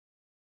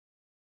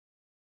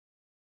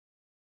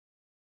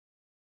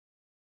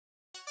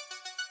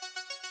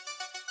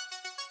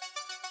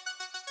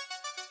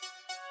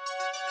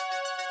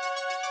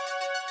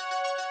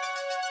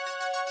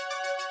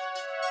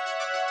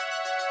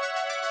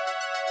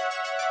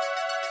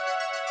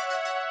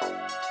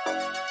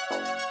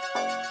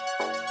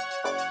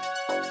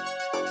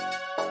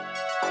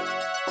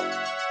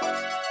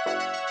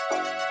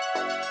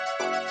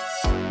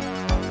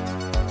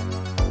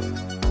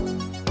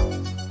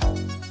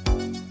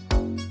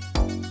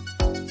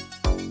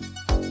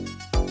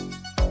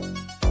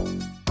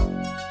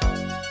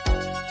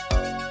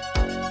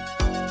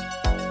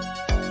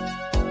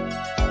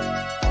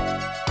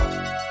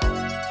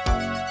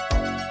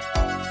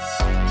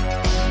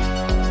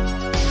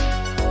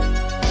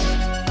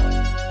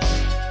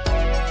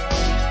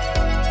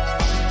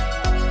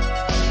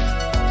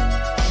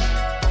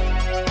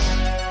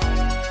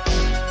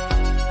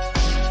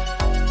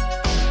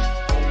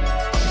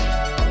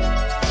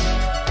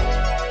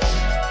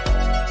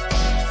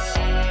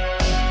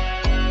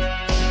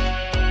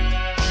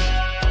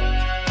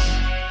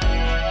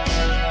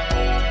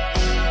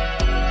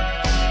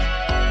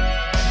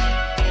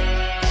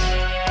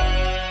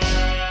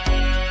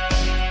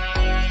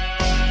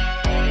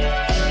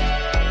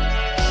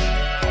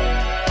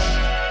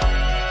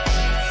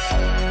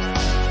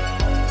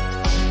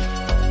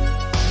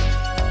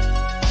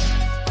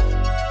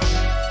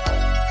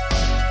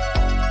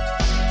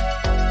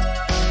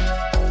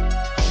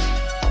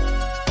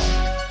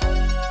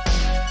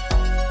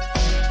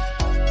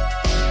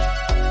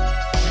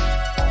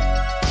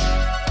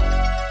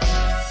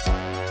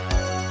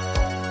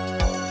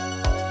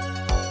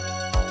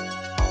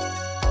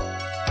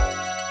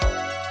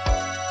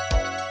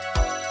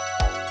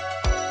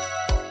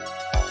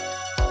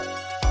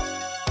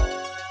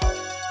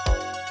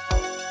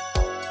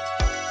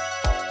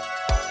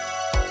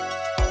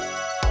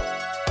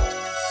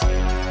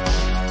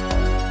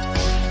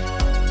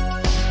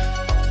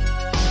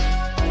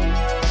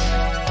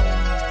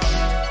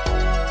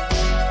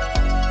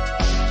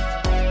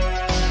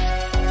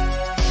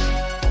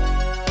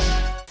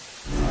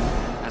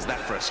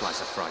a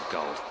slice of fried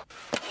gold.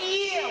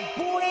 Yeah,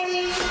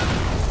 boy!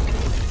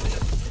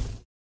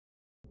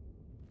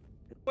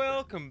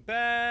 Welcome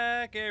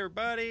back,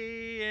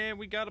 everybody, and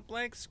we got a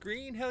blank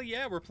screen. Hell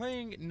yeah, we're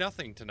playing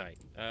nothing tonight.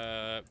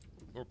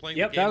 We're playing.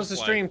 Yep, the game that was the of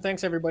life. stream.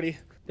 Thanks, everybody.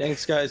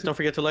 Thanks, guys. Don't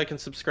forget to like and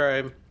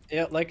subscribe.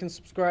 Yeah, like and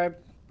subscribe.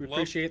 We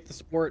appreciate the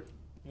support.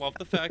 Love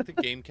the fact that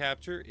game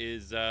capture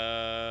is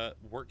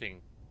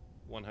working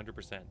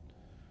 100%.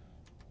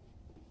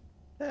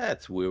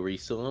 That's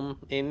worrisome,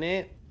 isn't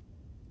it?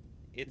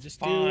 It's Just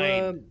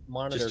fine. do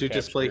monitor Just do capture.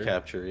 display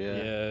capture, yeah.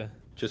 Yeah.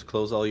 Just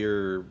close all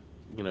your,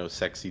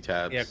 sexy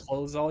tabs. Yeah,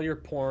 close all your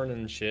porn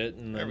and shit,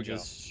 and There then we go.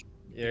 just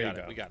there you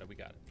go. We got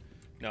it.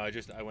 No,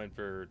 I went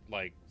for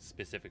like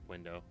specific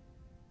window.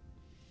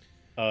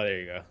 Oh, there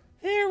you go.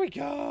 There we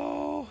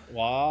go.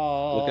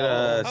 Wow. Look at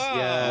us. Oh,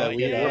 yeah, we're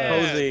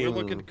yes. posing. We're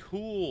looking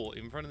cool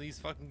in front of these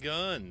fucking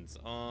guns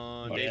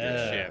on David's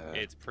Yeah. ship.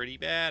 It's pretty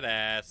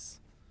badass.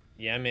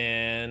 Yeah,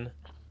 man.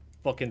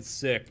 Fucking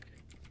sick.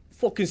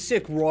 Fucking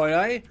sick, Roy,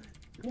 eh?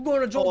 We're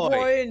gonna jump Roy.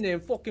 right in there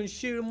and fucking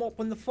shoot him up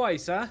in the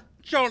face, huh?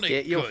 Johnny,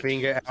 Get your good.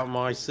 finger out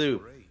my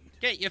soup.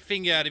 Get your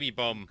finger out of me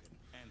bum.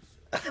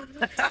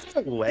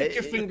 Wait. Get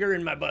your finger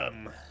in my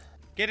bum.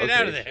 Get it Okay,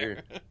 out of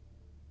there. sure.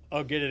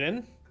 Oh, get it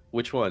in?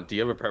 Which one? Do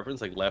you have a preference,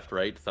 like left,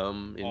 right,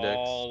 thumb, index?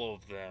 All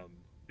of them.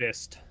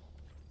 Fist.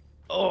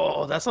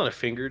 Oh, that's not a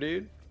finger,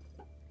 dude.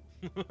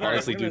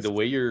 Honestly, dude, Fist. the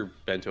way you're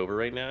bent over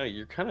right now,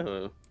 you're kind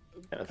of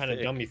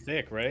Dummy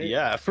thick, right?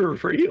 Yeah, for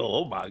real.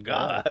 Oh my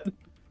god.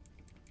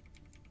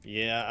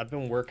 Yeah, I've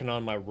been working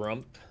on my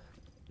rump.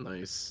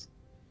 Nice.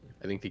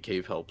 I think the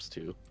cave helps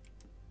too.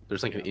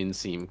 There's like an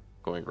inseam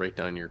going right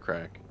down your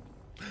crack.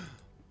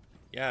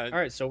 Yeah. All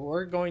right, so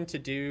we're going to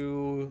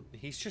do.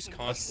 He's just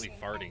constantly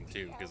farting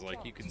too, because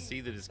like you can see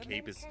that his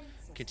cape is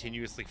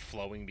continuously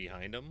flowing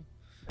behind him.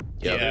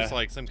 Yeah. There's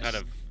like some kind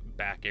of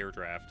back air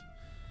draft.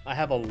 I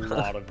have a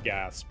lot of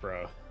gas,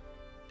 bro.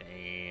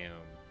 Damn.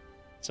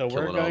 So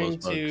we're Killing all going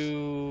those bugs.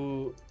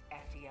 to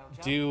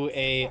do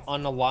a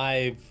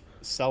unalive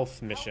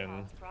self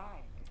mission.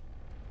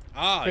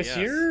 Ah, Chris,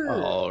 yes.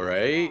 All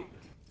right.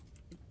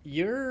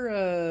 you're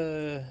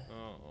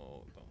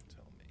Oh, don't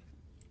tell me.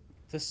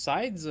 the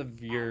sides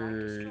of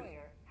your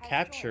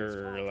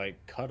capture are like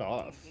cut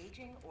off.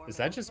 Is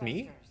that just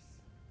me?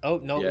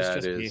 Oh no, it's Yeah,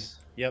 just it me. is.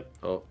 Yep.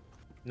 Oh.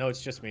 No,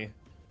 it's just me.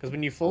 Because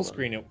when you full Hold on.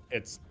 screen it,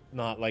 it's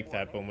not like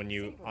that. But when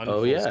you Oh,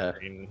 unfull yeah.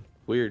 screen,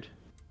 Weird.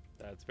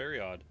 That's very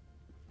odd.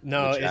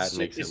 no, The chat it's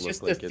makes it it's look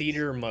just like the it's-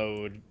 theater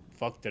mode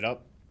fucked it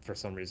up for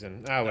some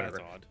reason. Ah, whatever.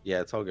 That's odd. Yeah,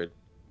 it's all good.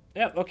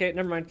 Yeah. Okay.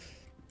 Never mind.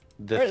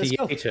 The All right, let's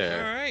go. theater.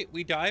 All right,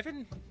 we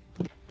diving?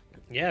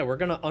 Yeah, we're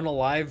gonna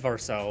unalive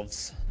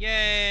ourselves.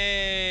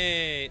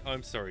 Yay! Oh,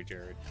 I'm sorry,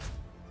 Jared.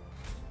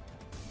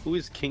 Who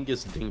is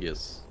Kingus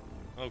Dingus?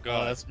 Oh Oh,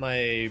 god. that's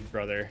my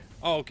brother.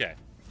 Oh, okay.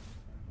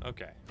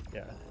 Okay.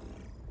 Yeah.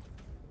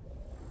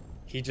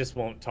 He just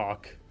won't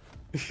talk.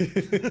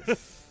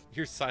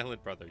 Your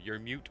silent brother. Your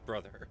mute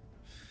brother.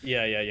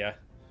 Yeah.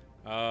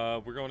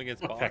 We're going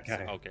against Fuck that bots.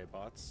 guy. Okay,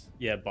 bots.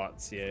 Yeah,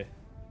 bots, yeah.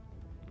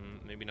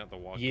 Maybe not the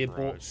walk. Yeah,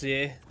 bots,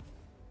 yeah.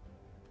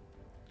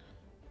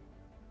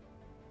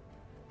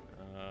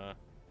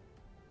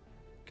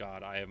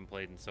 God, I haven't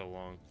played in so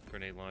long.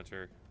 Grenade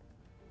launcher.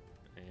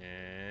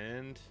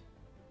 And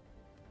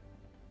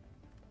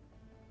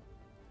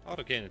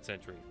autocannon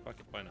sentry. Fuck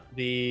it, why not?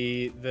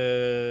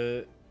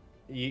 You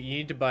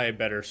need to buy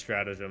better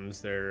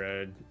stratagems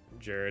there,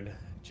 Jared.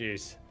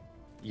 Jeez.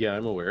 Yeah,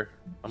 I'm aware.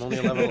 I'm only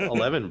level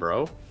 11,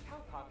 bro.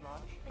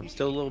 I'm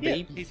still a little Yeah.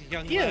 baby. He's a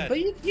young Yeah, lad. but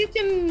you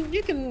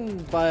can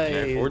buy. Can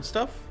I afford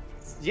stuff?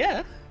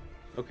 Yeah.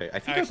 Okay, I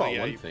think Actually, I bought yeah,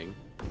 one you- thing.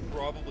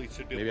 Probably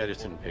should be. Maybe able I to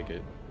just didn't afford pick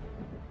it.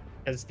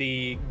 As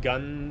the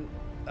gun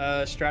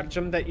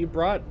stratagem that you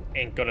brought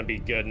ain't gonna be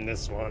good in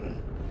this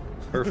one.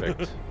 Perfect.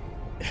 one.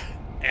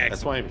 That's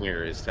Excellent. why I'm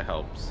here, is to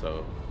help,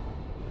 so...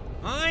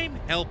 I'm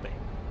helping.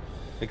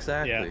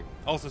 Exactly.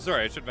 Also,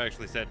 sorry, I should have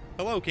actually said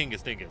hello,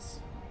 Kingus Dingus.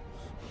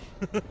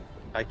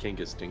 Hi,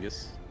 Kingus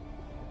Dingus.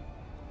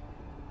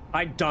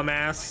 Hi,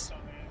 dumbass.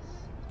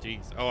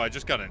 Jeez. Oh, I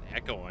just got an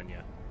echo on you.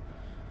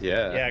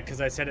 Yeah. Yeah, because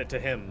I said it to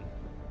him.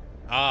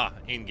 Ah,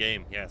 in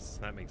game. Yes,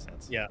 that makes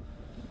sense. Yeah.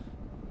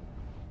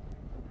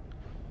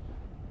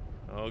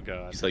 Oh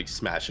god. He's like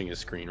smashing his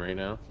screen right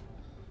now.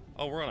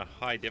 Oh, we're on a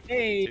high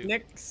difficulty Hey, too.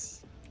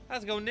 Nix.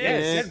 How's it going, Nick?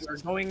 Yes, we're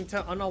going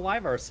to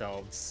unalive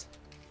ourselves.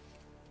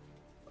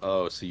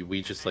 Oh, so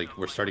we just like,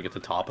 we're starting at the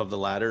top of the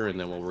ladder and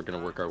then we're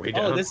gonna work our way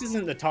down. Oh, this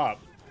isn't the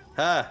top.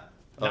 Ah!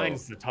 Oh.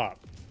 9's the top.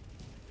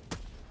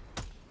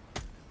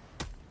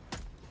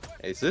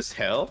 Is this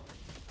hell?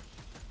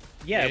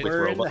 Yeah, With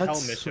we're in the hell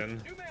robots?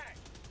 mission.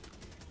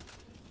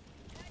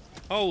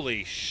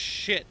 Holy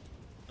shit.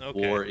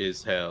 Okay. War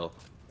is hell.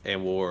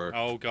 And war...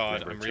 Oh god,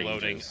 never I'm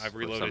reloading. changes, I've or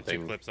reloaded 2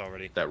 something clips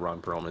already. That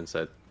Ron Perlman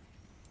said.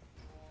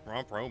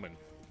 Romp Roman.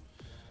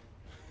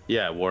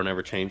 Yeah, war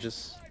never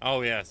changes.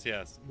 Oh yes,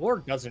 yes. War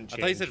doesn't I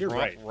change. thought you said You're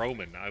Romp right.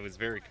 Roman. I was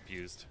very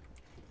confused.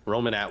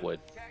 Roman Atwood.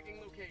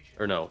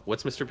 Or no,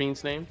 what's Mr.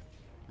 Bean's name?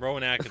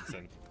 Rowan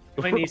Atkinson.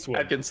 Clint Eastwood.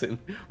 Atkinson.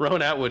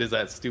 Rowan Atwood is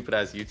that stupid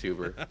ass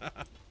YouTuber.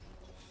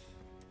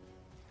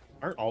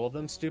 Aren't all of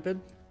them stupid?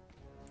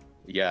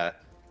 Yeah,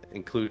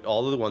 include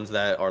all of the ones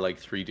that are like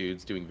three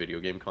dudes doing video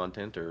game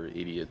content or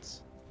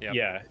idiots. Yep.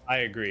 Yeah, I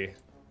agree.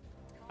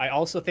 I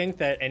also think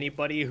that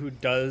anybody who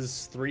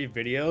does 3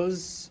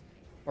 videos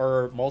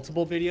or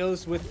multiple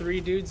videos with 3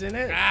 dudes in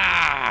it.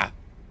 Ah!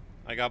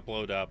 I got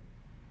blowed up.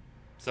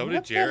 So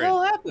did Jared. What the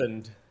hell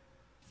happened?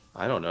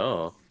 I don't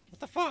know. What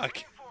the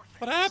fuck?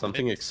 What happened?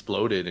 Something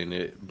exploded and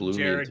it blew me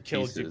Jared into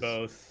killed pieces. you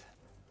both.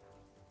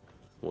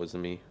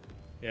 Wasn't me.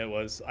 Yeah, it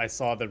was. I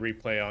saw the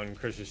replay on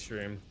Chris's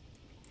stream.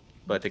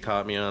 But they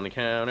caught me on the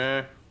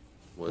counter.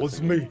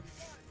 Was me.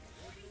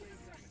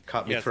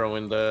 Caught me Yes.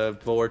 throwing the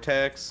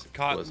vortex.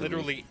 Caught Wasn't me.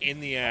 literally in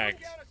the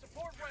act.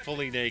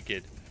 Fully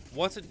naked.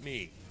 Wasn't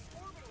me.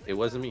 It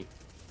wasn't me.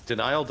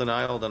 Denial,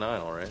 denial,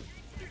 denial, right?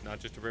 Not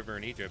just a river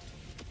in Egypt.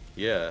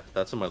 Yeah,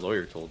 that's what my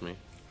lawyer told me.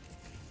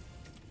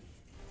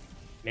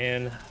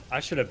 Man, I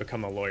should have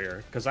become a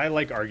lawyer because I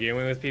like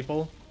arguing with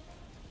people.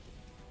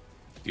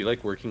 Do you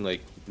like working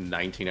like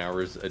 19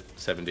 hours,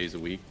 7 days a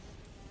week?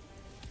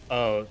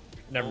 Oh,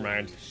 never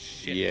mind. Holy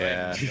shit,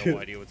 Yeah. I have no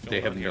idea what's going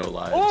They have on no here.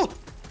 lives. Oh,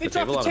 they But they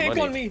have dropped a a lot of tank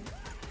money. on me.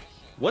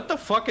 What the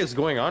fuck is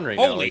going on right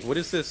now? Holy Like, what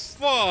is this?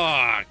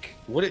 Fuck!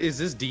 What is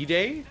this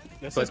D-Day?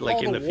 This But is like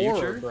called in a the war,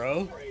 future,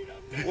 bro.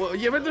 Well,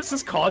 yeah, but this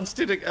is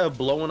constant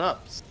blowing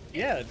up.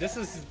 Yeah, this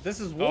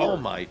is war. Oh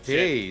my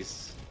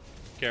days!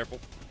 Careful.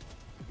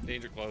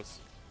 Danger close.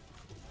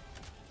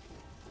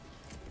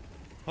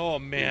 Oh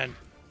man.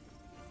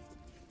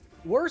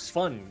 War's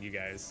fun, you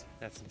guys.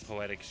 That's some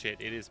poetic shit.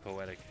 It is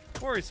poetic.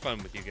 War is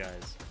fun with you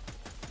guys.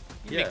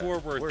 You Yeah, make war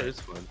worth it. is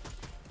fun.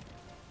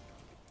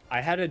 I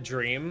had a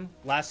dream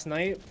last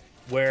night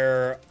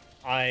where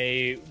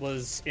I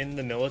was in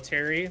the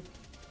military,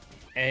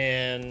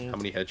 and How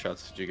many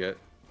headshots did you get?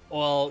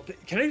 well,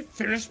 can I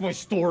finish my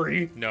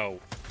story? No.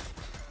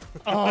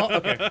 Oh,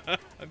 okay.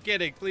 I'm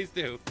kidding. Please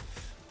do.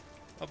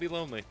 I'll be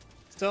lonely.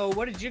 So,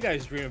 what did you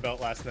guys dream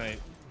about last night?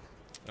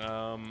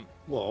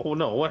 Whoa,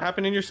 no! What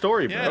happened in your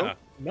story, bro? Yeah.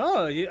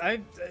 No,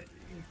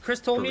 Chris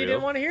told For me he real?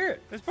 didn't want to hear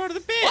That's part of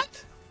the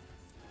bit.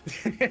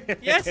 it.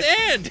 Yes,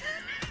 and.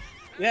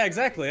 Yeah,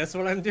 exactly. That's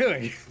what I'm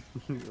doing.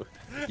 You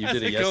How's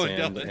did a it yes going,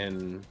 and, Dylan?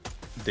 and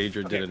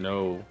Daedra did a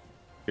no.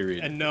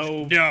 Period. And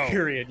no, No.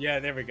 period. Yeah,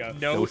 there we go.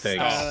 No, No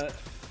thanks. stop.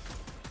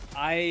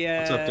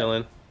 What's What's up,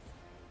 Dylan?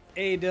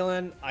 Hey,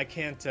 Dylan. I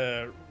can't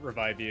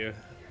revive you.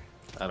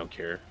 I don't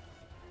care.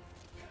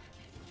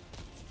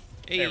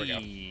 There we go.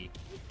 Hey.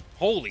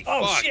 Holy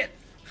Oh fuck. shit!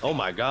 Oh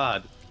my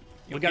God!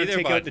 You We gotta okay there,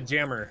 take bud? out the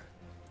jammer.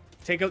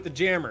 Take out the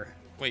jammer.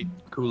 Wait.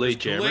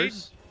 Kool-Aid There's Kool-Aid?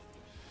 jammers.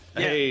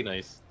 Yeah. Hey,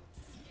 nice.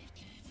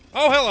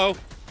 Oh, hello.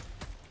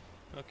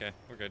 Okay,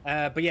 we're good.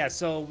 But yeah,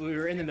 so we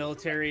were in the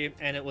military,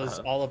 and it was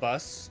Uh-huh. all of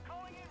us.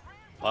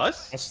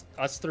 Us?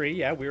 Us 3.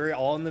 Yeah, we were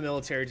all in the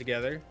military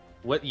together.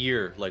 What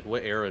year? Like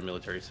what era in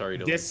military? Sorry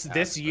to This like,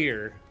 this ask, but-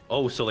 year,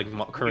 Oh, so like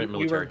current we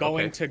military. were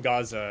going okay. to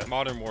Gaza.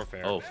 Modern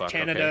warfare. Oh fuck.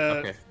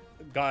 Canada Okay.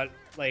 got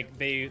like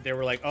they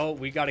were like, oh,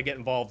 we got to get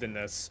involved in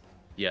this.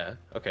 Yeah.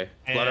 Okay.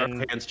 Blood on our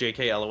And- hands.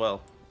 JK.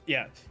 LOL.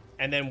 Yeah,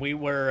 and then we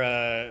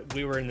were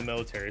in the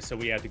military, so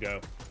we had to go.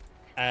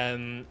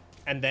 And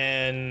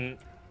then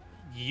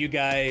you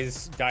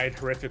guys died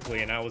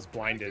horrifically, and I was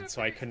blinded,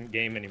 so I couldn't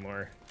game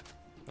anymore.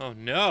 Oh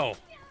no.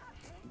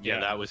 Yeah, Yeah.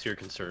 that was your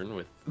concern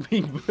with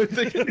me.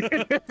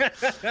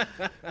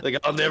 Like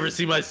I'll never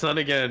see my son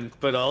again,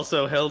 but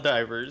also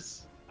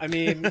Helldivers. I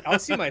mean, I'll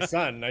see my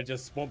son. I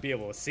just won't be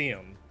able to see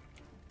him.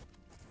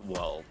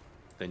 Well,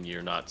 then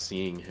you're not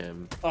seeing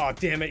him. Oh,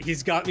 damn it.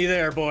 He's got me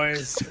there,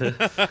 boys.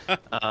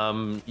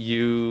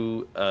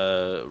 You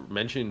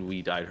mentioned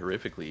we died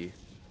horrifically.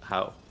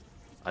 How?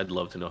 I'd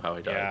love to know how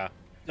I died. Yeah.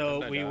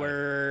 So I we died.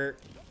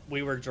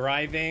 were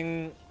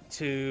driving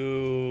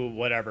to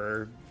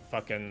whatever,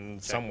 fucking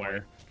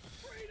somewhere.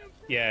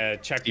 Yeah,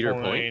 Cedar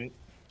Point? checkpoint.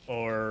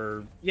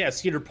 Or, yeah,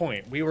 Cedar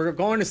Point. We were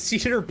going to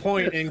Cedar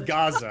Point in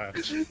Gaza.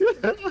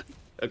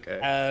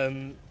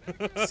 Okay.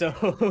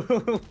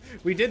 So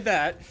we did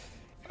that,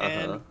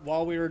 and Uh-huh.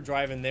 while we were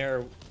driving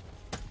there,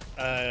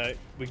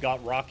 we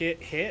got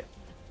rocket hit.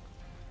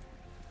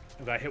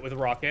 We got hit with a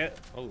rocket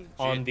Holy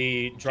on shit.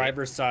 the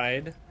driver's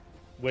side,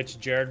 which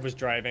Jared was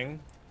driving.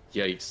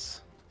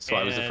 Yikes. So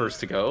I was the and- first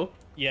to go?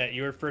 Yeah,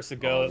 you were first to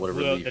go. Oh, what a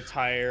Blew out the relief.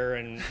 tire,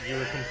 and you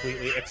were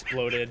completely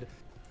exploded.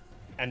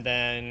 And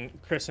then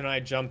Chris and I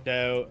jumped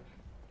out,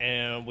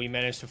 and we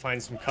managed to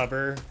find some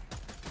cover.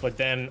 But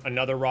then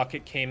another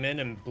rocket came in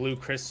and blew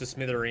Chris to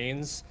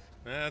smithereens.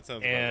 That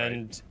sounds about right.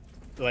 And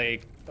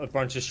like a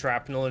bunch of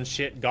shrapnel and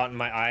shit got in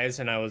my eyes,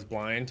 and I was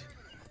blind.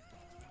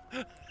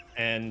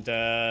 And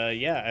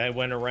yeah, I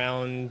went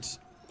around,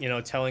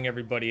 telling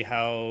everybody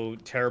how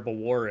terrible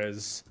war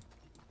is.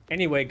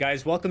 Anyway,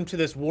 guys, welcome to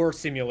this war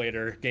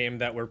simulator game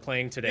that we're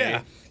playing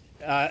today.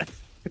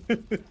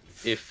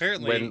 If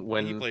Apparently,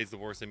 when he plays the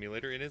war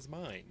simulator in his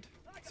mind.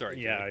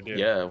 Sorry. Yeah, I Caleb. do.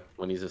 yeah,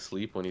 when he's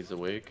asleep, when he's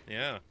awake,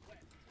 Yeah.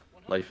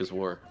 life is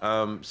war.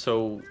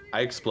 So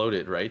I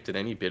exploded, right? Did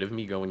any bit of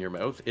me go in your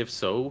mouth? If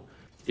so,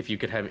 if you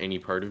could have any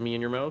part of me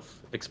in your mouth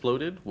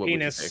exploded, what would you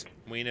Penis. pick?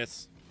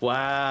 Weenus.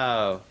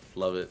 Wow,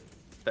 love it.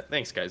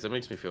 Thanks, guys. That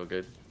makes me feel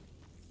good.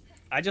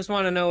 I just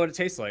want to know what it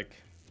tastes like.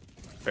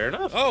 Fair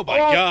enough. Oh my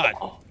god.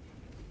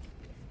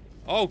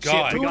 Oh Shit,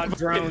 god. we got Look at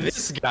drones.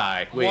 this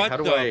guy. Wait, What how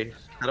do the- I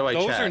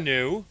Those chat? are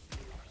new.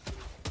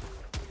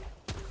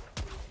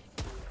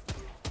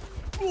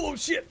 Oh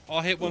shit!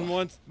 I'll hit one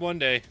once one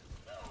day.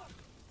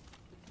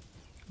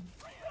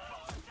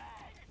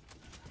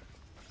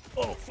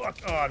 Oh fuck!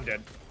 Oh, I'm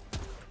dead.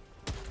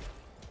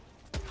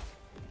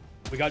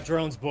 We got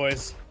drones,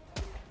 boys.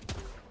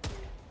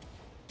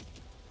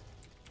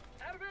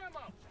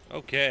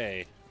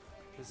 Okay.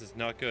 This is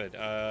not good.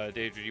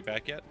 Dave, are you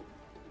back yet?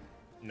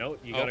 No,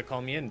 you Oh. gotta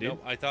call me in, dude.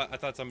 Nope, I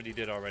thought somebody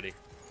did already.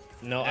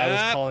 No, I was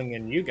Ah. calling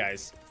in you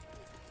guys.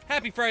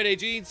 Happy Friday,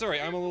 Gene.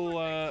 Sorry, I'm a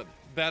little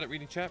bad at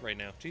reading chat right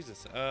now.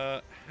 Jesus.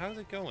 How's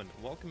it going?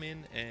 Welcome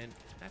in and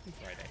happy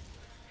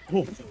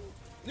Friday.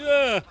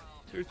 Yeah,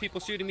 there's people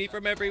shooting me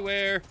from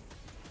everywhere.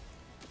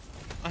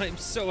 I'm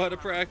so out of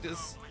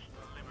practice.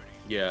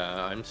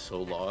 Yeah, I'm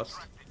so lost.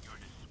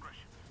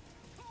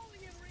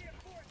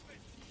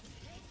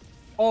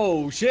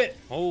 Oh shit!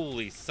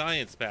 Holy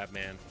science,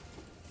 Batman.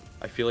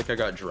 I feel like I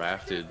got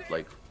drafted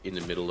like in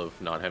the middle of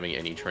not having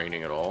any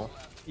training at all.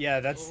 Yeah,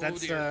 that's Oh,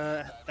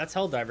 dear. that's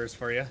Helldivers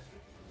for you.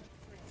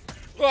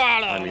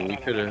 I mean, we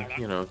could have,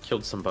 you know,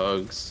 killed some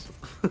bugs.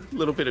 A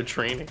little bit of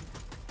training.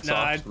 No,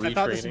 I Soft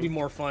thought this would be retraining.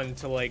 more fun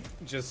to like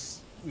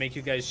just make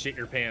you guys shit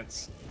your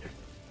pants.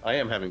 I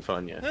am having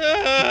fun, yeah.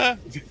 Ah!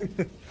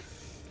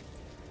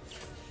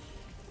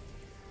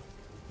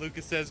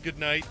 Lucas says good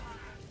night.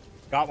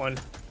 Got one.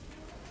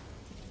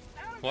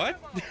 What?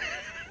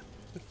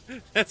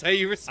 That's how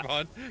you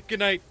respond. Good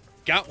night.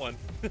 Got one.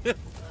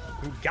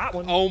 Who got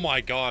one? Oh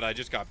my god, I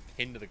just got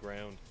pinned to the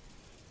ground.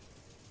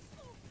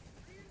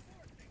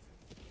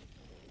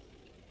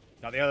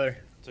 Got the other.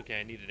 It's okay,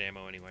 I needed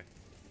ammo anyway.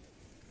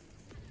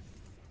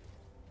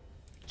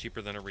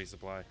 Cheaper than a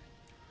resupply.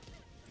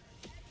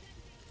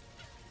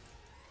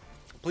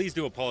 Please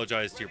do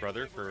apologize to your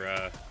brother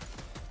for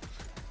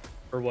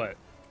For what?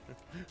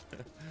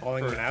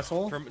 Calling him For- an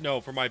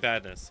asshole? for my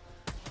badness.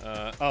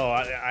 Oh,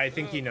 I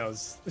think he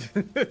knows.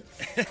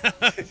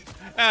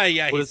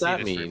 Yeah, What he's does that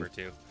seen a mean? stream or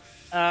two.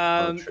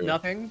 true.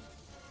 Nothing.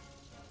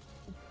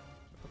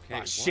 Okay,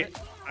 Ah, shit.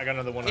 what I got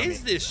another one on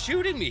is me. this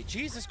shooting me?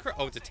 Jesus Christ.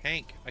 Oh, it's a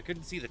tank. I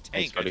couldn't see the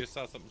tank. I buddy. just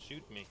saw something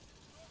shooting me.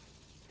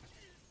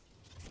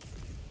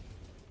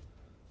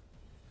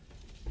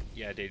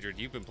 Yeah, Daedra,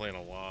 you've been playing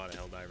a lot of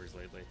Helldivers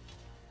lately.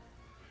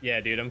 Yeah,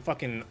 dude, I'm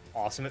fucking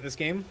awesome at this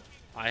game.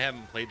 I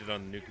haven't played it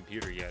on the new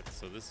computer yet,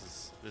 so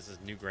this is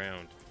new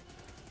ground.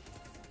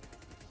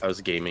 I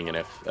was gaming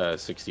in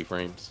 60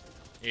 frames.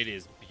 It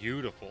is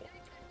beautiful.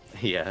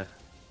 Yeah.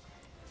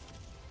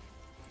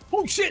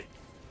 Oh shit!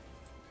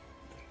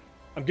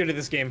 I'm good at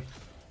this game.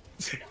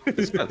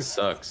 This gun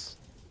sucks.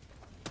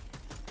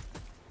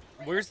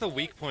 Where's the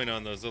weak point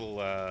on those little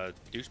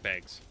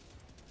douchebags?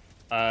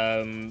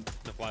 The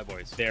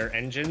flyboys. They're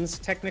engines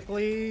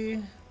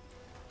technically,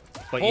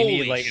 but Holy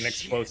you need like an shit.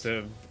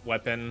 explosive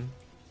weapon.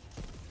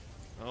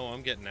 Oh,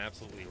 I'm getting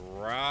absolutely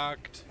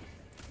rocked.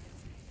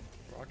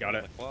 Rocked Got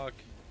on it. the clock.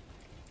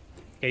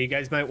 Okay, you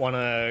guys might want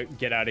to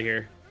get out of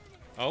here.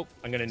 Oh,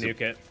 I'm gonna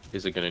nuke it.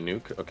 Is it gonna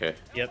nuke? Okay.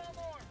 Yep.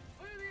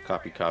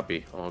 Copy,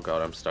 copy. Oh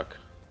god, I'm stuck.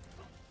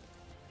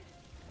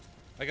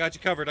 I got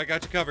you covered. I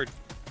got you covered.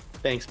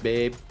 Thanks,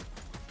 babe.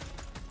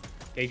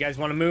 Okay, you guys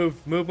want to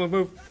move? Move, move,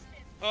 move.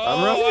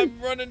 Oh, running.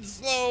 I'm running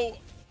slow.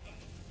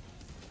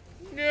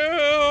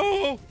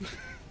 No.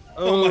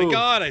 Oh my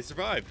god, I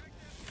survived.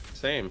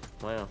 Same.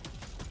 Wow.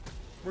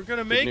 We're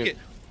gonna make nuke. it.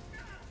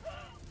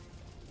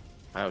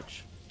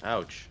 Ouch.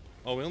 Ouch.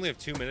 Oh, we only have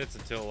 2 minutes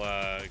until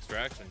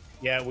extraction.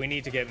 Yeah, we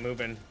need to get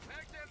moving.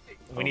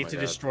 We Oh need my to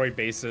God. destroy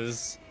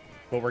bases,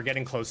 but we're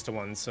getting close to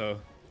one, so...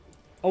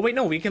 Oh, wait,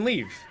 no, we can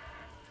leave.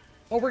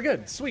 Oh, we're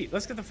good. Sweet.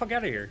 Let's get the fuck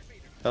out of here.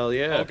 Hell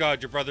yeah. Oh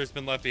god, your brother's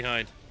been left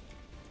behind.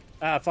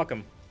 Ah, fuck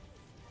him.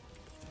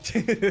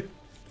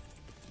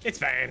 It's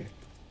fine.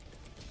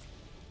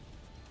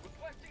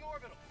 Requesting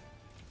orbital.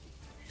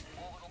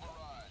 Orbital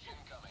barrage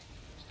incoming.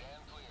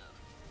 Stand clear.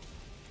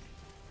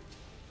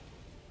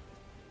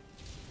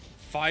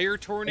 Fire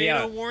tornado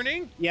Yeah.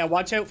 warning? Yeah,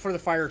 watch out for the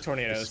fire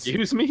tornadoes.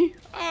 Excuse me?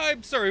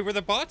 I'm sorry, were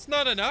the bots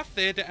not enough?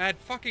 They had to add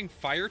fucking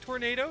fire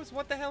tornadoes?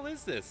 What the hell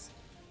is this?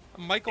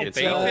 A Michael It's,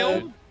 Bay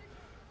film?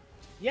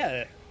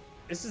 Yeah,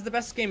 this is the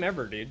best game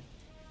ever, dude.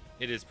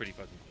 It is pretty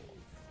fucking cool.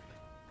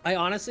 I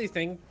honestly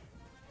think,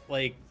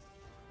 like,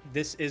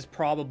 this is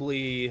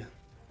probably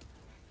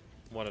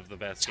One of the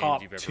best top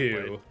games you've ever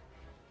two. played.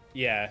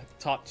 Yeah,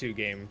 top two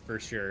game for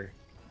sure.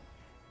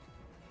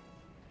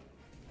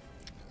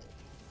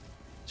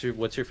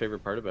 What's your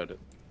favorite part about it?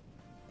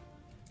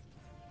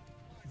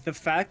 The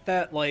fact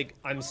that, like,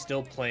 I'm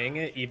still playing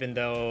it even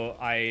though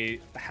I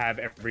have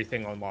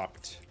everything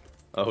unlocked.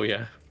 Oh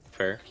yeah,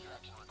 fair.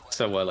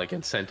 So what, like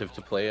incentive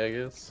to play, I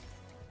guess?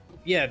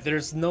 Yeah,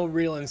 there's no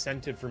real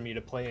incentive for me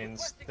to play, and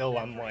still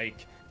I'm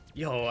like,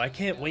 yo, I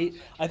can't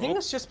wait. I think Oh.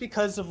 that's just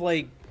because of,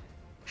 like,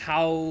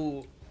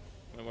 how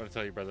I want to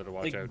tell your brother to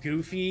watch like out.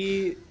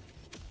 goofy.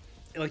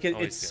 Like Oh, it's he's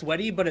good.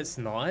 sweaty, but it's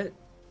not. In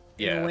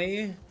Yeah. a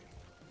way.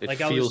 It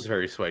Like, I feels was-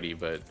 very sweaty,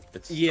 but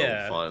it's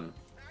Yeah. so fun.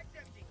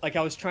 Like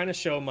I was trying to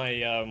show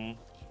my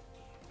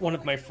one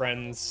of my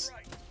friends.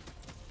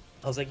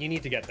 I was like, you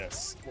need to get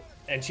this,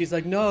 and she's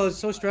like, no, it's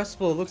so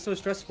stressful. It looks so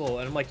stressful,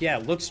 and I'm like, yeah,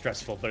 it looks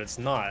stressful, but it's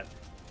not.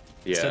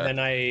 Yeah. So then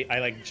I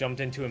like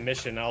jumped into a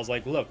mission. And I was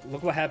like, look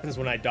what happens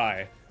when I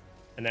die.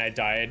 And then I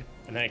died,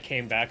 and then I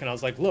came back, and I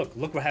was like, look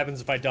what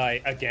happens if I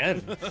die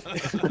again.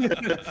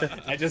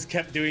 I just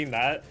kept doing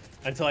that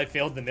until I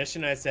failed the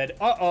mission. I said,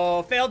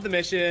 uh-oh, failed the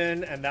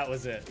mission, and that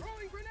was it.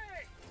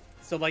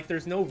 So like,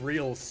 there's no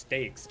real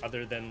stakes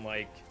other than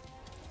like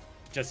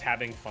just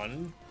having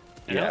fun.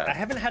 And Yeah. I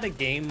haven't had a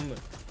game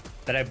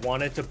that I've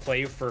wanted to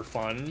play for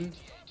fun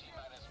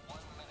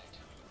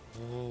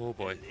Oh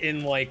boy.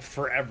 in like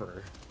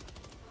forever.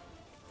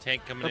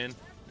 Tank coming in.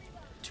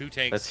 2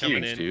 tanks That's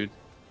coming huge, in. dude.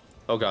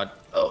 Oh god.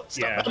 Oh,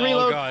 stop. Yeah. Oh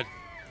Reload. god.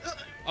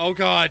 Oh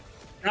god.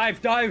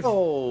 Dive!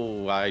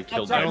 Oh, I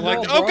killed Outside I that. don't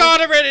like. No, Oh bro.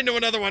 god! I ran into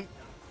another one.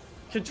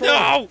 Control!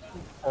 No.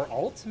 Or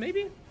alt,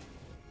 maybe?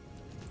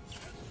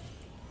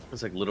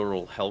 It's like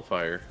literal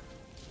hellfire.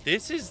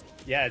 This is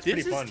Yeah, it's this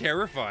pretty is fun.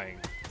 terrifying.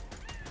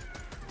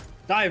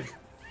 Dive!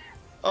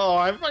 Oh,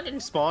 I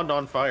fucking spawned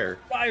on fire.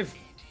 Dive!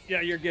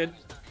 Yeah, you're good.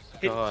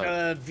 Hit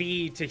God.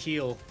 V to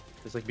heal.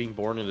 It's like being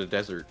born in a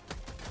desert.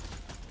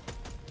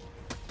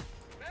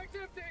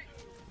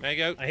 Mag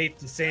out. I hate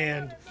the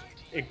sand.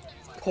 It's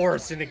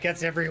coarse and it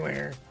gets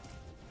everywhere.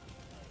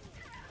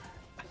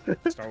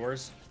 Star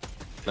Wars.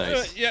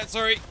 Nice. Yeah,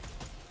 sorry.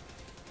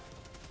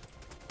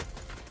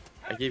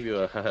 I gave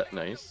you a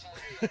nice.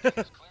 Clear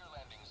landing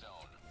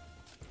zone.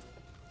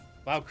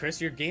 Wow, Chris,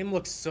 your game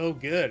looks so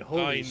good.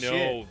 Holy I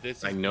know shit. this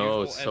is I know,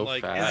 beautiful, it's and, so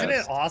like, fast. Isn't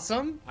it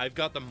awesome? I've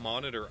got the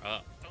monitor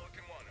up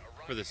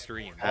for the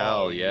stream.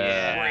 Hell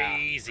yeah.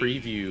 Crazy.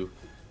 Preview.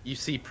 You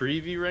see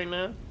preview right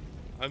now?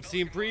 I'm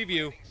seeing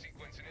preview.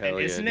 Hell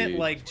And isn't yeah, it dude.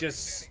 like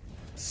just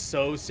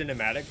so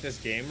cinematic, this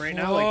game right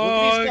now? Like, look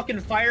at Oh, these fucking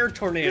fire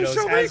tornadoes.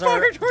 so many as our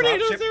fire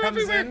tornadoes, dropship they're comes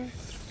everywhere. in.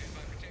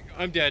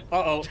 I'm dead.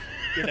 Uh-oh.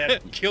 You're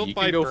dead. Killed you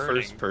by can go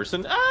burning. first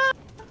person? Ah!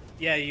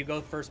 Yeah, you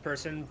go first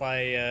person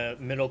by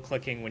middle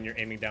clicking when you're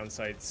aiming down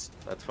sights.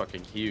 That's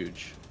fucking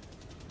huge.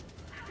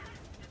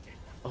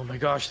 Oh my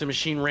gosh, the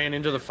machine ran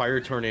into the fire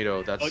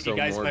tornado. That's Oh, so you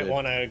guys morbid. might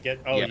want to get...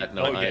 Oh, Yeah, you,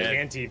 no, you I-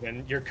 can't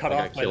even. You're cut I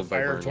got off by the killed by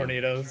fire burning.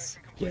 tornadoes.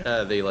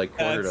 Yeah, they like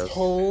cornered That's us.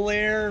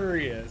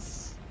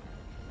 hilarious.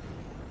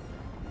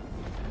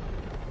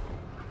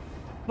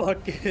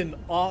 Fucking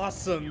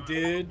awesome,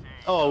 dude.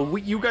 Oh,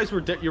 you guys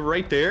were you're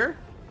right there?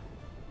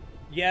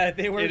 Yeah,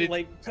 they were It-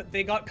 like...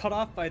 They got cut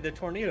off by the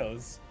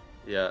tornadoes.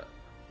 Yeah,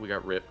 we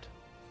got ripped.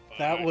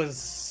 That was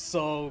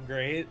so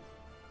great.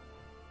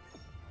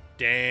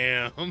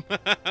 Damn.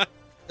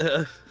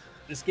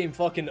 This game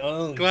fucking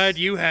owns. Glad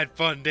you had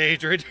fun,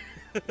 Daedrin.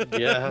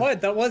 Yeah.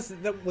 What? Was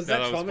that No, traumatizing that was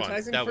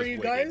fun. That for was you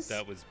wicked. guys?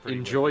 That was pretty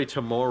Enjoy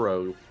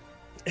tomorrow.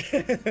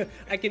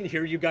 I can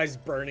hear you guys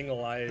burning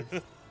alive.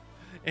 wicked.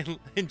 And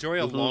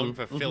enjoy a long,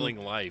 Mhm, fulfilling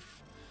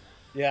life.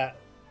 Yeah.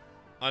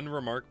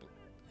 Unremarkable.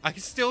 I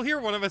still hear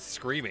one of us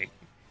screaming.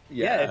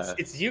 Yeah,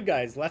 it's you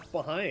guys left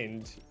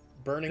behind,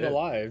 burning Yeah.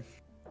 alive.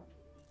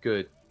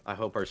 Good. I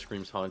hope our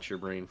screams haunt your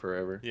brain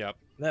forever. Yep.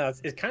 No,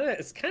 it kind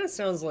of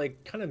sounds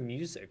like kind of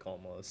music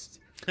almost.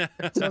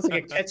 It sounds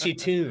like a catchy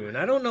tune.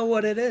 I don't know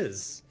what it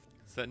is.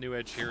 It's that new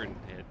Ed Sheeran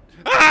hit.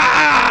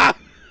 Ah!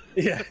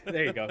 Yeah,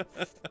 there you go.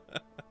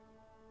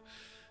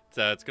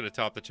 It's gonna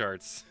top the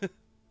charts.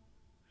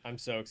 I'm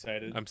so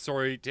excited. I'm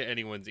sorry to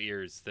anyone's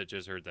ears that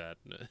just heard that.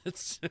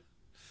 It's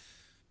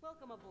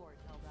Welcome aboard,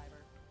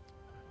 Helldiver.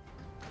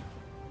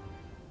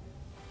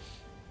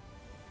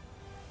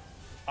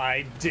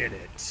 I did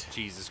it.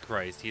 Jesus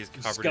Christ. He is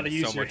just covered gotta in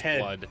use so your much head.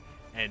 blood,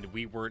 and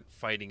we weren't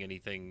fighting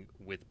anything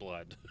with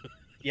blood.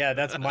 Yeah,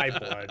 that's my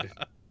blood.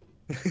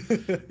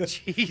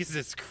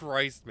 Jesus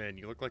Christ, man.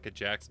 You look like a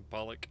Jackson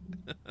Pollock.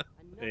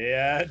 Another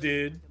Yeah,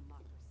 dude.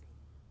 democracy.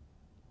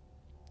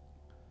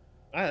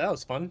 Ah, that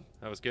was fun.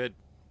 That was good.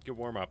 Good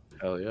warm up.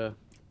 Hell yeah.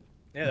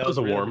 Yeah, That was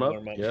a really good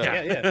warm-up.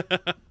 Yeah. yeah,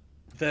 yeah.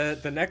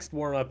 The next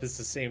warm up is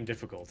the same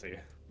difficulty.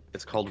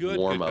 It's called Good,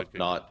 warm good, up, good, good.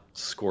 not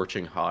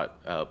scorching hot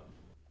up.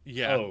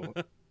 Yeah.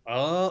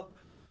 Oh.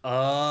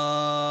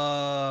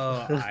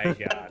 I got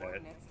it.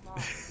 Coordinates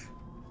lost.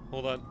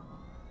 Hold on.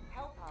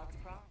 Hell pods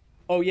pro-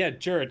 Oh yeah,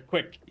 Jared,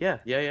 quick, Yeah.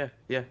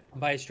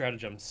 buy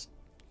stratagems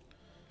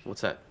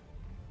What's that?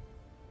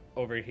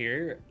 over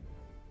here.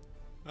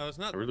 Oh, it's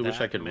not I really wish I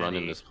that could run in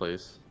many this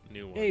place.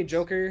 new ones. Hey,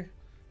 Joker.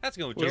 That's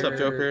going What's Joker. up,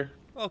 Joker?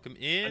 Welcome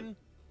in.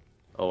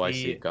 Oh, I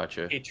The see.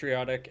 Gotcha.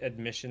 Patriotic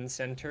Admission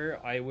Center.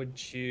 I would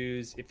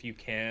choose, if you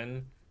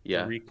can,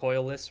 Yeah. the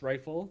recoilless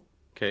rifle.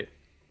 Okay.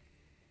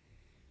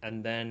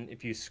 And then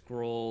if you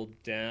scroll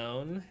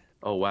down,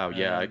 Oh wow.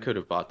 Yeah, I Um, could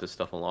have bought this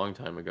stuff a long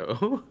time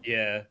ago.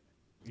 yeah,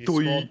 you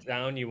Doi. scroll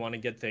down, you want to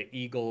get the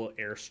Eagle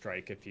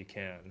airstrike if you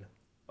can.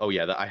 oh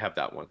yeah, I have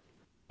that one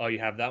Oh, you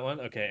have that one?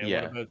 Okay, and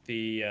Yeah. what about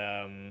the,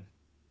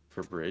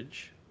 for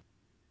bridge.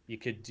 you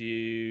could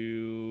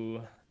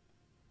do...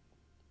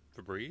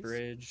 Febreze?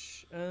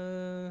 Bridge.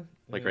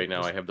 Like right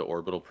now, I have the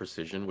orbital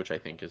precision, which I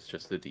think is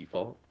just the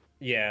default.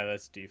 Yeah,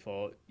 that's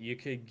default. You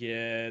could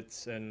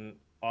get an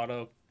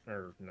auto,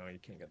 or no, you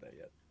can't get that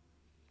yet.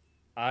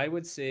 I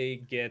would say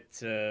get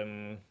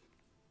the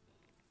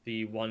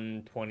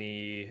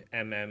 120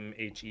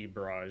 HE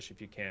barrage if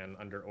you can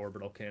under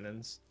orbital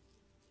cannons.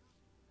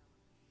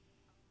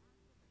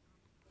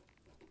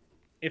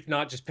 If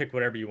not, just pick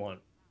whatever you want.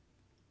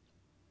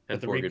 And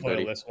But the for good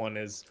buddy. recoilless one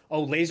is...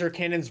 Oh, laser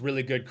cannon's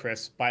really good,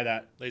 Chris. Buy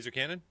that. Laser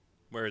cannon?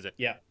 Where is it?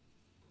 Yeah.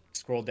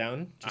 Scroll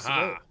down just a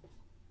Aha!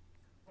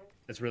 bit.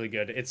 It's really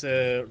good. It's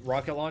a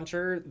rocket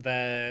launcher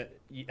that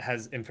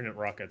has infinite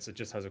rockets. It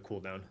just has a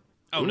cooldown.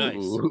 Oh, nice.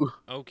 Ooh.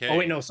 Okay. Oh,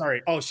 wait, no,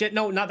 sorry. Oh, shit,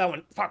 no, not that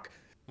one. Fuck.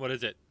 What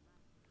is it?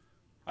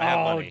 I have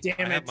Oh, money. damn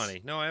I have it.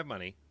 money. No, I have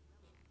money.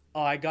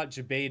 Oh, I got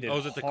jebaited. Oh,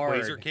 is it the hard.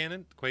 quasar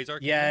cannon? Quasar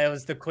Yeah, cannon? it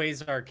was the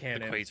quasar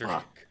cannon. quasar.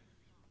 Fuck.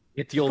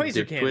 Get the old Quasar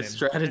dick cannon. twist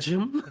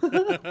stratagem.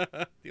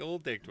 The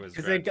old dick twist.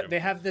 Because stratagem. they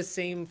have the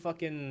same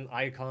fucking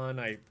icon.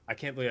 I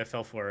can't believe I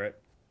fell for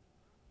it.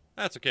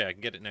 That's okay. I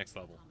can get it next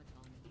level.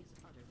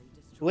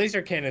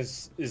 Laser cannon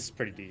is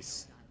pretty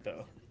decent,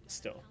 though.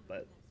 Still,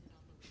 but...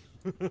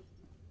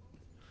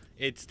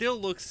 It still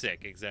looks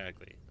sick,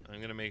 exactly. I'm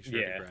going to make sure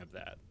Yeah. to grab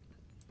that.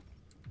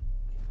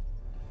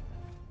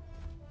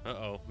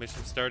 Uh-oh.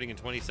 Mission starting in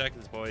 20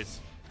 seconds, boys.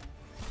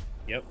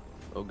 Yep.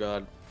 Oh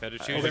god. Better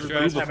I choose hope your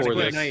everybody's strategy. before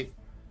Good this. night.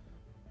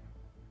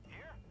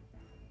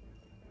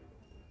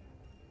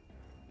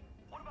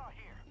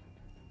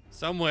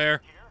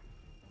 Somewhere.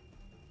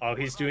 Oh,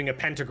 he's doing a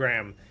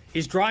pentagram.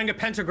 He's drawing a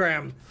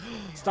pentagram.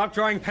 Stop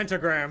drawing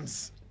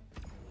pentagrams.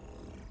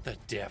 The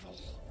devil.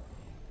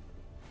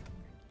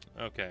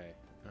 Okay.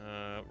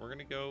 We're going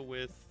to go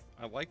with...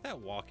 I like that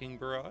walking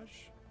barrage.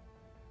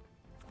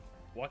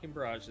 Walking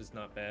barrage is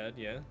not bad,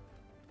 yeah.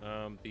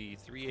 The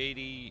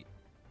 380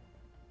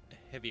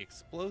 heavy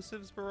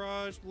explosives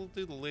barrage. We'll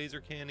do the laser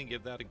cannon,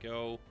 give that a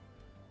go.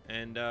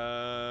 And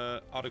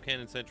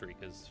autocannon sentry,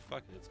 because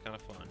fuck it, it's kind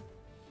of fun.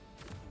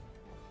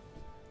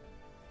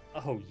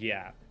 Oh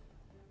yeah,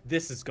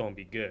 this is gonna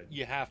be good.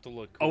 You have to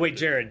look cool. Oh wait,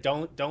 dude. Jared,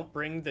 don't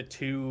bring the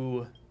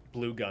 2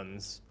 blue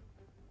guns,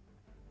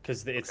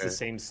 because it's the Okay.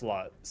 same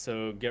slot.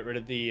 So get rid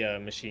of the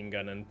machine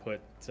gun and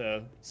put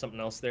something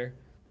else there.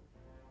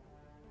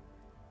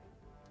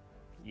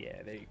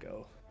 Yeah, there you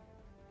go.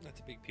 That's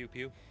a big pew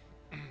pew.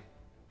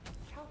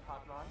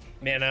 Hellpod launch.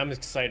 Man, I'm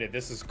excited.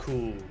 This is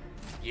cool.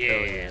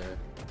 Yeah.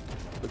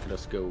 Look at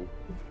us go.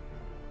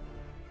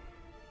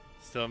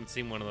 Still haven't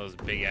seen one of those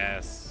big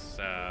ass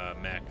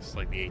mechs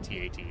like the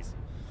AT-ATs.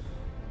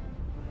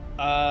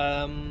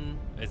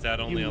 Is that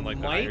only You on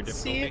like the higher might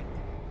see difficulty?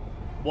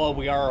 it. Well,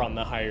 we are on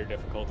the higher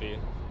difficulty.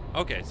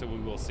 Okay, so we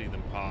will see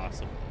them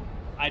possibly.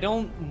 I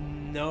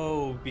don't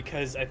know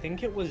because I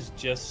think it was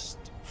just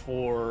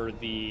for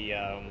the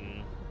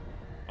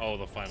Oh,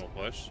 the final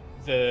push.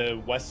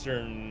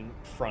 Western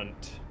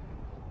front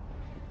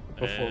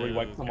before we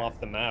wiped them Okay. off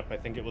the map. I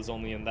think it was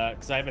only in that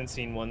because I haven't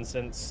seen one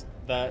since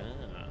that.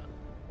 Ah.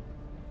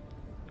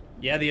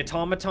 Yeah, the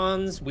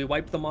automatons, we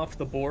wiped them off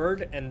the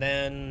board, and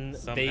then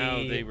Somehow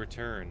they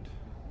returned.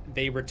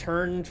 they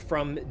returned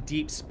from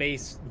deep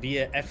space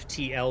via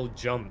FTL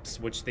jumps,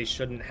 which they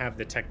shouldn't have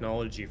the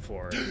technology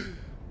for.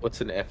 What's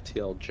an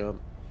FTL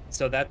jump?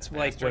 So that's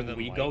like Faster when than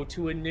we light. go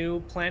to a new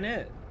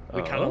planet,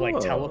 we kind of like Oh.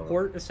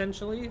 teleport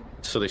essentially.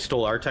 So they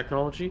stole our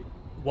technology?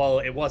 Well,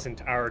 it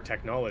wasn't our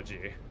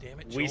technology.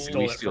 Damn it, We Joel. stole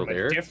We it steal from a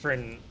theirs?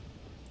 different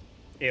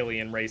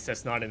alien race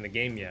that's not in the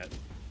game yet.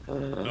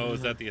 Oh,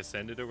 is that the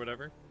Ascended or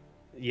whatever?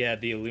 Yeah,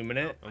 the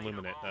Illuminate.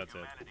 Illuminate, that's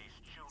it.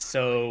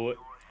 So,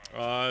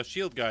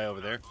 Shield guy over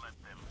there.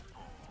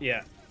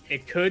 yeah,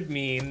 it could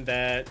mean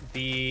that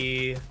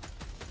the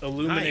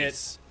Illuminate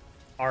Nice.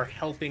 are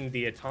helping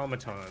the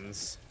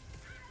automatons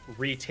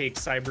retake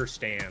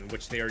Cyberstan,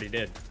 which they already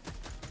did.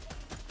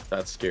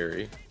 That's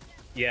scary.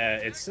 Yeah,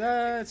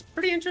 it's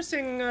pretty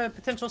interesting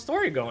potential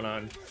story going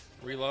on.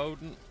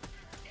 Reloading.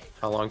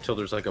 How long till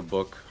there's like a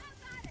book?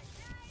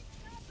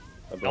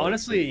 about,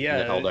 Honestly, in yeah,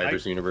 the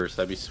Helldivers universe,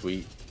 that'd be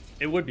sweet.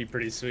 It would be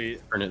pretty sweet.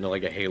 Turn it into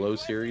like a Halo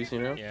series, you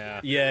know?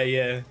 Yeah.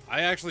 Yeah.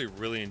 I actually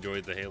really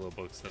enjoyed the Halo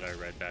books that I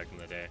read back in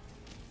the day.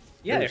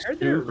 Yeah, I They're heard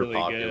they're super really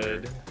popular.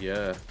 good.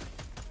 Yeah.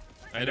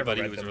 I had a never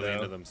buddy read who was them, really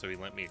into though. them, so he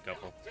lent me a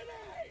couple.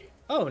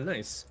 Oh,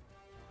 nice.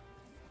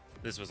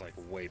 This was like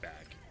way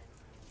back.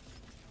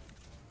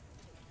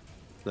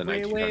 The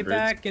Way 1900s.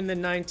 back in the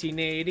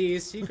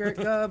 1980s, secret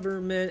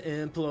government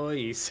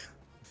employees.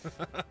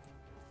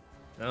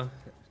 No,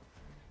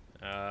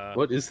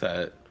 What is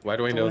that? Why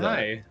do I know Clone that?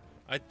 High.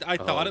 I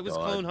thought it was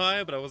God. Clone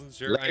High, but I wasn't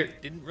sure. I Later.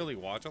 didn't really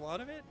watch a lot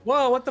of it.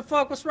 Whoa, what the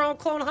fuck? What's wrong with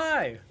Clone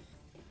High?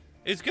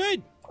 It's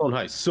good. Clone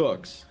High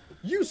sucks.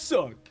 You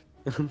suck.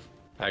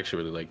 I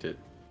actually really liked it.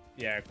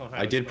 Yeah, Clone High.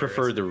 I was did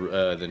prefer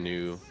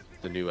hilarious.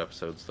 the new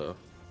episodes though.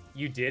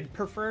 You did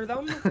prefer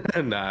them?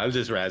 Nah, I'm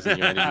just razzing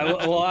you.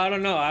 well, I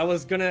don't know. I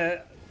was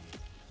gonna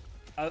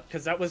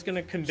because that was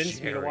gonna convince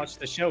me to Jerry. watch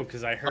the show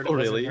because I heard Oh, it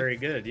wasn't really? very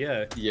good.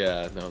 Yeah.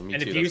 Yeah, no, me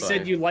And too. if you that's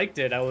said why. you liked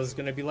it, I was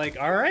gonna be like,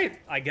 all right,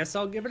 I guess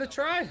I'll give it a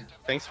try.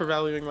 Thanks for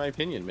valuing my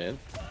opinion, man.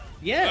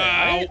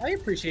 Yeah, Ow. I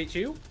appreciate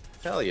you.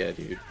 Hell yeah,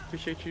 dude.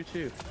 Appreciate you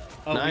too.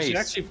 Oh, we should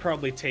Nice. actually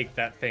probably take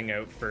that thing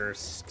out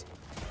first.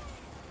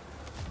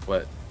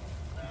 What?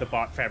 The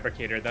bot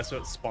fabricator. That's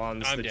what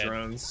spawns I'm the dead.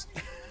 drones.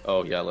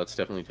 Oh yeah, let's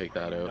definitely take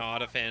that out.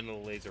 Not a fan of the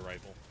laser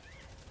rifle.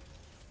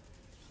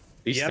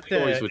 These You have three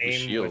boys to with the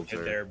aim shields with it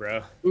are. there,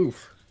 bro.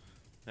 Oof.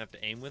 I have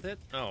to aim with it?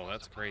 Oh,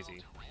 that's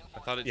crazy. I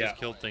thought it Yeah. just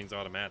killed things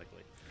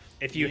automatically.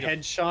 If you Need a-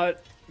 headshot,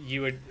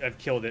 you would have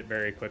killed it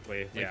very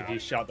quickly. Like Yeah. if you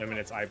shot them in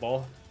its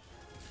eyeball.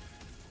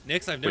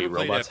 Nix, I've never Wait,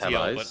 played robots have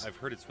FTL, eyes? but I've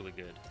heard it's really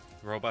good.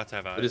 Robots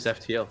have eyes. What is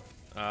FTL?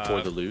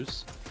 For the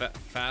lose? Fast.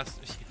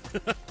 Faster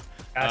than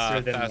faster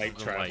light than light.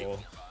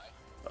 travel.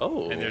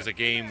 Oh. And there's a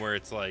game where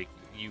it's like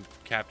you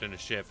captain a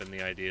ship, and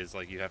the idea is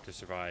like you have to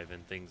survive,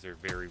 and things are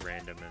very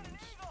random, and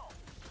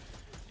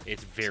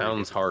it's very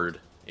Sounds difficult. hard.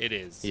 It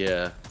is.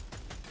 Yeah.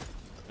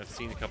 I've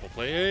seen a couple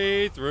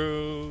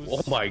playthroughs.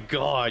 Oh my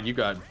god, you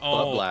got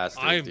butt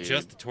blasted, I'm dude.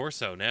 just a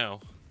torso now.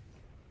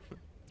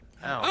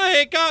 Ow. I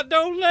ain't got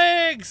no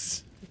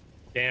legs.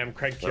 Damn,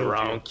 Craig The killed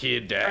wrong you. kid,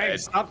 Craig, Dad.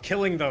 stop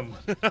killing them.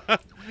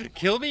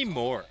 Kill me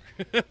more.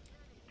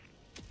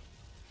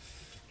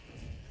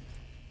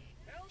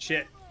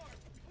 Shit.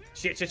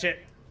 Shit, shit,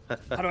 shit.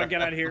 How do I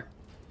get out of here?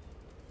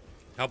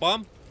 Hell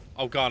bomb?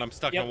 Oh god, I'm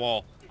stuck in Yep. a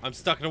wall. I'm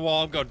stuck in a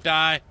wall. I'm gonna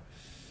die.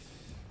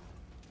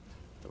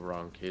 The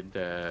wrong kid,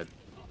 Dad.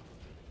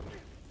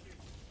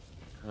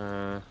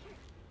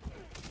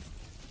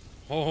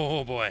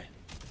 Oh boy.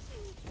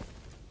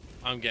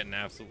 I'm getting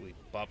absolutely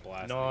butt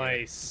blasted. here.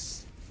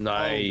 Nice.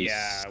 Nice. Oh,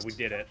 yeah, we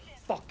did it.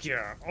 Fuck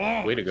yeah.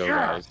 Oh, Way to go,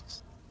 yeah.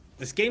 guys.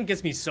 This game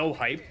gets me so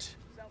hyped.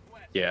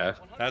 Yeah.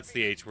 That's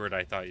the H word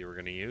I thought you were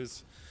gonna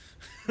use.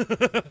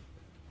 Horny?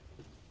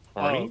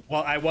 Oh,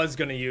 well, I was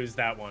gonna use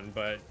that one,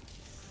 but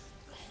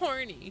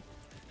Horny.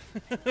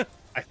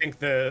 I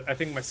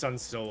think my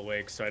son's still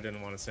awake, so I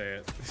didn't want to say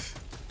it.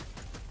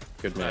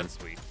 Good man. That's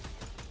sweet.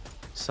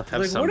 So,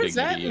 have Like, some what does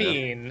that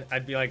dignity, mean?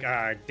 I'd be like,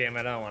 ah, damn it,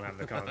 I don't want to have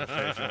the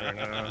conversation right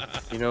now.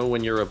 You know,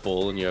 when you're a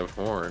bull and you have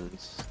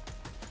horns.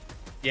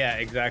 Yeah,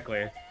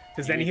 exactly.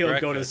 Because then Eat he'll go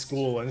to breakfast.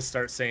 school and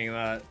start saying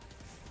that.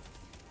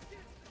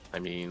 I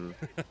mean,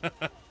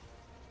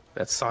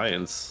 that's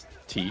science.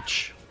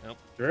 Teach.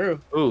 True.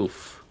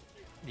 Oof.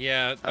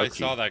 Yeah, I Ouchie.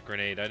 saw that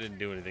grenade. I didn't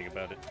do anything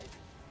about it.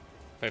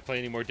 If I play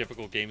any more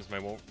difficult games,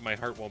 my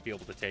heart won't be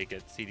able to take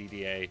it.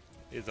 CDDA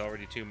is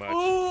already too much.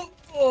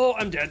 Oh,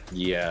 I'm dead.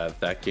 Yeah,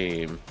 that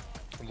game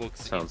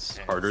Looks sounds intense.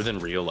 harder than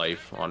real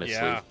life, honestly.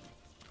 Yeah.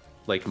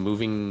 Like,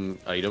 moving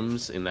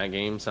items in that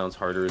game sounds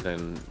harder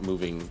than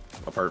moving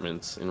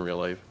apartments in real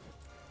life.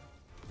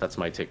 That's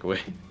my takeaway.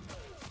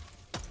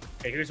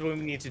 Okay, here's what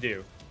we need to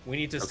do. We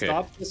need to Okay.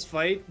 stop this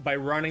fight by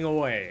running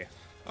away.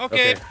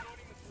 Okay.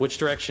 Which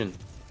direction?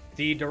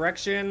 The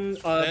direction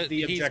of That-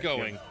 the he's objective.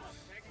 going.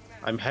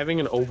 I'm having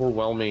an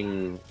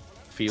overwhelming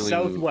feeling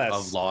Southwest.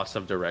 of loss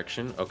of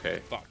direction. Okay.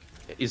 Fuck.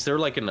 Is there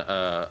like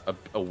a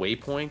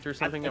waypoint or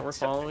something that we're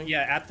following?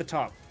 Yeah, at the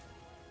top.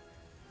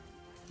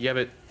 Yeah,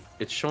 but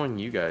it's showing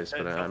you guys,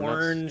 but The I'm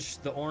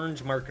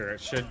orange marker.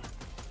 It should. not.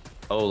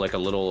 Oh, like a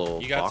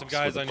little. You got some box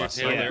guys with a on your plus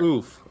tail sign. there.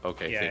 Oof.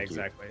 Okay. Yeah, thank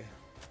exactly. you.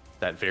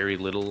 That very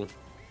little,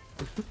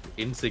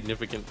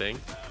 insignificant thing.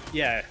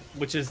 Yeah,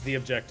 which is the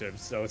objective,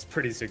 so it's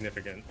pretty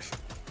significant.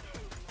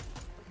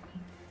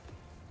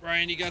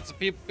 Ryan, you got some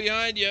people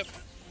behind you.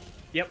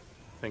 Yep.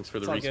 Thanks for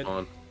the It's all good.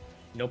 respawn.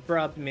 No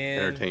problem, man.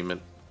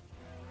 Entertainment.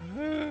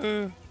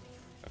 I've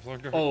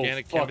learned Oh,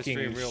 organic chemistry in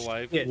fucking real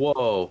life. shit.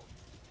 Whoa.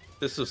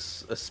 This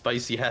is a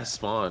spicy ass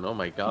spawn. Oh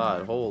my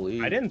god.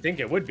 Holy. I didn't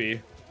think it would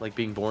be. Like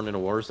being born in a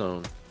war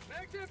zone.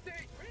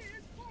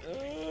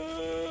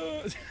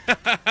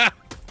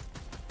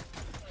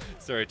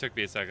 Sorry, it took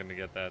me a second to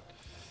get that.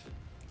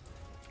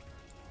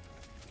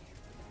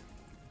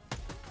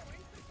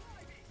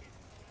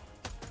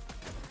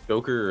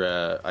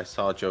 Joker, I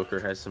saw Joker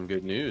has some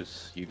good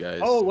news, you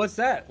guys. Oh, what's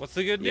that? What's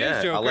the good news,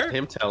 yeah, Joker? I'll let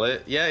him tell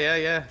it.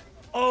 Yeah.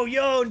 Oh,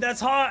 yo,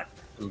 that's hot.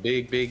 Some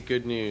big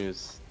good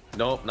news.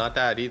 Nope, not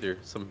that either.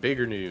 Some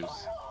bigger news.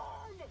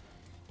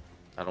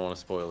 I don't want to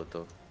spoil it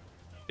though.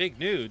 Big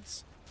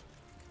nudes.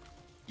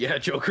 Yeah,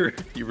 Joker,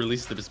 you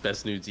released his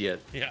best nudes yet.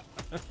 Yeah.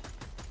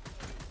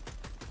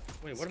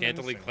 Wait, what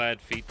Scantily am I missing?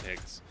 clad feet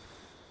pics.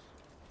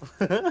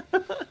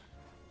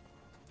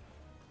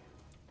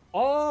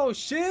 Oh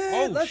shit!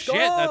 Oh, Let's shit, go!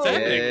 that's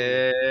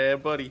epic. Yeah,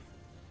 buddy.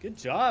 Good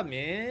job,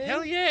 man.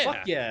 Hell yeah.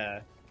 Fuck yeah!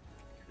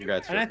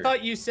 Congrats, And I Joker.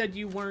 thought you said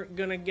you weren't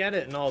gonna get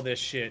it and all this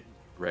shit.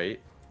 Right?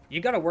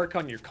 You gotta work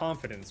on your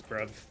confidence,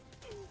 bruv.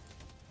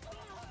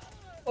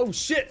 Oh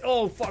shit!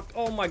 Oh fuck!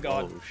 Oh my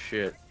god! Oh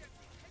shit.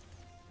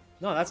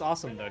 No, that's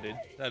awesome though, dude.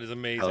 That is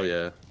amazing. Hell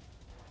yeah.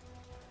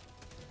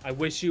 I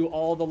wish you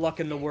all the luck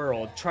in the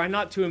world. Try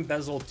not to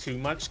embezzle too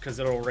much, because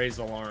it'll raise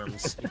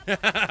alarms.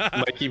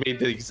 Mikey made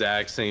the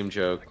exact same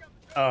joke.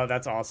 Oh,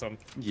 that's awesome.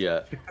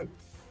 Yeah.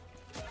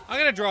 I'm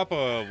gonna drop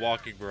a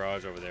walking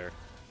garage over there.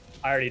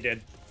 I already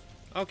did.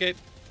 Okay.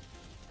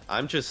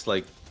 I'm just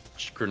like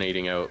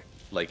grenading out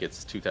like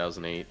it's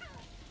 2008.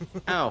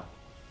 Ow!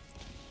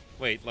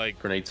 Wait, like...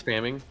 Grenade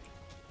spamming.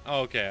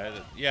 Oh, okay.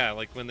 Yeah,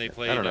 like when they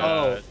played... don't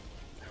know.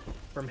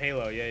 From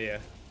Halo, yeah.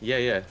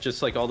 Yeah.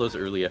 Just like all those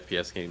early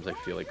FPS games, I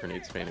feel like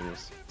grenade spamming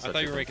was. I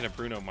thought you were making a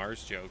Bruno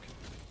Mars joke.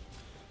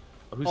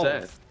 Who's Oh,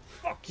 that?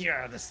 Fuck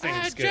yeah, this thing's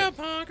I good. jump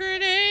on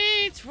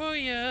grenades for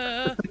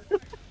ya.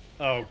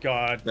 Oh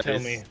god, Nice. kill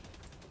me.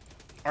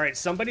 Alright,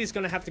 somebody's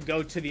gonna have to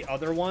go to the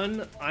other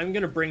one. I'm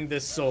gonna bring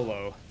this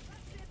solo.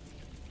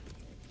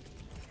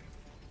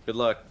 Good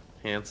luck,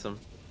 handsome.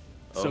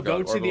 Oh, So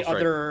God, go to the Orville's right.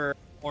 other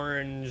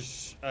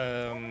orange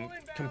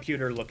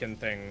computer looking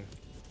thing.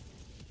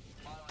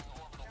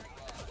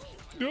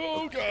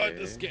 Oh god,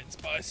 this is Okay. getting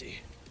spicy.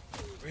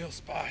 Real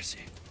spicy.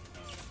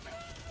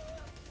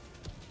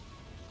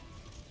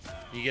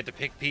 You get to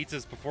pick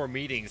pizzas before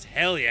meetings.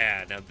 Hell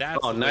yeah. Now that's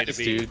Oh, the way nice,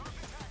 to be. dude.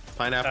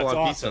 Pineapple That's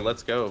on pizza. awesome.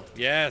 Let's go.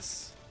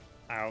 Yes.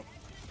 Ow.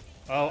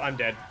 Oh, I'm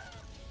dead.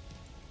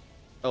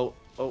 Oh.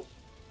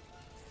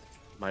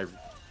 My.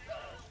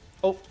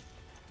 Oh.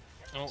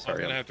 Oh, Sorry,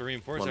 I'm gonna I'm have to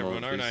reinforce one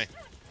everyone, moment, aren't I?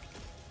 please.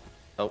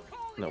 Oh,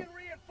 no.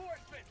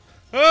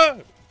 Ah!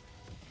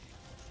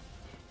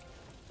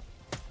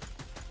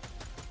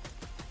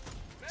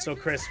 So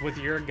Chris, with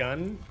your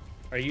gun,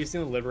 are you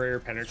using the Liberator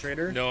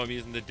Penetrator? No, I'm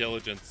using the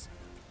diligence.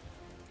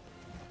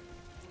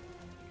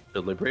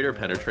 The Liberator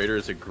Penetrator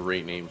is a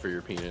great name for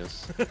your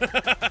penis.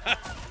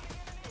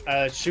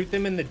 Shoot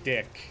them in the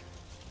dick.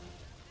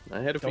 I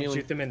had a Don't feeling.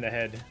 shoot them in the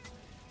head.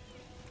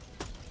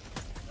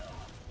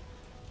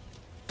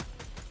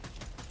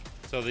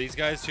 So these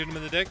guys shoot him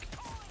in the dick?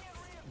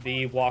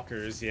 The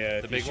walkers, yeah.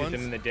 If you big shoot ones?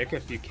 them in the dick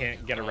if you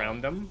can't get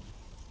around them.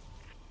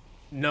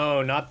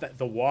 No, not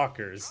the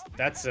walkers.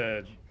 That's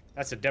a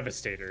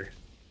devastator.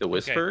 The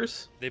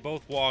Whispers? They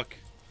both walk.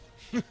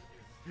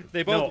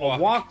 They both No, walk.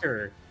 a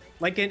walker.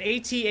 Like an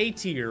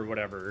AT-AT or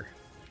whatever.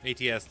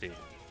 ATSD.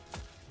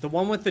 The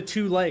one with the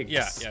two legs.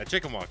 Yeah,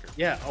 chicken walker.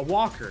 Yeah, a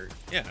walker.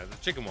 Yeah, the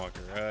chicken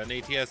walker. An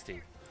ATSD.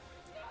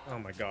 Oh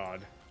my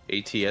god.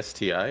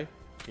 ATSTI?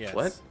 Yes.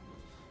 What?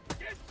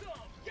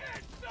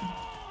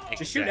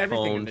 Just shoot Exactly.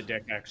 everything in Owned. the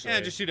dick, actually.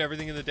 Yeah, just shoot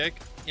everything in the dick.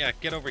 Yeah,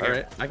 get over here.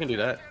 Alright, I can do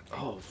that.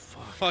 Oh,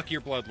 fuck. Fuck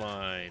your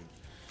bloodline.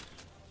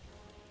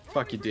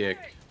 Fuck you, dick.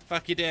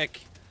 Fuck your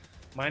dick.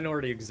 Mine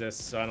already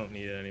exists, so I don't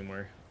need it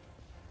anymore.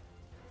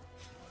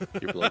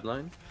 Your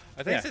bloodline?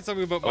 I think Yeah. I said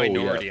something about Oh, yeah,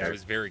 minority. I fair.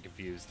 was very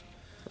confused.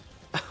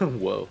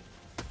 Whoa.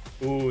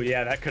 Ooh,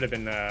 yeah, that could have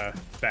been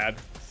bad.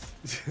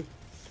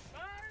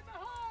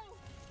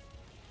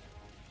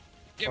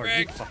 Get Are you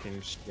wrecked.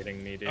 fucking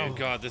shitting me, dude? Oh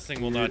god, this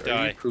thing will Dude, not Are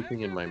die. you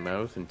pooping in my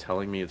mouth and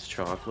telling me it's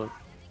chocolate?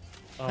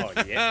 Oh,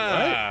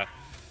 yeah. Ah.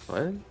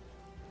 What?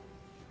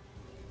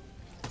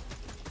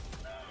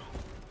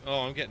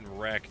 Oh, I'm getting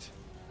wrecked.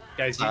 What?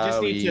 Guys, you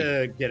just need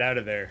to get out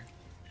of there.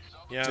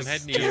 Yeah, Just, I'm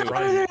heading to just you.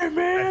 run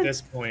at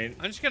this point.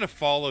 I'm just gonna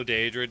follow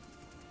Daedrid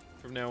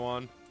from now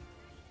on.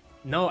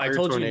 No, I Fire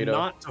told tornado. you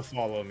not to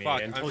follow me.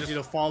 Fuck, I I'm told just- you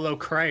to follow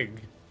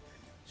Craig.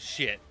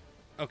 Shit.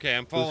 Okay,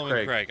 I'm following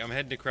Craig? Craig. I'm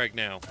heading to Craig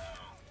now.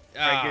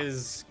 Craig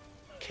is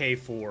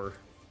K4.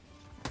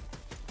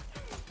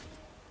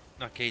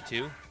 Not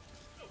K2.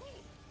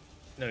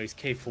 No, he's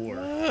K4.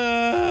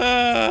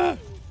 Ah.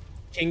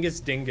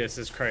 Kingus Dingus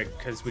is Craig,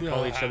 because we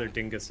call each Ah. other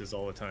Dinguses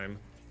all the time.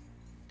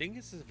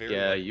 Dingus is very.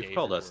 Yeah, like you've Daedrid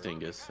called us word.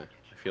 Dingus. I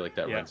feel like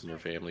that Yeah. runs in your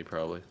family,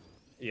 probably.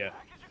 Yeah.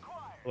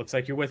 Looks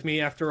like you're with me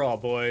after all,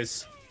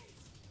 boys.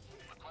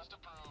 Request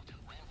approved.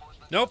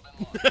 Reinforcements. Nope.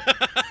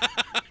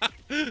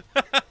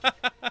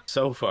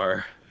 So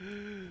far.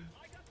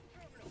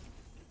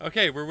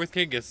 Okay, we're with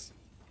Kingus.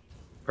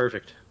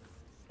 Perfect.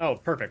 Oh,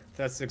 perfect.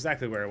 That's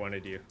exactly where I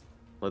wanted you.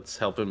 Let's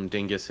help him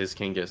dingus his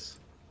kingus.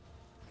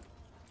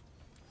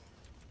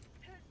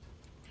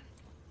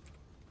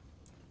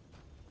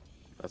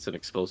 That's an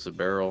explosive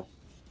barrel.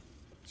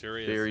 Sure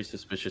is. Very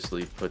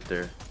suspiciously put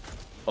there.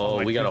 Oh Oh,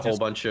 my we got a whole goodness.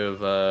 bunch of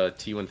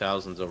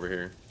T1000s over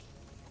here.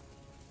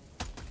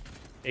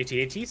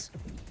 AT-ATs?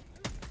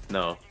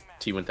 No,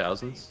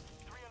 T1000s?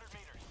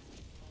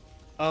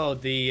 Oh,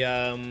 the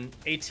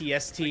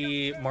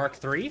ATST Mark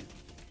III?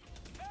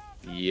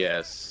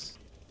 Yes.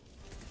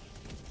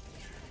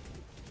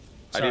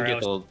 Sorry, I I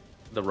didn't get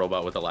the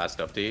robot with the last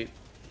update,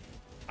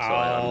 so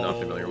I'm not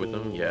familiar with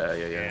them.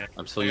 Yeah.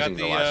 I'm still I got using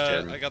the the, last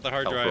gen I got the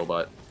hard health drive.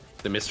 robot.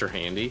 The Mr.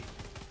 Handy.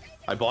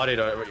 I bought it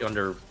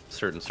under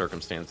certain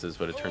circumstances,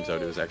 but it turns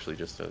out it was actually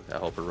just a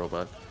helper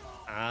robot.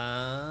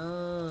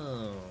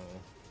 Oh.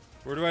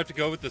 Where do I have to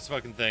go with this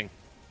fucking thing?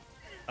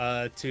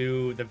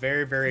 To the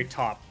very, very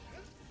top,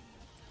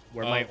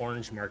 where my Oh.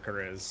 orange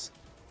marker is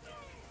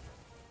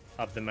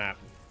of the map.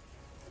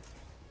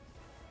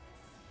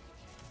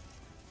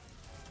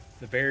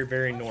 The very,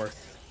 very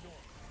north.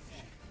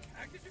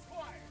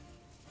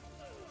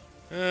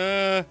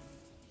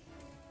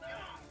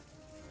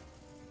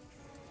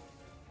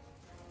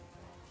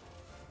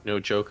 No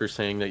Joker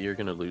saying that you're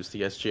going to lose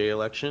the SGA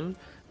election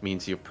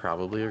means you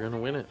probably are going to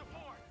win it.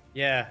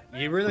 Yeah,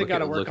 you really Look got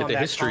to at- work look at on the that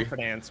history.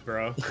 confidence,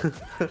 bro.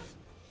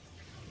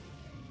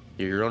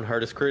 You're your own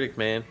hardest critic,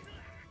 man.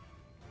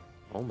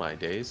 Oh my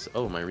days.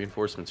 Oh, my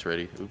reinforcements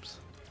ready. Oops.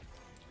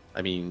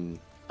 I mean,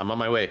 I'm on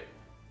my way.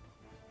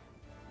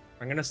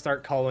 I'm gonna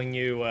start calling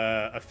you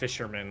a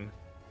fisherman.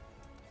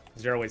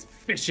 'Cause you're always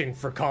fishing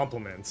for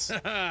compliments.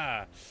 There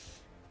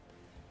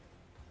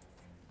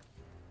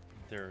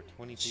are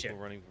 20 people Shit.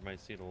 running for my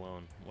seat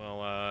alone. Well,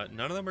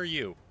 none of them are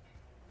you.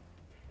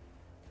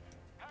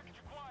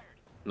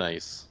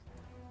 Nice.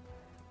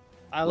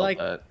 I Love like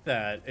that.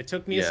 that. It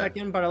took me a Yeah.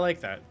 second, but I like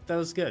that. That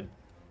was good.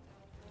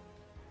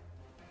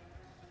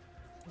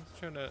 I'm just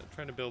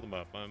trying to build them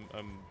up.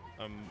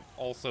 I'm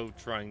also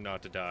trying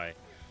not to die.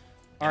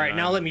 All right,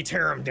 now Um, let me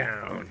tear him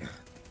down.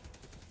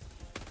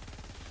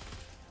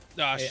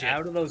 Ah, Hey, shit.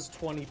 out of those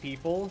 20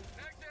 people,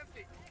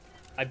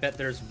 I bet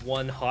there's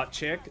one hot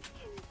chick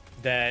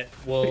that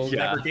will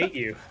Yeah. never date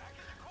you.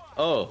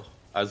 Oh,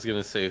 I was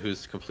gonna say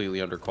who's completely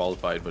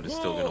underqualified but is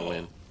still gonna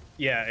win.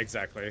 Yeah,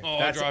 exactly. Oh,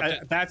 I dropped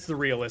it. That's the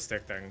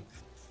realistic thing.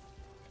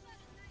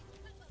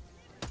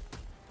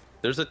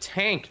 There's a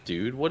tank,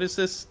 dude. What is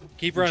this?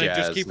 Keep running,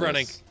 just keep jazzness?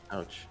 running.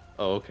 Ouch.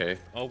 Oh, okay.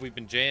 Oh, we've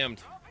been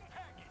jammed.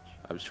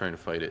 I was trying to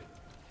fight it.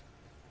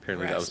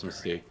 Apparently that was a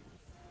mistake.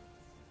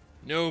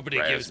 Nobody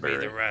gives me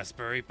the Raspberry.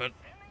 raspberry, but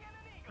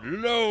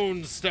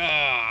Lone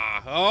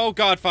Star. Oh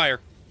God,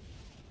 fire!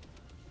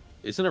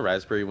 Isn't a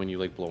raspberry when you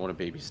like blow on a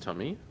baby's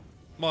tummy?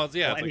 Well,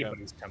 yeah, Well, it's like a,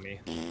 anybody's tummy.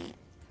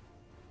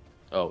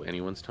 Oh,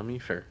 anyone's tummy?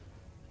 Fair.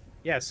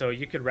 Yeah, so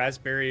you could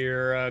raspberry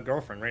your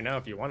girlfriend right now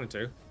if you wanted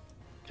to.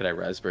 Could I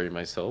raspberry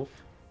myself?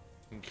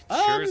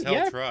 sure as hell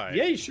yeah, try.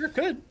 Yeah, you sure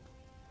could.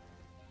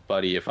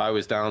 Buddy, if I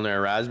was down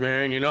there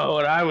raspberrying, you know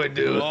what I would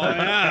do? Oh,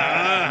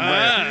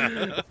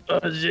 yeah.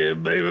 Oh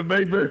shit, baby,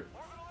 baby.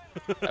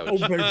 Oh,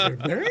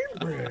 baby,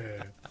 baby.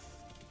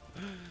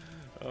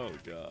 Oh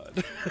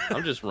God.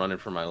 I'm just running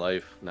for my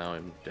life. Now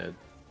I'm dead.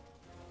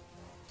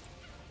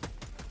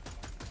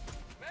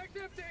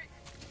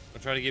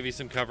 I'm trying to give you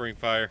some covering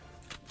fire.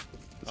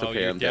 It's Oh,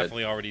 okay, you're I'm dead.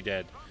 definitely already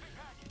dead.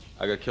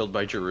 I got killed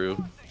by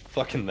Giroux.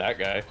 Fucking that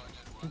guy.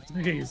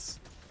 Jeez.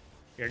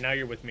 Here, now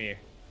you're with me.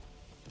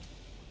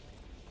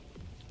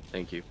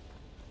 Thank you.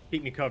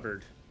 Keep me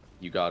covered.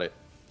 You got it,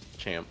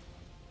 champ.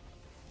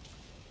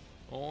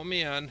 Oh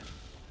man.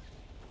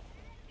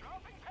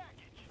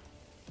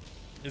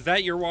 Is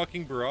that your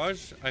walking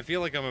barrage? I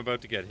feel like I'm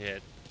about to get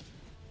hit.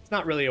 It's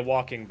not really a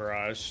walking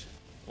barrage,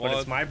 but Well,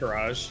 it's my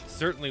barrage.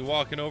 Certainly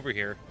walking over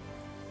here.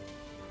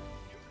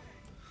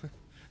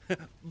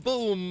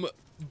 Boom,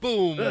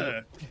 boom,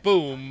 Ugh.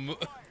 boom.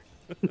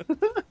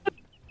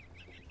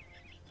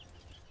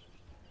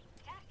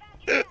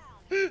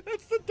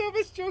 That's the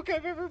dumbest joke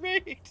I've ever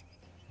made.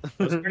 It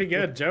was a pretty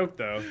good joke,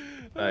 though.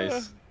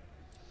 Nice.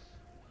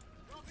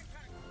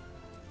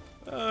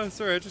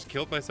 Sorry, I just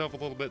killed myself a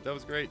little bit. That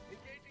was great.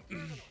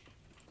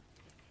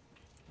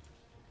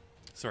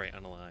 Sorry,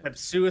 unalive. But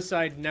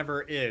suicide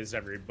never is,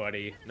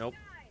 everybody. Nope.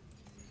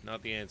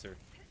 Not the answer.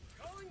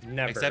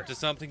 Never. Except to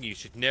something you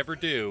should never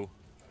do.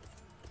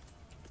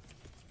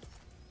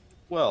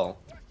 Well,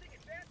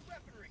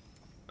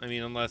 I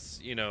mean, unless,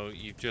 you know,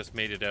 you've just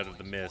made it out of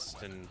the mist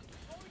and...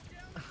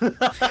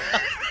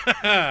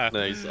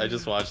 nice. I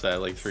just watched that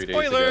like 3 days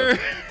Spoiler!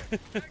 ago.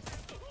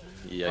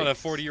 Yikes. On a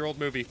 40-year-old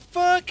movie.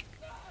 Fuck!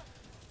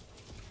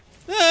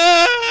 Oh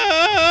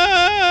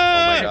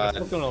my Oh god.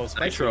 What's going on with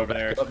Spicer Nitro over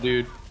there? back up,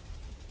 dude.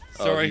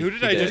 Sorry, he- who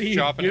did he I just dead.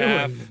 chop in doing?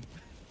 half?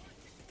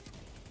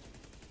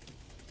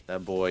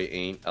 That boy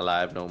ain't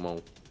alive no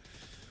more.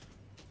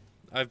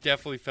 I've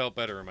definitely felt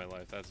better in my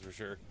life, that's for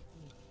sure.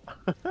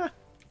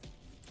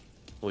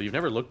 Well, you've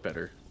never looked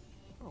better.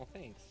 Oh,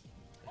 thanks.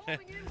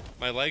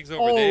 My legs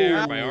over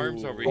there, my Oh.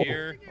 arms over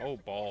here. Oh,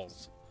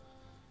 balls.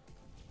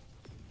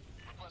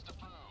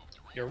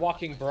 Your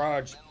walking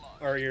barrage,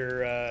 or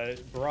your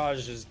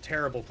barrage is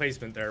terrible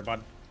placement there,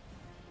 bud.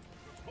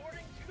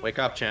 Wake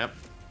up, champ.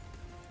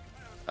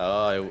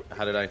 Oh,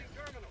 how did I?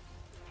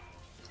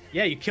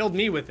 Yeah, you killed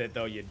me with it,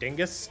 though, you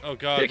dingus. Oh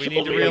god, They we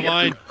need to killed me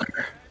realign.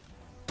 again.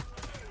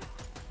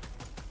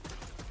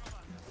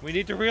 We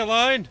need to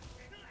realign.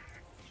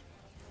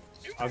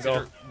 I'll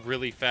go.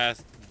 Really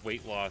fast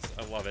weight loss.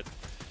 I love it.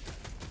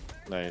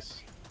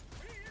 Nice.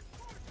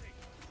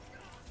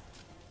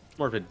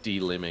 More of a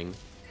de-limbing.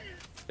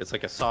 It's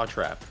like a saw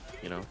trap,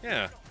 you know?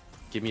 Yeah.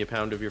 Give me a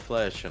pound of your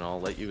flesh and I'll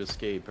let you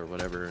escape or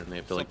whatever, and they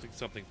have to like...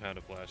 Something pound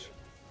of flesh.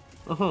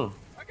 Uh-huh.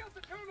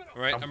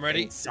 Alright, I'm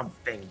ready.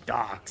 Something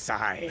dark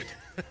side.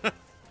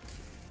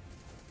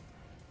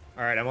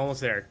 Alright, I'm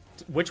almost there.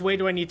 Which way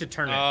do I need to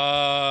turn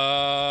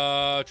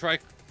it? Try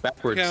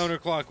Backwards.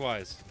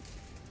 counterclockwise.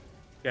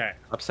 Okay.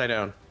 Upside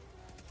down.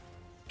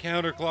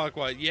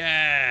 Counterclockwise.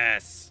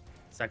 Yes.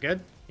 Is that good?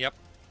 Yep.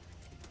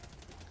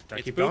 Do I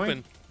It's keep booping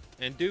going?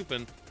 and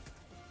duping.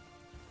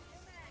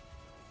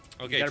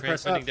 Okay, gotta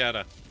press transmitting up.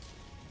 data.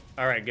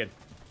 Alright, good.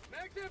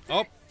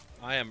 Oh,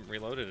 I haven't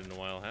reloaded in a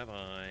while, have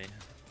I?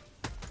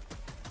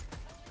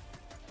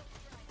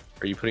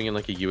 Are you putting in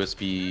like a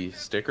USB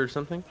stick or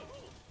something?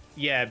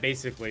 Yeah,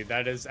 basically,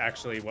 that is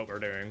actually what we're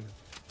doing.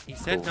 He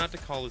said Cool. not to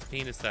call his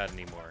penis that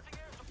anymore.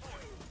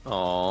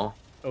 Aw.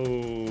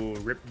 Oh,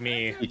 rip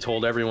me. He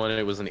told everyone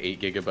it was an 8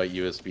 gigabyte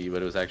USB,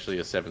 but it was actually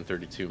a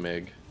 732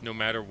 meg. No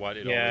matter what,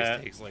 it Yeah.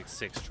 always takes like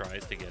 6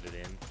 tries to get it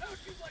in.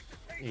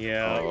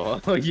 Yeah.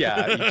 Oh,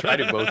 yeah, you tried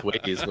it both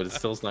ways, but it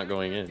still's not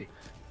going in.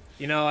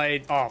 You know,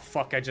 oh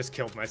fuck, I just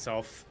killed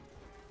myself.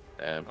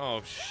 Damn.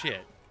 Oh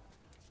shit.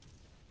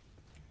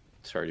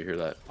 Sorry to hear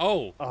that.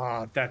 Oh,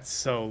 Oh, that's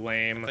so I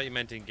lame. thought you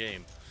meant in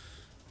game.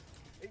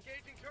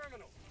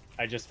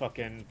 I just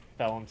fucking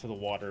fell into the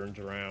water and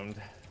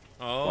drowned.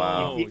 Oh,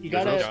 Wow. You you're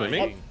gotta- not swimming?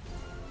 dying.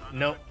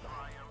 Nope.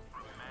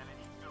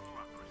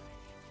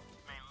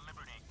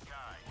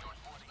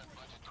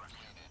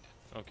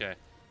 Okay.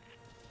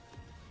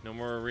 No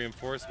more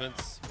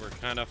reinforcements. We're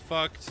kind of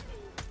fucked.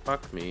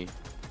 Fuck me.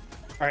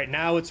 All right,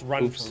 now it's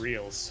run Oops. for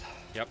reals.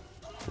 Yep.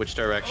 Which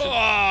direction?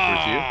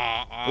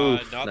 Ah,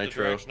 Oof, not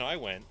Nitro. the direction I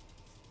went.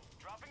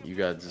 You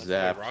got That's the way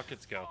zapped.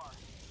 rockets go.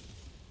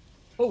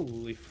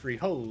 Holy free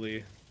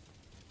holy.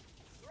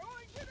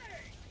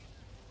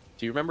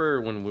 Do you remember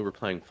when we were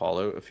playing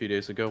Fallout a few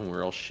days ago and we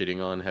were all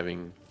shitting on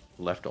having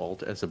left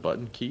alt as a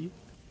button key?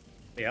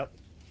 Yep.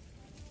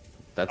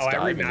 That's Oh, I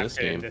dive in remapped this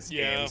it in game. this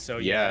Yeah. game, so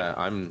Yeah,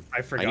 I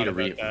I forgot need to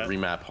about that.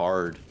 remap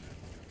hard.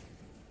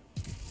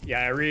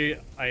 Yeah,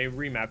 I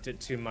remapped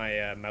it to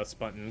my mouse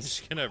buttons.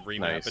 Just gonna remap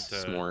Nice, it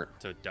to, smart.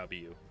 to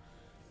W.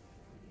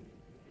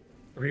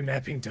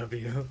 Remapping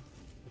W.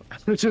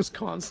 Just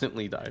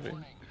constantly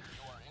diving.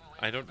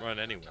 I don't run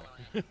anywhere.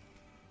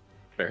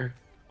 Fair.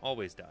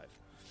 Always dive.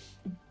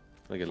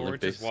 Like a 4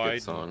 Limp inches Bizkit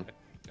wide, song.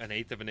 an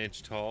eighth of an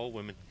inch tall.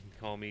 Women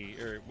call me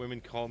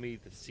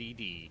the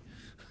CD.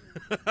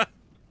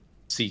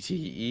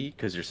 CTE,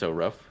 because you're so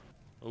rough.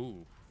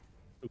 Ooh,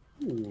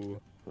 Ooh.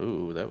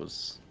 Ooh, that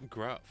was...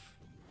 gruff.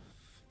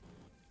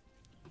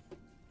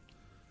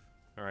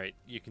 All right,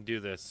 you can do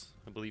this.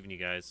 I believe in you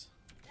guys.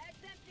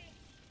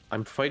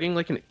 I'm fighting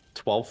like a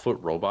 12-foot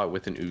robot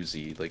with an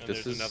Uzi. Like, And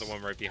this there's is... another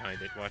one right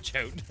behind it. Watch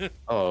out.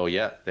 Oh,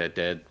 yeah, that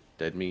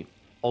dead meat.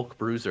 Hulk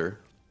Bruiser.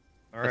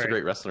 All That's right. a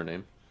great wrestler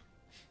name.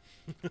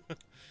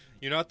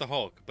 You're not the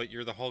Hulk, but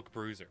you're the Hulk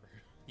Bruiser.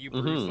 You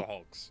bruise Mhm. the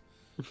Hulks.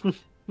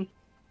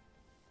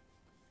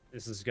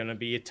 This is gonna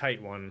be a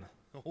tight one.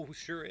 Oh,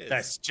 sure is.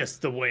 That's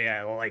just the way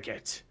I like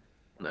it.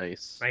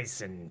 Nice.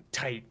 Nice and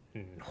tight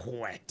and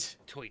wet.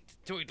 Tweet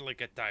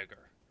like a tiger.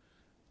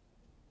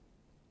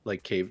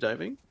 Like cave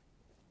diving?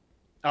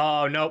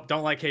 Oh nope,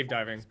 don't like cave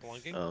diving.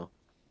 Splunking? Oh.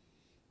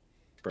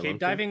 Cave Spelunking?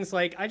 diving's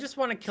like I just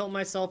want to kill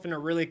myself in a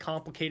really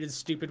complicated,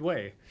 stupid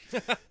way.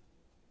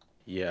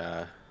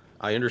 Yeah.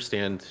 I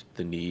understand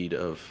the need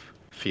of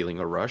feeling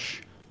a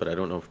rush, but I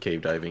don't know if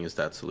cave diving is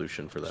that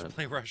solution for that.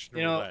 Play Russian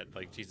You know- roulette,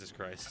 like Jesus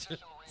Christ.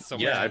 So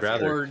Yeah, much I'd easier.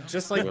 rather. Or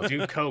just like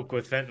do coke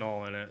with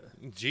fentanyl in it.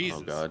 Jesus.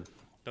 Oh, God.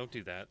 Don't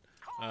do that.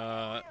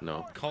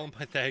 No. Call him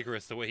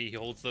Pythagoras the way he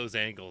holds those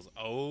angles.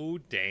 Oh,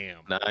 damn.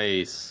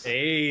 Nice.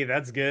 Hey,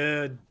 that's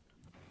good.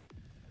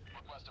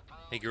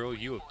 Hey, girl,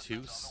 you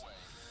obtuse?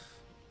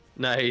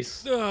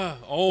 Nice.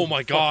 Oh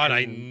my God!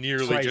 I fucking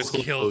nearly Christ. just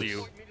killed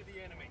you.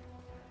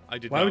 I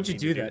did. Why not would you mean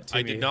do to that to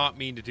I me? did not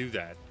mean to do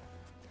that.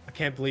 I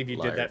can't believe you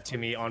Liar. did that to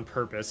me on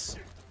purpose.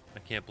 I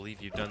can't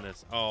believe you've done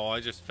this. Oh, I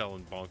just fell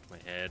and bonked my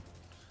head.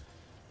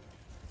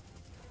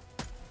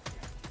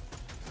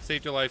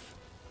 Saved your life.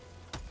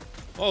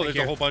 Oh, there's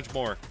you. a whole bunch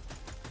more.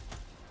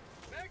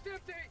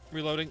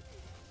 Reloading.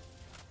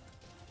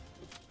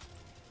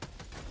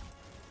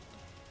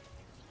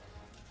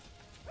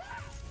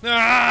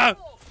 Ah!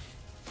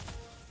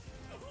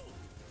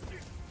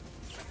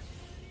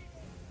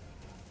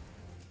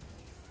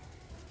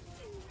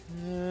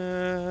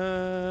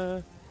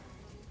 A A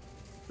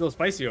little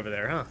spicy over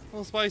there, huh?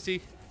 little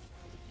spicy.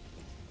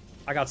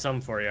 I got some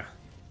for you.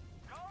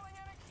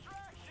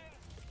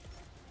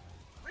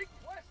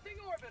 Requesting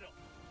orbital.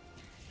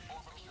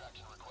 Orbital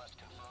extraction request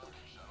confirmed.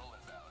 Shuttle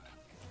inbound.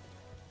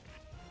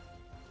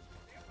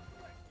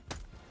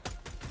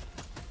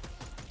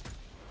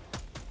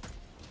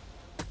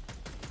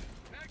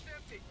 Max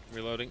empty.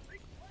 Reloading.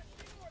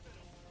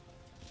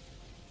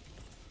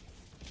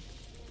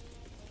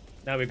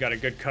 Now we've got a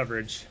good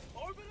coverage.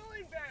 Orbital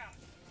inbound.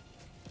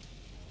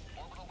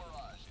 Orbital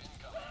barrage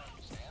incoming.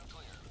 Stand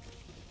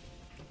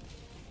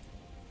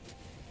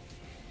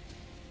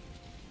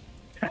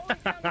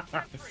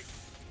clear.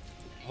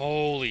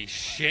 Holy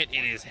shit!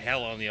 It is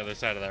hell on the other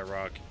side of that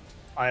rock.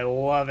 I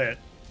love it.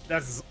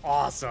 That's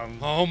awesome.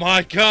 Oh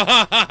my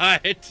God!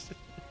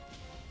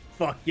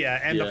 Fuck yeah.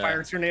 And the Yeah.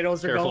 fire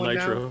tornadoes are Careful, going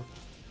Nitro. now.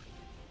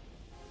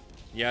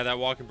 Yeah, that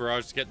walking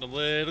barrage is getting a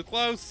little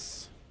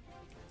close.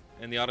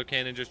 And the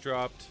autocannon just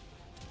dropped.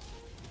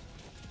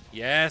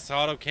 Yes,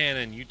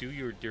 autocannon, you do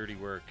your dirty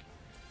work.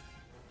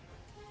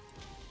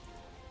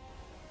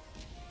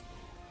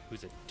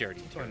 Who's a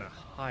dirty I'm turd? trying to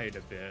hide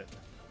a bit.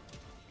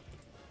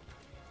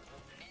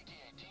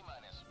 ETA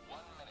T-minus 1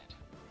 minute.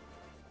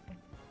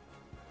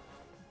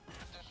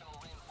 Additional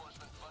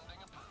reinforcement funding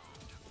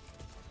approved.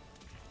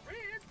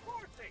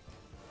 Reinforcing.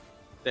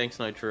 Thanks,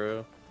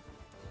 Nitro.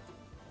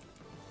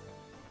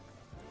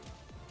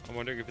 I'm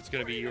wondering if it's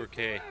gonna be you or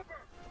Kay.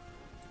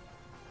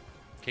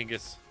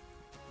 Kingus.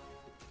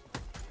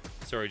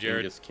 Sorry,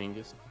 Jared.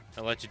 Kingus.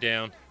 I let you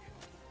down.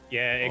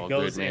 Yeah, it All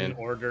goes good, man. in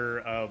order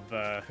of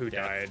who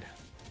Death. died.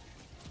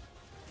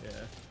 Yeah.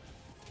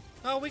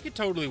 Oh, we could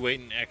totally wait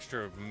an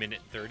extra minute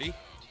 30.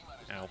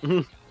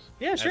 Ow.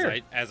 Yeah, sure.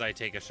 As I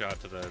take a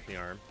shot to the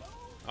arm.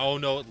 Oh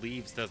no, it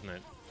leaves, doesn't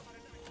it?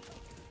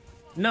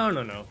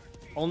 No.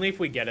 Only if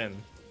we get in.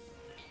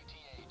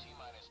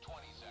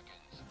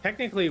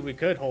 Technically, we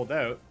could hold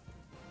out.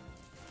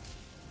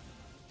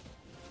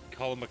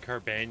 Call him a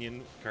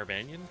Carbanian?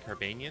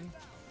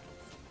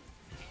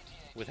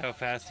 With how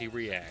fast he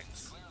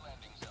reacts.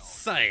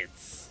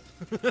 Science!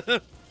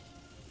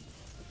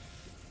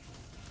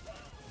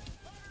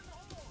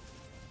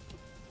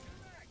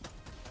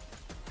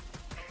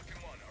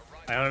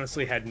 I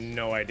honestly had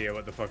no idea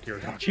what the fuck you were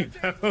talking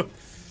about.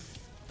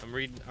 I'm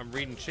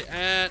reading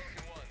chat.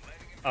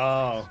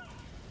 Oh.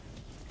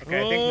 Okay,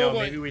 I think Oh,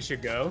 maybe we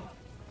should go.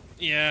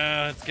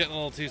 Yeah, it's getting a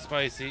little too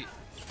spicy.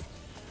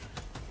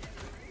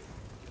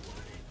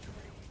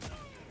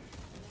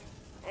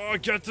 Oh,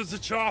 get us a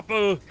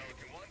chopper!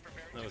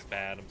 That was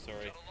bad, I'm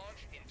sorry.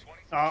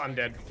 Oh, I'm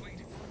dead.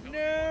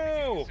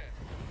 No!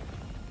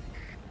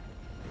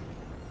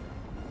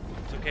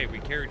 It's okay, we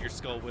carried your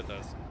skull with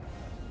us.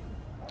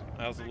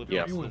 I also live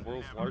Yeah. in the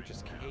world's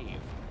largest cave.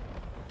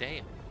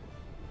 Damn.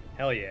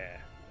 Hell yeah.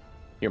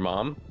 Your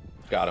mom?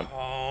 Got him.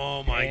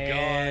 Oh my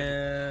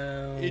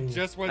god. It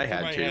just went I through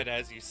had my to. head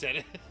as you said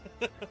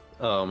it.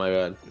 Oh my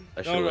bad.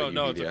 I should No, let you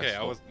it's be the okay.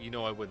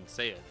 asshole. I wouldn't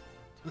say it.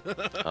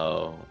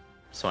 Oh,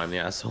 so I'm the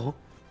asshole.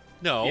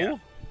 No. Yeah.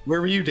 Where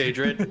were you,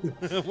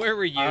 Daedrin? Where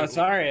were you?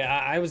 Sorry,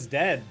 I was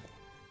dead.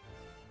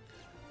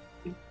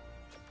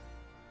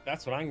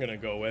 That's what I'm gonna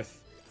go with.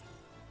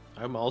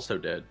 I'm also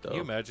dead, though. Can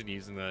you imagine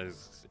using that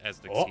as an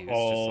excuse? Just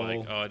like,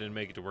 Uh-oh. oh, I didn't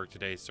make it to work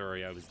today.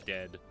 Sorry, I was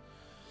dead.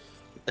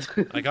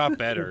 I got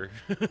better.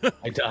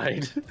 I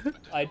died.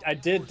 I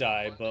did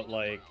die, but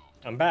like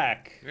I'm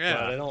back. Yeah.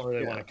 But I don't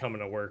really Yeah. want to come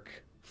into work.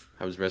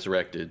 I was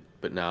resurrected,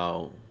 but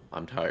now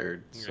I'm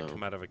tired. I'm So gonna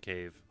come out of a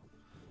cave.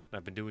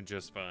 I've been doing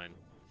just fine.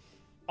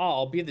 Oh,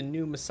 I'll be the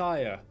new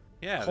Messiah.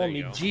 Yeah, Call there me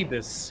you go.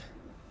 Jeebus.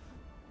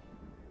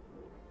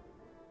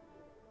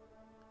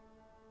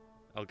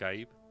 El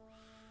Gaib.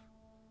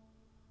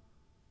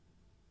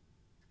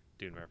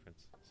 Dune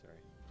reference.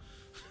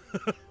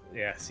 Sorry.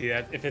 Yeah, see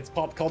that? If it's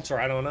pop culture,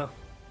 I don't know.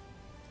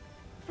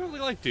 I really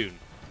like Dune.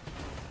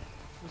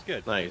 It was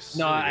good. nice.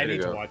 No, I Way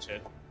need to go. watch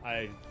it.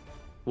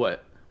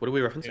 What? What are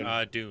we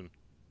referencing? Dune.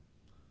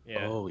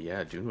 Yeah. Oh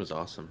yeah, Dune was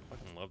awesome.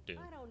 Fucking love Dune.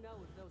 I don't know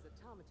if those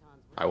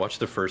automatons I watched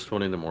the first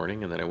one in the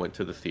morning, and then I went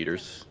to the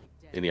theaters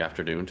in the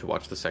afternoon to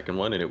watch the second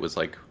one, and it was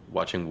like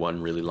watching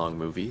one really long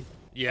movie.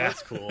 Yeah.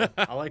 That's cool.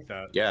 I like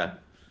that. Yeah,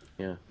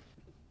 yeah.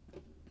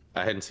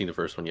 I hadn't seen the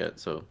first one yet,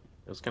 so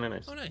it was kind of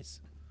nice. Oh, nice.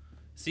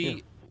 See,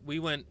 Yeah. we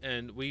went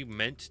and we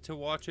meant to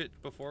watch it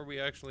before we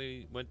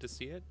actually went to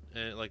see it,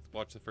 and like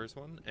watch the first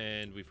one,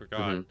 and we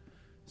forgot. Mhm.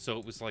 So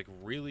it was like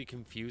really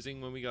confusing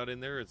when we got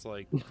in there. It's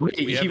like Wait,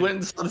 we you haven't- went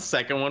and saw the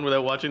second one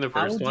without watching the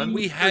How first do one? you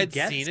We had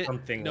forget seen it.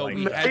 something No, like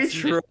we that? had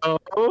seen it.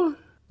 Nitro.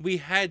 We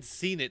had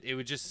seen it.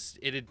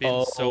 It had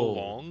been so Oh.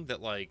 long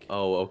that like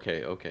Oh,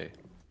 okay, okay.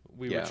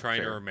 we were yeah, trying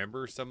to fair.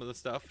 remember some of the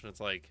stuff, and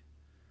it's like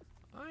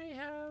I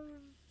have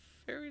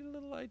very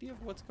little idea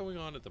of what's going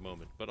on at the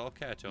moment, but I'll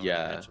catch on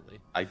Yeah. eventually.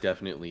 I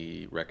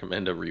definitely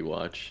recommend a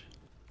rewatch.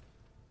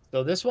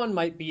 So this one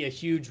might be a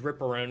huge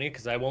ripperoni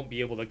because I won't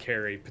be able to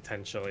carry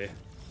potentially.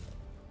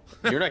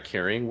 You're not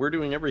carrying. We're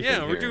doing everything.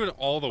 Yeah, we're here. doing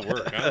all the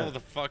work. I don't know what the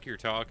fuck you're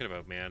talking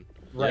about, man.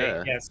 Right.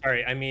 Yeah. Yeah.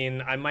 Sorry. I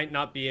mean, I might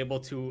not be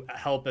able to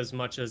help as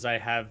much as I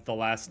have the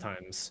last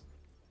times.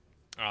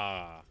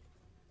 Ah.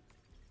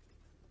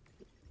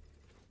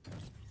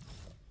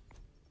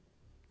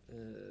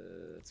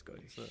 Let's go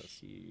here.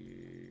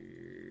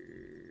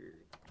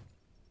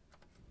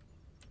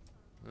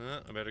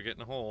 I better get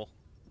in a hole.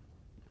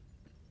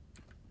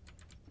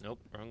 Nope,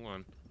 wrong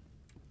one.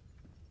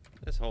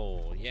 This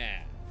hole,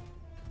 yeah.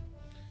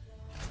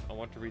 I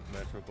want to read the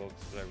Metro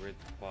books, but I read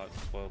the plot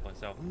and spoiled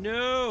myself.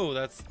 No,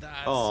 that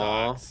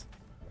Aw. sucks.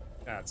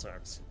 That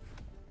sucks.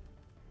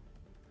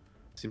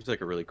 Seems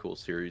like a really cool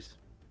series.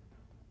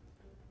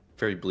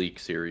 Very bleak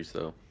series,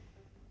 though.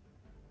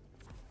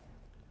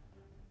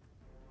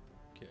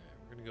 Okay,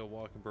 we're gonna go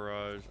walk in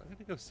barrage. I'm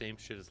gonna go same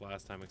shit as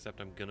last time, except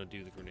I'm gonna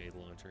do the grenade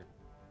launcher.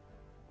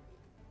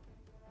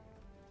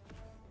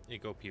 You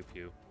go pew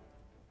pew.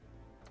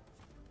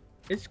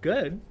 It's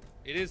good.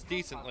 It is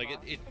decent. Like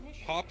it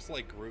pops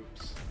like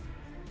groups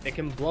It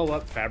can blow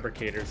up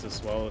fabricators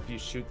as well if you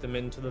shoot them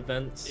into the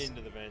vents.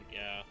 into the vent.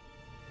 Yeah.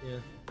 Yeah.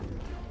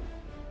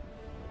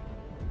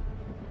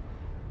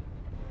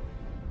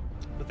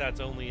 But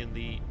that's only in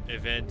the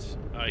event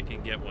I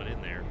can get one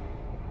in there.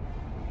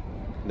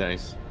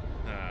 Nice.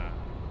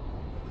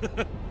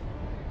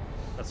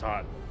 That's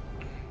hot.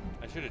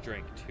 I should have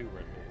drank 2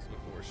 Red Bulls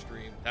before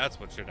stream. That's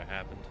what should have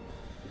happened.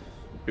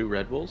 2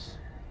 Red Bulls?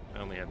 I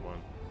only had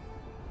 1.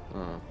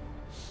 Oh.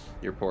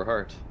 Your poor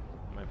heart.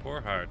 My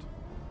poor heart.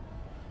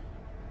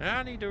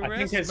 I need to I rest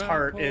think his my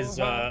heart poor is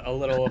heart. a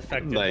little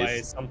affected by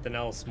Nice. something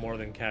else more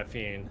than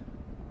caffeine.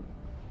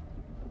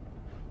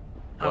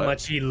 How What?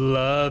 much he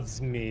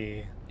loves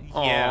me.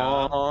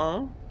 Yeah.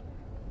 Aww.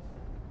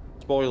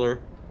 Spoiler.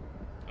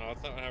 Oh,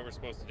 it's not how we're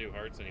supposed to do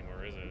hearts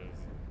anymore, is it?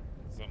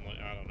 It's something like,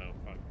 I don't know.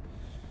 Fuck.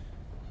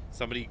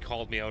 Somebody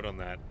called me out on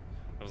that.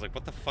 I was like,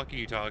 what the fuck are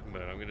you talking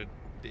about? I'm gonna...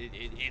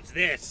 it's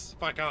this!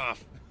 Fuck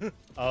off!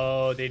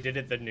 Oh, they did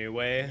it the new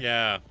way?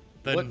 Yeah.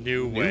 The What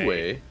new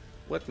way.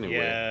 What new way?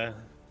 Yeah.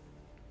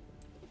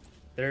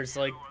 There's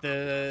like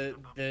the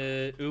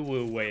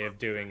uwu way of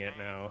doing it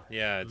now.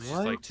 Yeah, it's just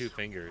What? like 2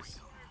 fingers.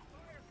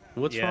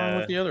 What's wrong Yeah.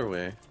 with the other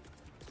way?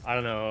 I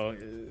don't know.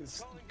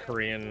 It's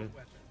Korean.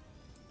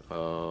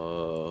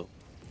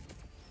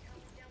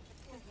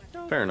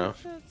 Fair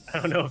enough. I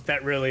don't know if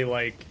that really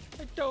like.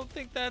 I don't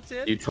think that's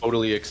it. You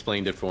totally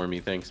explained it for me.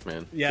 Thanks,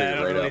 man. Yeah, Cleared I it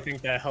don't right really up.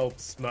 think that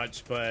helps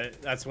much,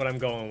 but that's what I'm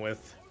going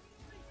with.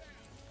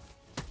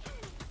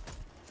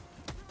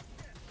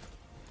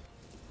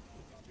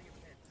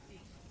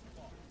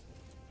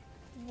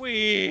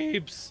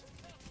 Weeps!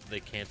 They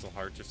cancel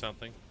hearts or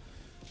something?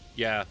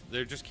 Yeah,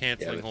 they're just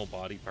canceling but- whole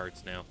body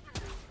parts now.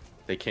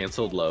 They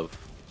canceled love.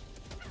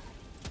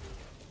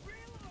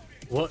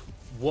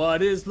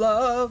 What is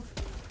love?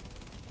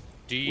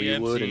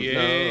 wouldn't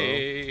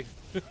DMCA.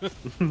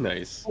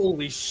 Nice.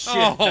 Holy shit!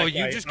 Oh, that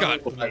you guy just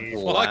got owned me.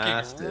 Bla-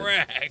 Blasted. fucking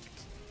wrecked.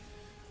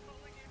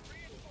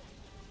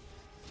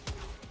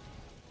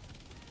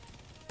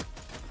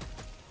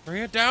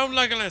 Bring it down,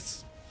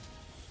 Legolas.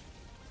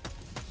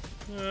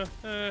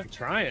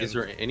 Trying. Is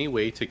there any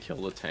way to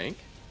kill a tank?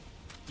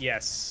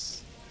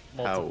 Yes.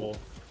 How? Multiple.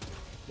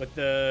 With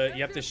the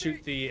you have to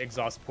shoot the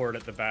exhaust port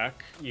at the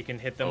back. You can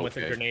hit them with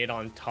a Okay. grenade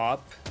on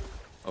top.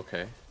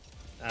 Okay.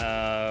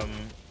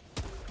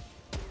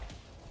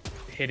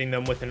 Hitting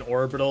them with an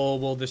orbital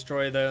will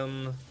destroy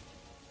them.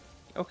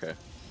 Okay.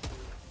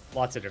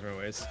 Lots of different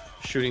ways.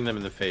 Shooting them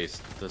in the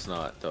face does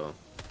not, though.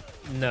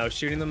 No,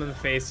 shooting them in the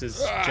face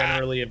is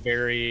generally a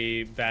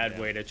very bad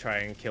way to try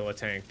and kill a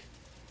tank.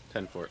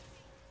 10 for it.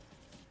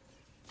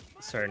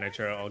 Sorry,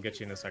 Nitro, I'll get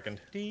you in a second.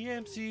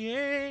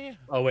 DMCA.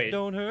 Oh, wait.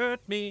 Don't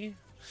hurt me.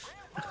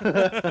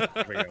 There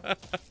we go.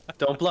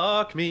 Don't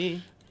block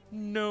me.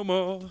 No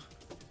more.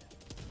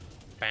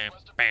 Bam,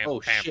 bam, Oh,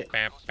 bam, shit.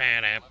 bam,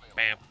 bam,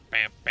 bam,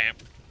 bam, bam.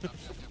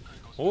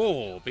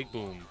 Oh, big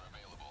boom.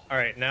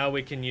 Alright, now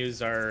we can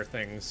use our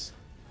things.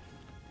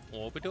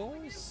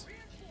 Orbitals?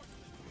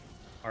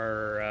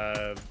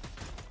 Our,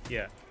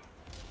 yeah.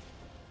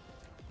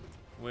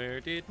 Where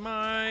did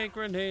my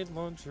grenade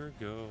launcher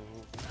go?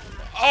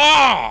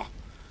 Oh!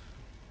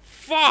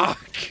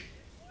 Fuck!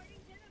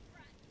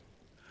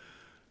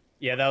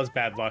 Yeah, that was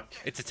bad luck.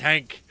 It's a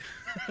tank.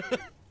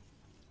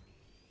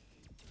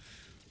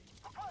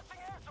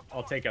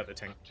 I'll take out the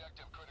tank.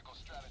 Objective critical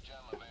stratagem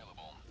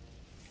available.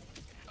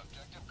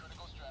 Objective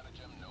critical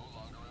stratagem no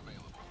longer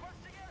available.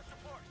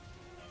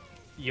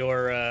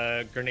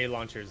 Your, grenade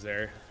launcher's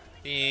there.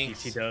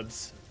 Thanks. PT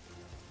dubs.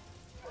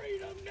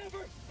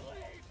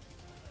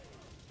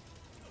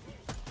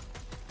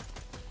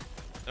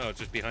 Oh, it's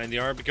just behind the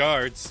armed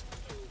guards.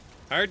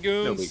 Hired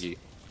No goons. biggie.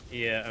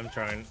 Yeah, I'm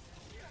trying.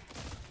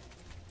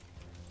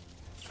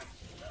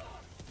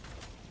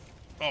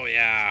 Oh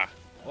yeah.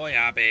 Oh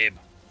yeah, babe.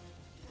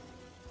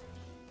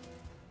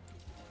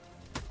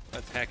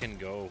 Let's heckin'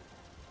 go.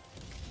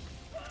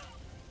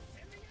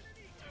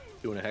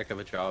 Doing a heck of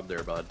a job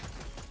there, bud.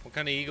 What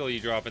kind of eagle you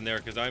dropping there?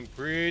 Because I'm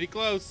pretty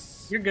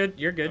close. You're good,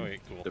 you're good. Okay,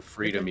 cool. The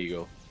Freedom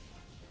Eagle.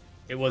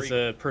 It was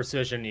a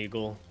precision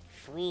eagle.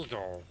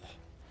 Freagle.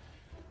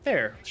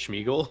 There.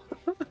 Schmeagle?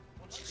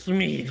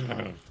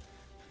 Smeagol.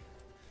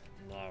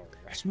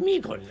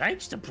 Smeagol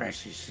likes the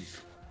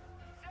precious.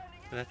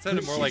 That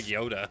sounded more like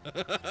Yoda.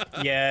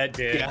 Yeah, it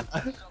did.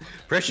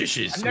 Precious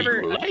is I've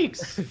never- Schmeagle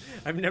likes.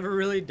 I've never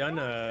really done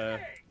a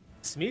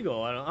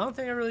Smeagol. I don't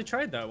think I really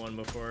tried that one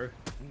before.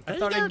 I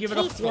thought I'd give it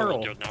a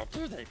whirl.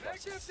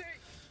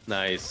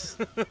 Nice.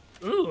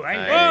 Ooh, I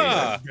Nice.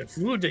 love the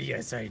food.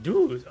 Yes, I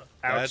do.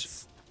 Ouch.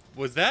 That's...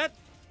 Was that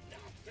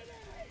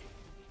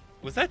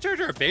Jar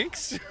Jar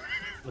Binks?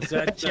 Was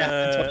that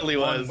Yeah, it totally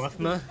Mon was.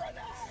 Mothma?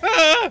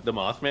 The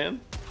Mothman?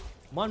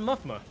 Mon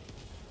Mothma. Who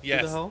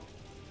Yes. the hell?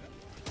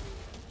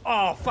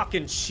 Oh,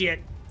 fucking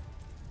shit.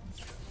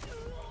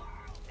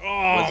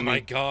 Oh Wasn't my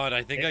me. god,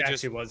 I think It I actually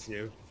just... was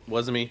you.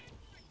 Wasn't me.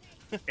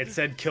 It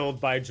said killed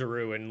by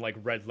Jeru in like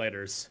red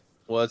letters.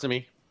 Wasn't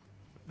me.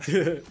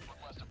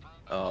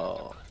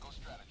 Oh.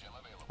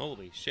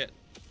 Holy shit.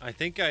 I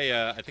think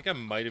I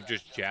might have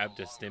just jabbed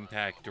a stim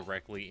pack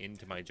directly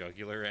into my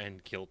jugular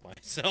and killed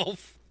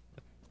myself.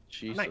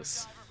 Jesus.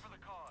 Nice.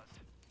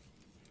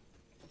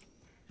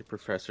 The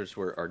professors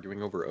were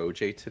arguing over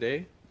OJ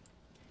today.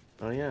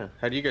 Oh yeah.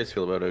 How do you guys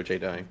feel about OJ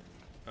dying?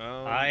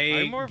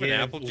 I'm more of an give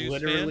apple juice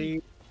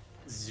literally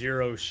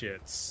zero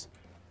shits.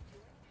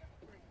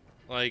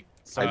 fan. Like,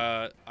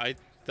 So- I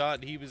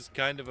thought he was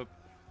kind of a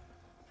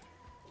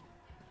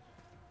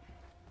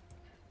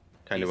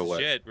Kind piece of a what?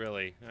 shit,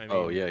 really. I mean,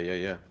 Oh yeah, yeah,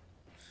 yeah.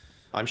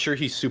 I'm sure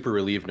he's super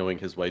relieved knowing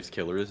his wife's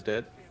killer is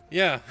dead.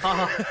 Yeah.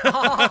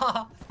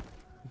 Ah!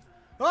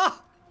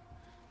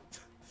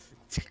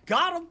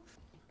 Got him.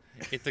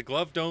 If the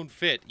glove don't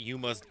fit, you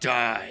must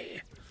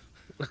die.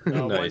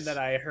 One Nice. that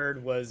I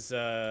heard was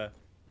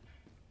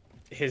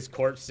his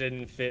corpse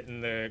didn't fit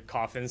in the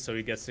coffin, so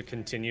he gets to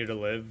continue to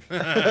live.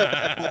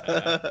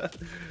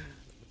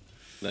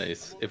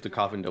 Nice. If the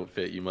coffin don't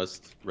fit, you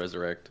must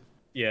resurrect.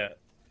 Yeah.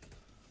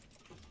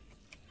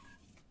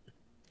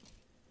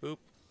 Boop.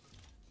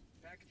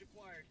 Package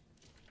acquired.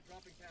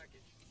 Dropping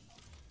package.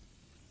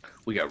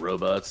 We got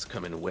robots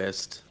coming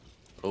west.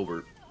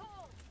 Over.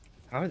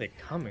 How are they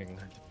coming?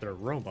 They're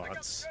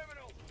robots.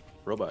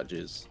 Robot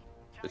jizz.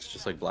 It's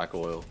just like black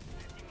oil.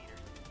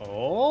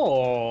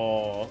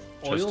 Oh,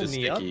 Just oil as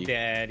me up, sticky.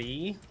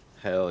 daddy.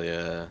 Hell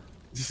yeah.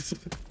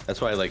 That's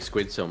why I like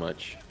squid so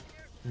much.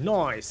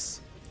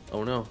 Nice.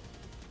 Oh no.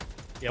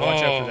 Yeah,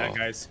 watch out for Oh. that,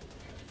 guys.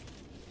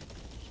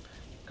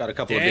 Got a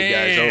couple of big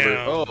guys over.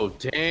 Damn. Oh,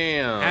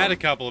 damn. Had a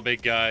couple of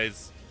big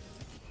guys.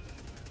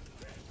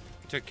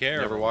 Took care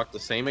of Never them. walked the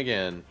same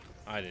again.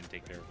 I didn't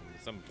take care of them.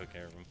 Someone took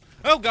care of them.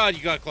 Oh god,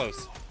 you got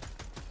close.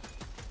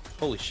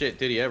 Holy shit,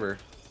 did he ever?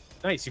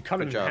 Nice, you cut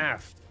Good him job. in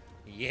half.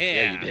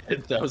 Yeah. you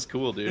did. That was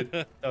cool, dude.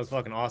 That was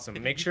fucking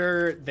awesome. Make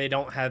sure they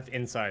don't have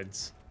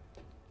insides.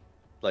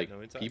 Like,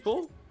 No insides?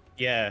 people?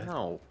 Yeah.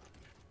 No.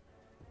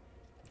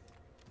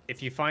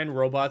 If you find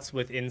robots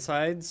with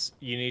insides,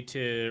 you need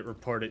to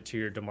report it to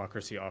your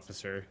democracy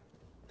officer.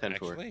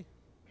 Tentor. Actually?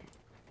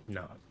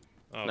 No.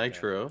 Okay.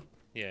 Nitro.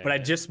 Yeah.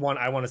 But yeah.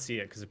 I want to see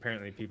it because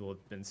apparently people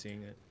have been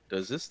seeing it.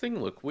 Does this thing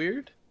look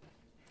weird?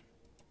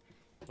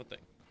 What thing?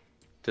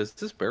 Does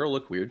this barrel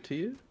look weird to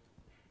you?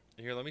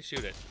 Here, let me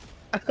shoot it.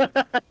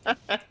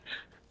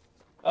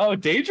 Oh,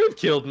 Daedra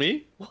killed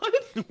me.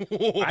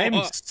 What? I'm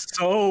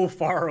so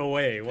far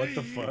away. What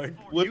the fuck?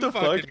 What You the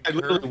fuck? fucking I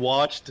literally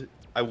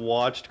curved.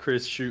 watched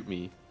Chris shoot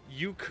me.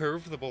 You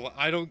curved the bullet.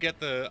 I don't get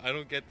the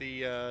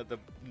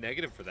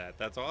negative for that.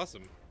 That's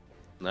awesome.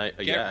 Yeah,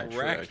 true,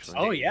 wrecked. actually.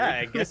 Oh yeah,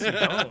 I guess you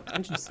don't.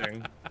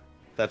 Interesting.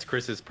 That's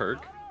Chris's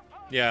perk.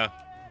 Yeah.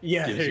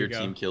 Yeah, Gives there you your go.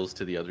 team kills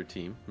to the other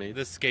team, mate.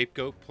 The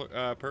scapegoat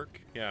perk.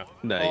 Yeah.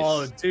 Nice.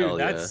 Oh, dude, Hell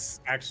yeah. that's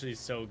actually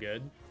so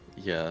good.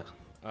 Yeah.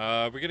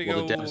 We're gonna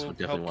Well, go the devs would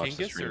definitely help watch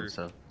the Kingus, stream, or...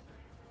 so.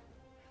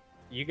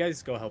 You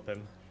guys go help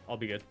him. I'll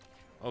be good.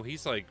 Oh,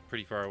 he's like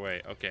pretty far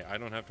away. Okay, I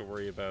don't have to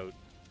worry about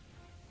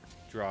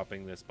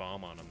dropping this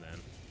bomb on him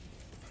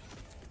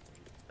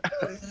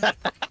then.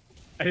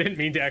 I didn't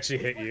mean to actually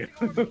hit you.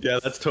 Yeah,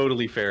 that's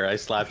totally fair. I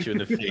slapped you in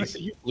the face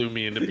and you blew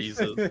me into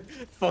pieces.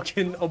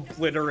 Fucking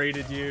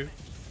obliterated you.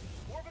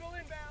 Orbital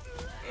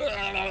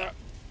inbound.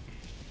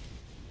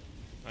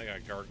 I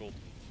got gargled.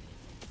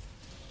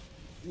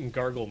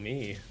 Gargle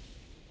me.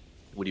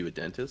 What are you, a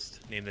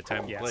dentist? Name the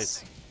time and Yes.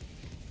 place.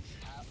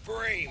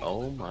 Frame.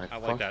 Oh my I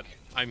like fuck. that.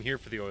 I'm here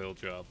for the oil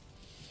job.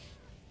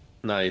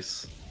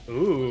 Nice.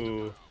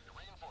 Ooh.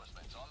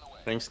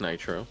 Thanks,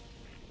 Nitro.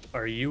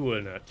 Are you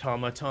an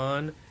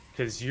automaton?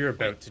 Because you're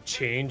about to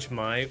change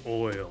my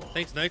oil.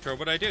 Thanks, Nitro.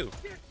 What'd I do?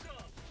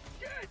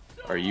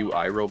 Are you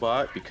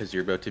iRobot? Because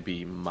you're about to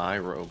be my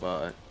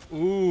robot.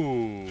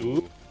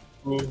 Ooh.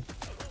 Ooh.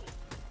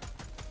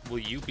 Will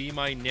you be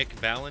my Nick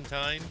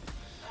Valentine?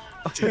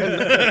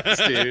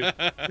 Dude.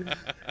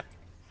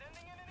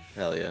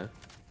 Hell yeah.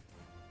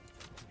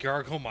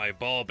 Gargle my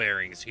ball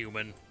bearings,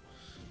 human.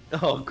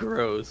 Oh,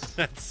 gross.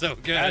 That's so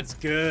good. That's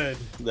good.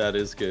 That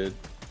is good.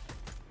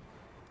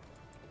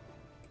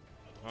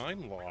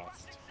 I'm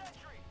lost.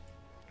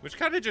 Which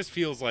kind of just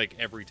feels like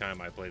every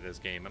time I play this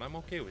game, and I'm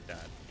okay with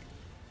that.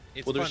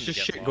 It's Well, there's fun to just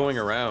get shit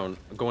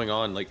lost. going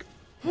on like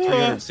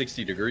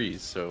 360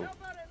 degrees, so. How about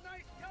a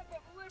nice cup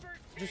of liver?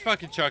 Just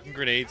fucking chucking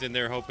grenades in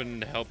there, hoping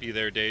to help you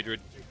there, Daedra.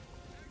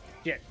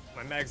 Shit,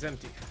 my mag's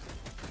empty.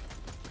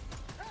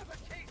 Have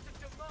a taste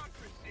of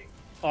democracy.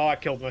 Oh, I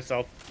killed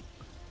myself.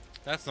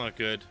 That's not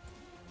good.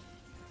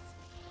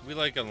 We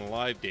like on the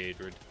live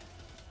Daedra. To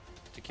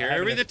I carry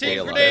haven't the hit take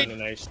stay grenade.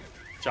 And I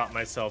shot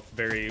myself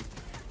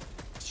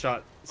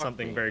shot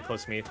something me. very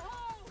close to me.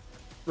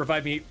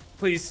 Revive me,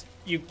 please.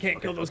 You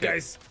can't kill those okay,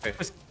 guys. okay.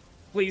 Just,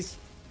 please.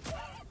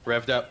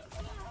 Revved up.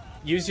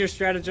 Use your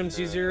stratagems,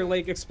 use your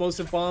like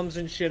explosive bombs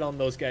and shit on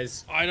those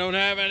guys. I don't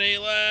have any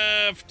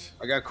left.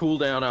 I got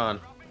cooldown on.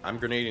 I'm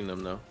grenading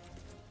them though.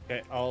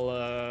 Okay,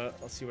 I'll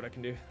see what I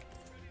can do.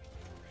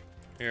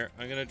 Here,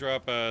 I'm gonna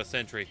drop a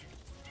sentry.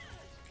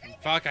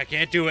 Fuck, I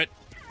can't do it.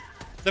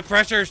 The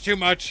pressure is too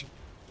much.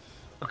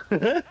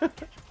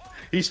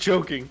 He's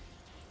choking.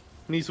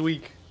 And he's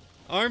weak.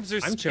 Arms are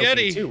I'm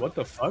spaghetti. choking too. What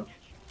the fuck?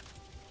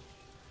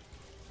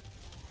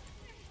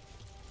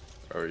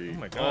 Are you? Oh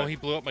my god. Oh, he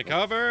blew up my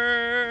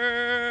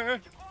cover.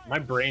 My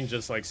brain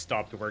just like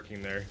stopped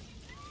working there.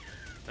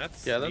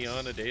 That's Yeah, that's me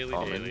on a daily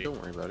common. daily.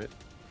 Don't worry about it.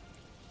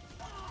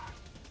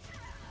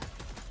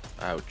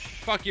 Ouch.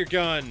 Fuck your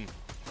gun.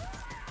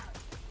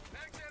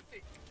 Mag's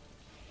empty.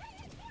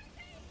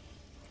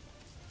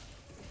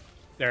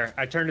 There,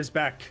 I turned his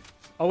back.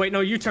 Oh wait, no,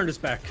 you turned his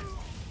back.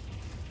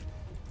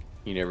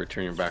 You never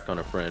turn your back on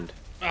a friend.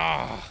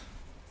 Ah,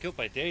 killed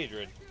by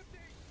Daedra.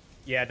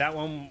 Yeah, that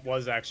one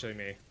was actually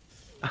me.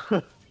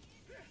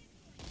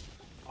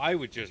 I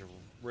would just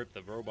rip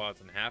the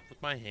robots in half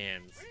with my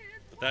hands.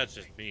 But that's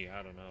just me.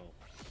 I don't know.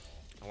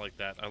 I like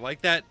that. I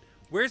like that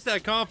Where's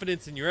that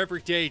confidence in your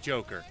everyday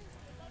Joker?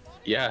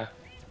 Yeah.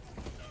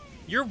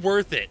 You're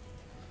worth it.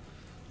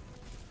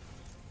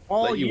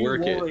 All Let you you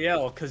work it.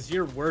 L'Oreal, because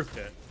you're worth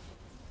it.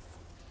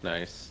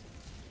 Nice.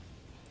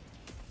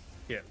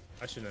 Yeah,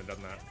 I shouldn't have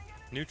done that.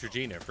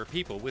 Neutrogena for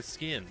people with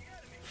skin.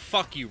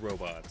 Fuck you,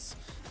 robots.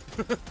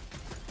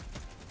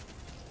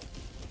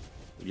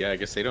 Yeah, I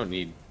guess they don't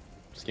need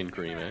skin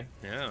cream, eh?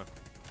 Yeah.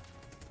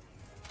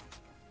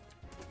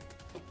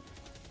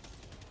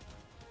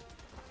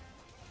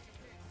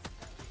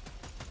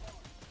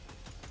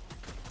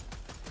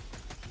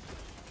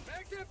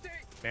 Mag's empty.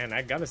 Man,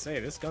 I gotta say,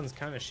 this gun's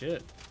kind of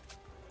shit.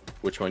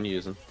 Which one you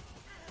using?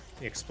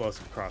 The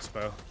explosive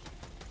crossbow.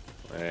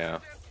 Yeah.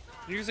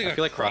 Using I a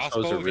feel like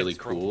crossbows are really against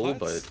cool,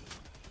 robots?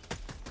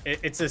 but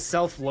It's a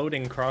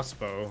self-loading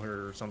crossbow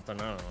or something,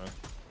 I don't know.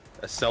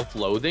 a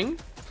self-loathing?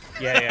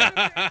 Yeah,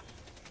 yeah.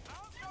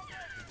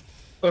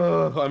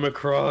 Oh, I'm a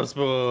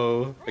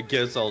crossbow. I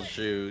guess I'll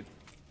shoot.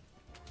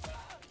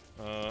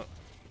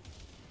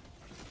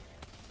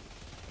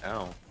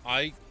 Ow.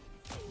 I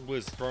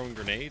was throwing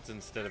grenades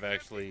instead of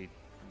actually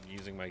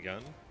using my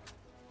gun.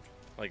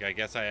 Like, I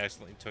guess I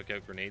accidentally took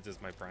out grenades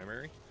as my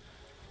primary.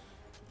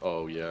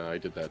 Oh yeah, I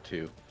did that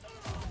too.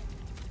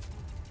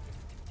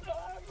 I'm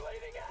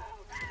bleeding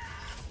out.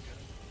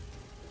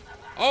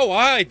 Oh,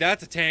 aye,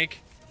 that's a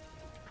tank.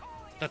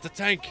 That's a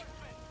tank.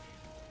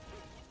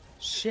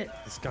 Shit,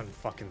 this gun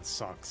fucking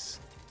sucks.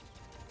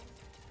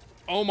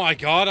 Oh my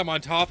god, I'm on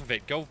top of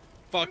it. Go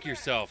fuck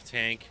yourself,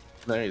 tank.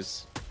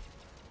 Nice.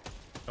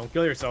 Don't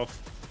kill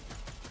yourself.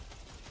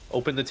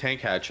 Open the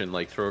tank hatch and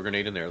like throw a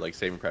grenade in there, like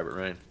Saving Private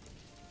Ryan.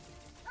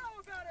 How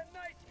about a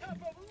nice cup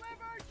of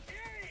liver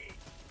tea?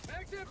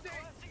 Mag's empty.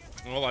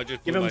 Well, I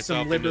just Give blew him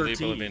some myself into the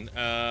liberty. oblivion.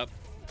 Oh,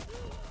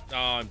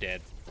 I'm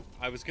dead.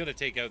 I was gonna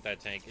take out that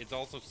tank. It's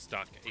also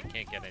stuck. It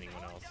can't get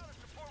anyone else.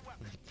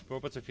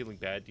 Robots are feeling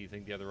bad. Do you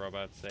think the other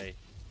robots say,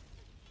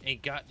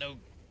 "Ain't got no"?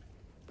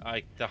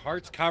 The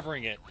heart's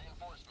covering it.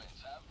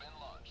 Reinforcements have been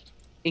launched.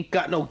 Ain't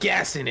got no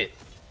gas in it.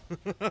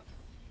 Reporting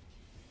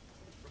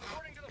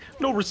to the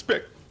No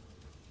respect.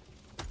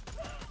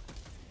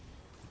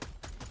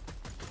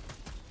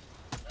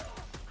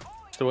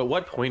 So at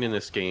what point in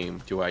this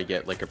game do I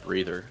get like a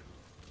breather?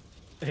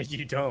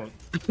 You don't.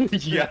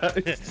 Yeah,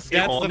 That's the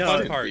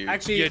fun part.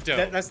 Actually, You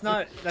don't. that's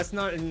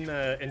not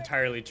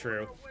entirely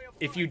true.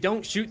 If you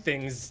don't shoot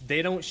things,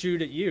 they don't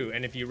shoot at you,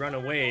 and if you run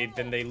away,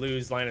 then they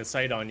lose line of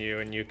sight on you,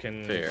 and you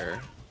can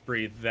Fair.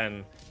 breathe.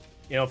 Then,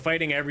 you know,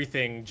 fighting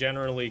everything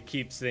generally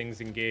keeps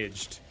things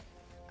engaged.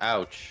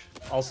 Ouch.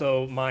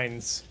 Also,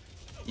 mines.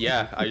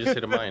 Yeah, I just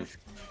hit a mine.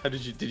 How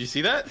did you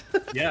see that?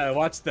 Yeah, I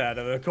watched that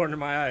out of the corner of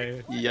my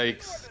eye.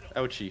 Yikes.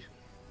 Ouchie.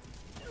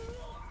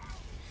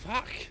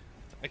 Fuck.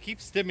 I keep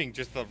stimming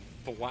just the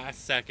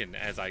last second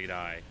as I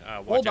die.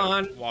 Watch Hold out.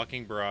 on.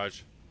 Walking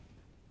barrage.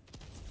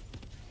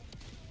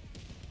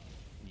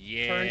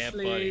 Yeah,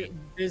 Currently buddy.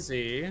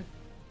 busy.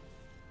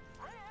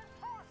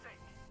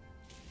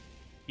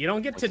 You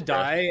don't get to What's the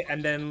rest? die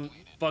and then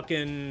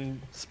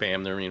fucking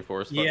Spam the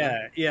reinforced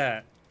button?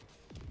 yeah,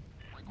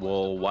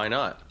 Well, why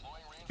not?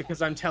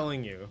 because I'm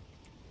telling you,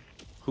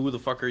 Who the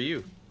fuck are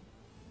you?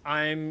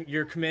 I'm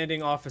your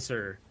commanding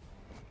officer.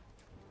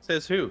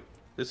 Says who?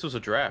 This was a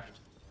draft.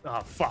 Oh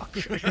fuck.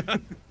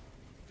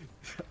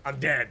 I'm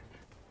dead.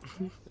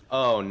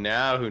 Oh,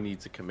 now who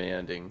needs a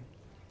commanding?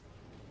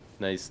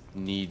 Nice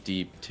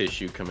knee-deep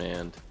tissue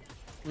command.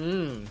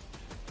 Mmm,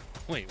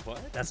 Wait,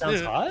 what? that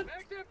sounds hot.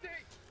 Mag's empty.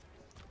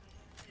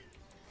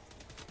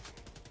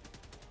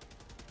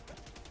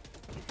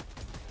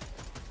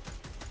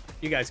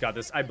 You guys got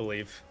this, I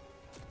believe.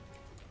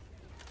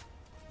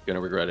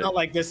 Gonna regret it. Not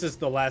like this is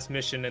the last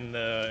mission in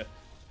the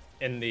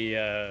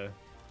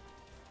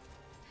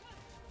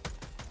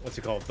what's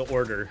it called? The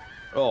order.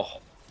 Oh.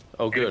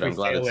 Oh, And good. if we I'm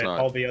glad fail it's it, not.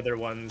 all the other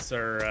ones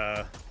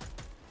are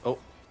Oh,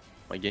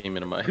 my game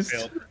minimized.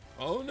 failed.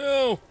 Oh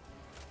no!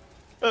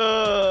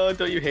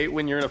 Don't you hate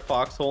when you're in a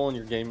foxhole and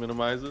your game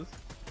minimizes?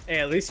 Hey,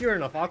 at least you're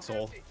in a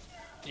foxhole.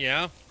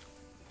 Yeah.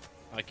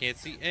 I can't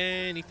see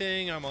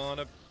anything. I'm on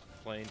a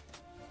plane.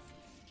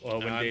 Well,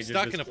 when I'm Deja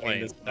stuck just in a played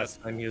plane. this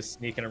last time he was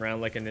sneaking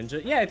around like a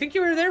ninja. Yeah, I think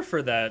you were there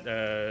for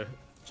that,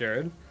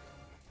 Jared.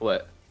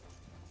 What?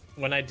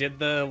 When I did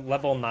the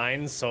level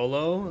 9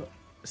 solo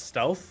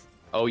stealth.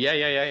 Oh,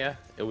 yeah.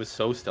 It was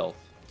so stealth.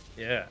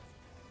 Yeah.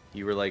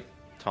 You were like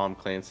Tom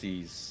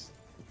Clancy's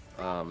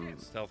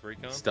Stealth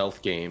recon?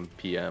 stealth game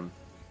PM.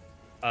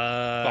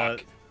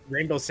 Fuck.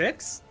 Rainbow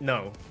Six?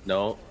 No.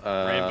 No,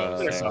 Rainbow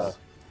Splinter Six. Cell.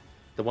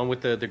 the one with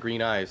the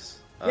green eyes.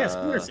 Yeah,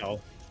 Splinter Cell.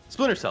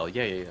 Splinter Cell,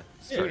 yeah.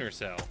 Schooner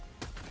cell.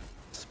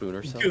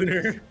 Spooner Cell?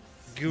 Gooner.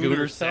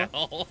 Gooner cell?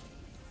 cell.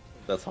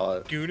 That's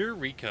hot. Gooner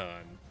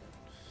recon.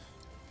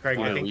 Craig,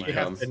 I Gooner think you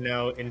Recon. have to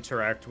now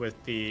interact with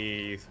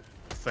the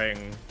thing.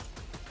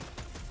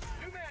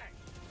 New mag.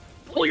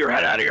 Pull your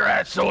head out of your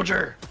ass,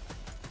 soldier!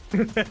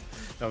 That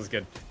was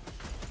good.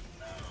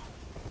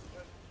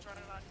 Try to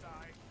not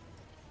die.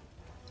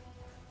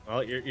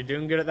 Well, you're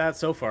doing good at that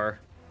so far.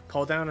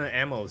 Call down on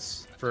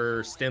ammos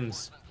for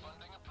stims.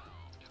 Funding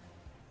approved.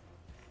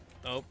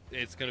 Oh,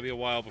 it's gonna be a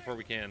while before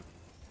we can.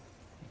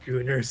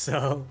 Gooner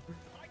Cell.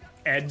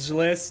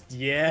 Edgeless.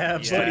 Yeah,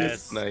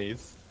 Yes.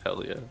 Nice.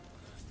 Hell yeah.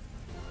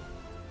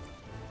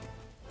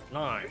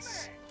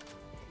 Nice.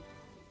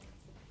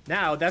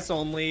 Now, that's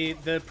only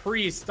the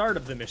pre-start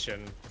of the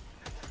mission.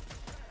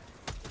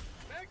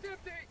 Mag's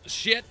empty.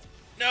 Shit!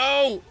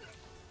 No!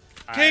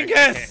 I Kingus!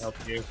 can't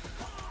help you.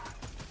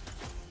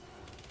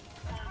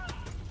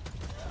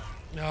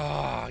 Oh,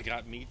 I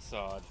got meat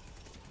sawed.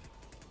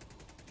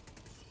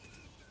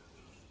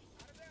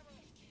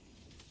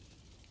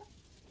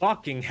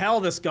 Fucking hell,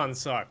 this gun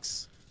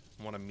sucks.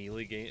 Want a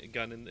melee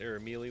gun in or a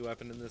melee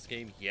weapon in this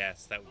game?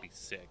 Yes, that would be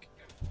sick.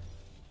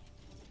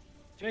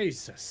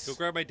 Jesus. Go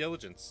grab my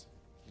diligence.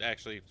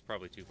 Actually, it's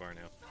probably too far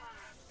now.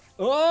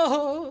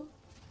 Oh!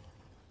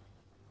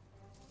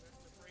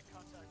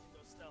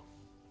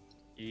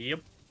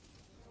 Yep.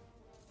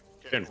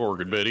 10-4,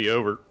 good Betty,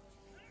 over.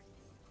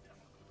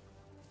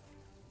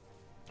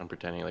 I'm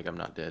pretending like I'm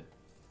not dead.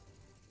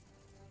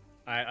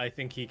 I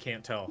think he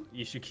can't tell.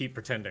 You should keep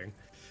pretending.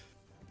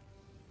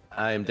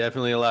 I am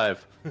definitely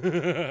alive.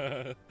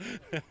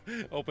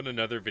 Open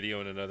another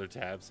video in another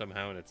tab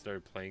somehow, and it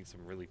started playing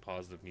some really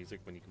positive music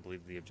when you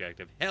completed the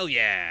objective. Hell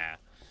yeah!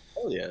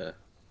 Oh yeah.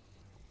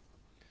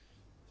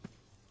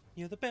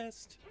 You're the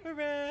best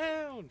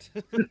around.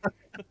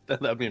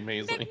 That'd be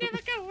amazing. Never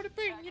gonna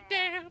bring you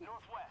down.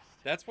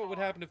 That's what would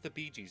happen if the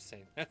Bee Gees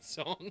sang that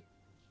song.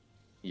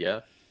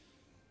 Yeah.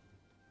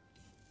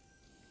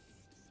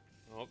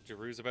 Oh,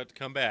 Jeru's about to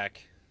come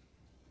back.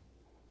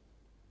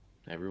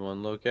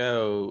 Everyone look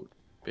out.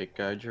 Big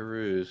guy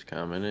Jeru's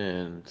coming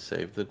in.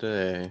 Save the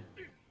day.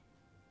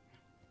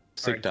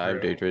 Sick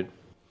Alright, dive, Jeru. Daedrid.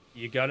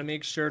 You gotta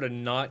make sure to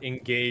not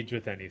engage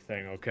with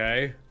anything,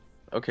 okay?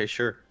 Okay,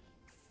 sure.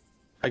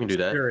 I can do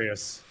that.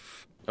 Serious.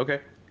 Okay.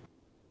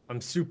 I'm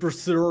super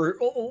serious.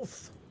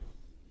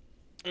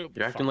 Oh,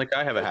 You're acting like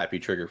I have a happy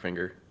trigger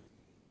finger.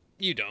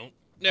 you don't.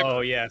 Never. Oh,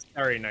 yeah.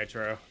 Sorry,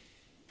 Nitro.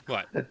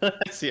 What?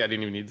 See, I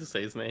didn't even need to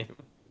say his name.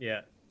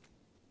 Yeah.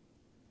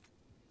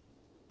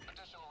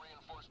 Additional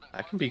reinforcements.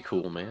 I can be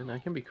cool, man. I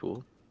can be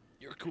cool.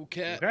 You're a cool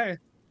cat. Okay.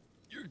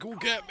 You're a cool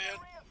cat,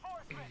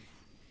 man.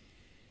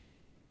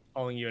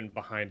 Calling you in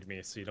behind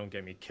me so you don't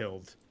get me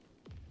killed.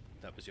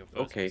 That was your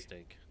first Okay.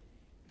 mistake.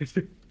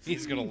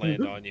 He's gonna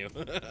land on you.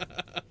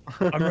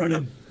 I'm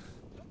running.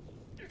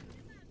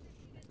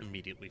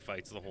 Immediately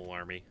fights the whole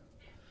army.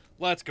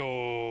 Let's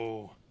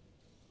go.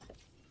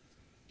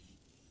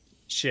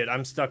 Shit,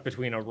 I'm stuck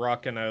between a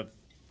rock and a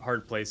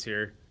hard place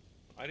here.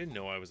 I didn't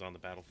know I was on the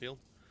battlefield.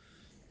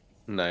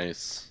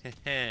 Nice.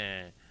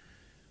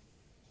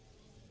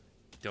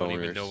 Don't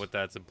even know Boners. what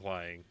that's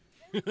implying.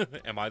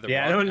 Am I the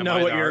Yeah, rock? I don't Am know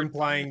I what the you're hard-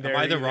 implying there. Am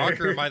I the either. rock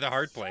or am I the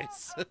hard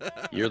place?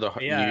 You're the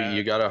Yeah.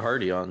 you got a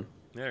Hardy on.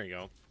 There you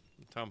go.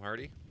 Tom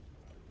Hardy.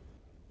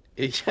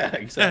 Yeah,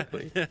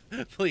 exactly.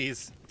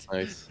 Please.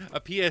 Nice.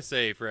 A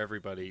PSA for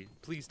everybody.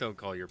 Please don't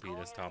call your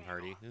penis Tom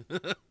Hardy.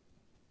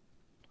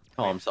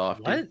 Oh, I'm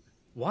soft. What?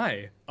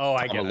 Why? Oh,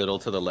 I I'm get a it. little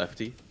to the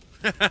lefty.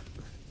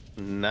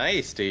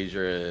 Nice,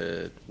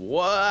 Daedrid.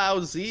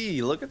 Wow,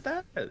 Z, look at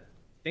that.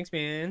 Thanks,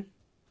 man.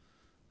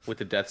 With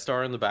the Death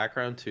Star in the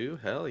background too.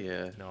 Hell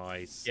yeah.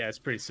 Nice. Yeah, it's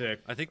pretty sick.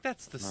 I think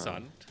that's the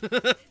sun.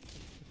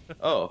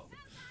 Oh,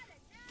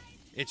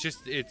 It's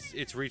just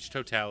it's reached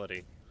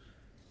totality.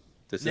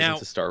 this Now- isn't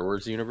the Star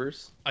Wars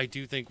universe. I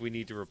do think we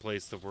need to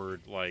replace the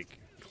word like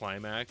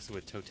climax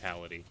with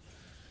totality.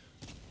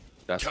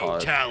 That's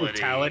hot.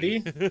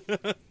 Totality?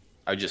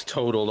 I just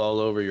totaled all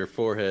over your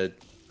forehead.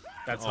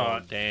 That's Oh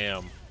hot.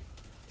 damn!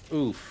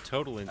 Oof.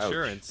 Total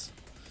insurance.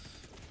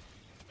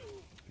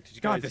 Did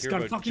you God, guys this hear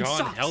gun about fucking John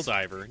sucks.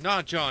 Helldiver?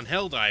 Not John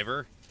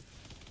Helldiver.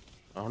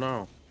 Oh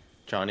no.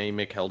 John A.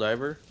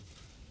 McHelldiver?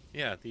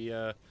 Yeah,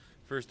 the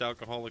first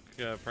alcoholic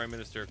prime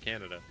minister of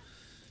Canada.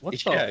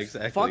 What Yeah, the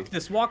exactly. fuck?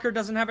 This walker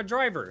doesn't have a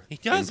driver. He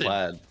In doesn't.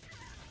 plaid.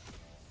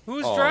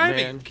 Who's Aw, driving?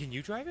 man. Can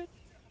you drive it?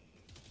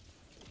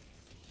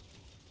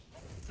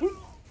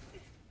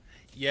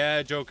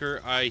 Yeah,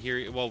 Joker, I hear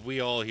you. Well, we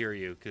all hear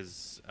you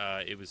because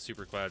it was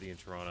super cloudy in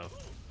Toronto.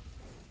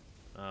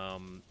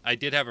 I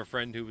did have a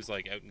friend who was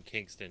like out in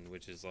Kingston,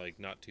 which is like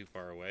not too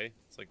far away.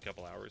 It's like a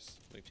couple hours,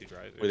 like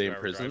Were they in 2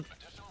 hour prison?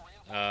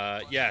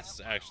 drive.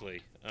 Yes,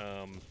 actually.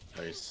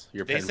 Nice.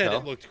 Your They pen said pal?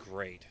 it looked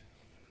great.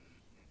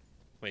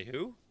 Wait,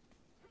 who?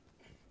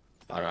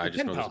 I don't know. I just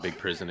Pen know there's a pal. big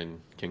prison in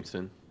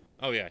Kingston.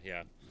 Oh yeah,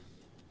 yeah.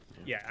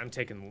 Yeah, I'm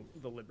taking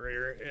the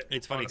Liberator. It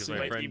It's funny because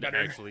honestly my might be friend better.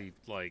 actually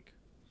like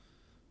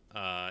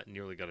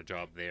nearly got a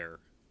job there.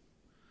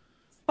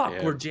 Fuck,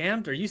 Yeah. we're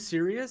jammed. Are you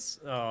serious?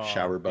 Oh,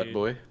 Shower butt dude.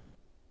 boy.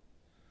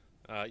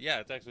 Yeah,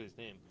 it's actually his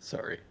name.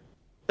 Sorry.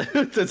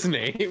 That's his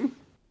name?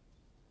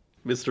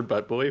 Mr.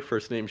 Butt Boy,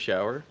 first name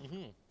Shower?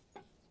 Mhm.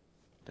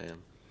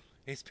 Damn.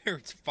 His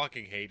parents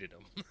fucking hated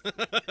him.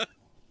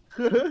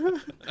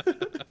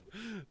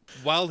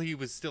 While he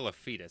was still a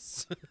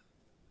fetus.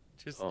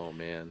 Just Oh,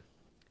 man.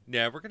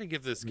 yeah, we're gonna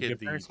give this Good kid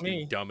the parents,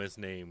 me. dumbest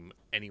name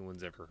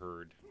anyone's ever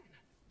heard.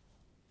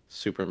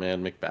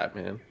 Superman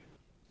McBatman.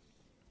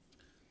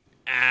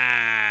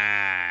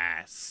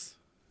 Ass.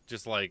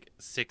 just like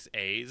 6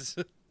 A's.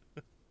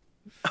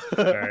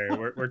 Sorry,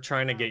 we're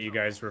trying to get you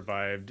guys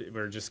revived.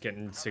 We're just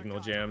getting signal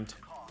jammed.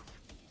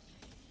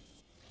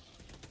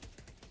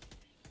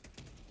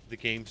 The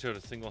game showed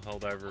a single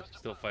Helldiver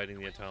still fighting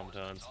the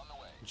automatons.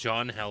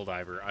 John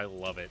Helldiver, I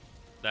love it.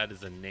 That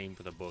is a name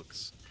for the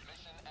books.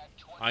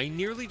 I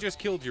nearly just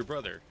killed your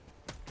brother.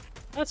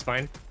 That's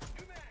fine.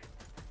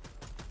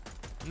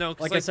 No,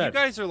 because Like I said, you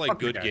guys are like fuck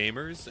the good guy.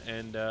 gamers,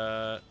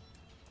 and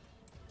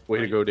Way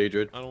to go,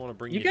 Daedrid. I don't want to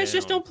bring You you guys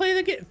just down. don't play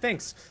the game.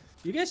 Thanks.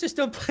 You guys just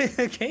don't play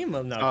the game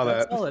enough. Oh,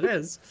 That's that. all it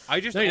is. I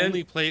just No, you only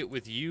didn't. play it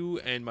with you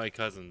and my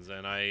cousins,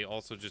 and I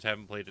also just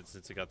haven't played it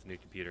since I got the new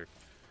computer.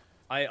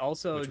 I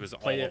also Which was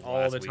play all it of all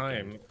last the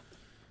weekend. time.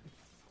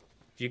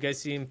 If you guys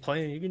see him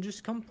playing, you can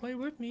just come play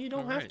with me. You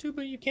don't have Alright. to,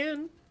 but you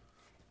can.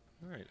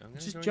 All right, I'm gonna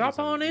Just join drop you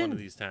some- on one in. of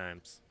these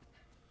times.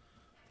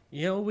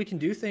 You know, we can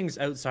do things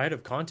outside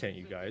of content,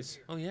 you guys.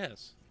 Oh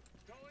yes,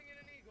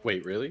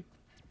 Wait, really?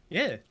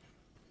 Yeah.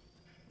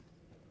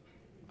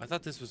 I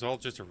thought this was all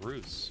just a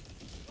ruse.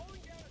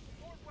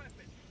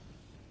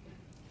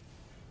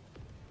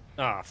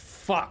 Ah,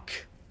 fuck.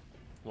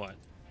 What?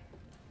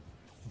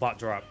 Bot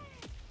drop.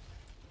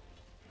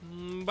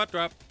 Butt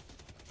drop.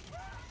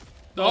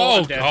 Oh, Oh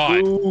I'm dead. God,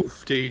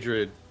 Oof,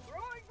 Daedrid.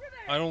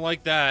 I don't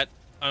like that.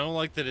 I don't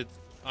like that it's.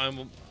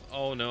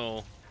 Oh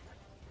no.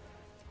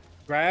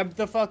 Grab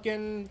the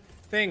fucking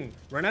thing.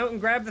 Run out and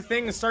grab the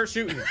thing and start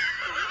shooting.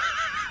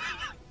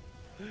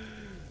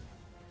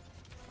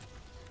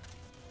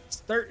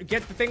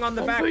 Get the thing on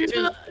the back,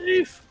 too.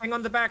 Thing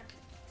on the back.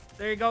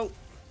 There you go.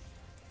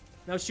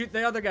 Now shoot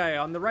the other guy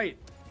on the right.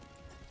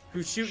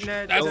 Who's shooting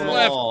at... That's Kill them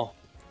left. all.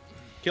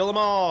 Kill them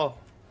all.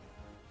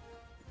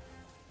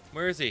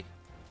 Where is he?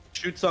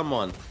 Shoot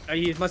someone.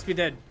 He must be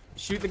dead.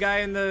 Shoot the guy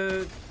in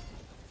the...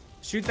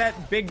 Shoot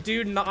that big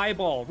dude in the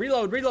eyeball.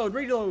 Reload, reload,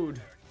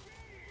 reload.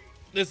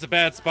 This is a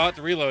bad spot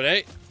to reload,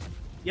 eh?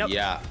 Yep.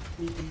 Yeah.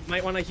 You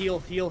might want to heal,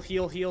 heal,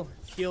 heal, heal,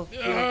 heal,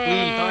 heal.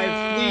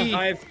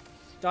 Ah.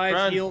 Dive,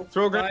 Run. heal,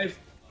 Throw a gra- dive.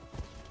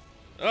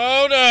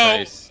 Oh no!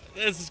 Nice.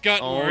 This has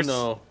gotten Oh worse.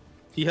 no.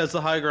 He has the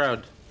high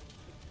ground.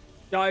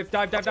 Dive,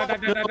 dive, dive, dive,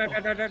 dive, dive, dive,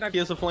 dive, dive, dive, dive. He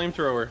has a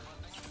flamethrower.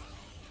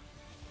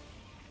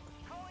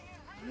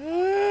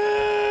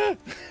 Ah!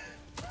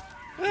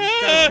 Shoot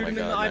Ah! him in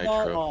the God,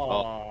 eyeball. Nitro.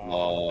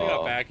 Aw. I got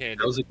Oh, backhanded.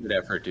 that was a good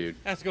effort, dude.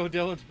 Let's go,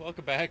 Dylan.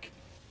 Welcome back.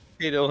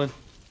 Hey, Dylan.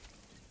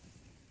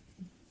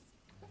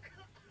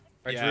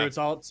 Alright, Yeah. Drew, it's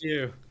all up to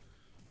you.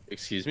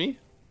 Excuse me?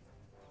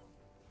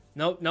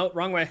 Nope, nope,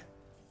 wrong way.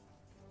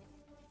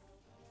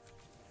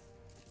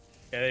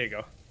 Yeah, there you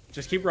go.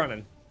 Just keep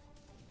running.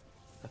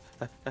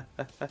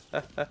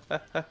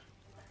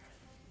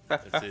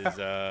 This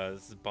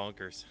is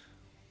bonkers.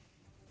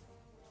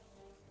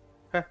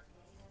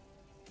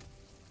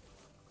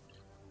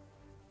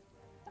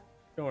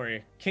 Don't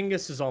worry.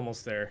 Kingus is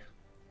almost there.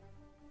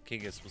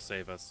 Kingus will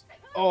save us.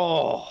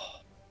 Oh.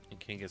 In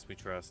Kingus we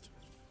trust.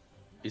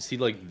 Is he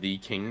like the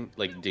king?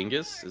 Like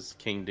Dingus? Is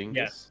King Dingus?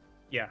 Yes.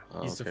 Yeah,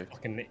 Oh, he's okay. a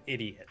fucking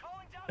idiot.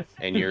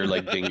 And you're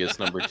like Dingus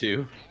number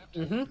 2?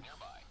 Mm-hmm.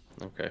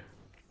 Okay.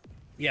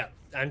 Yeah,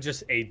 I'm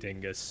just a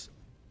dingus.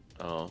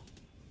 Oh.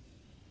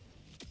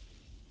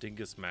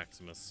 Dingus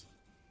Maximus.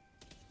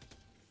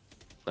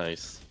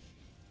 Nice.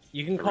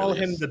 You can It call really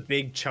him is. the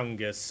big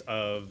chungus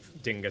of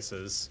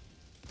dinguses.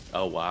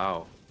 Oh,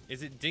 wow.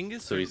 Is it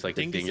Dingus? So or he's like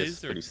a dingus,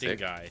 Dinguses or pretty sick.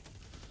 Dingai?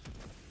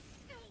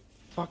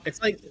 Fuck.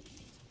 It's like,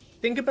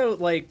 think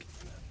about like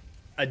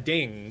a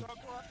ding.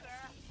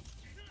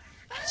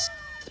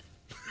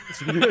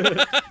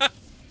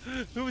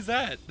 Who was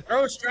that?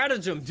 Throw a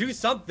stratagem. Do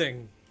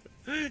something.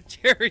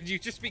 Jared, you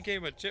just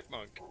became a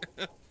chipmunk.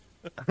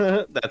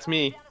 That's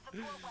me.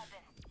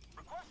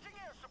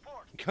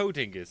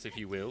 Co-Dingus, if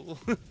you will.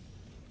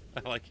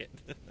 I like it.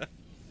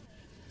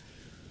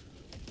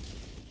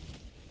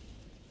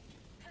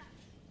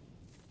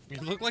 You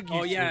look like you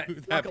Oh yeah, threw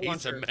that rocket piece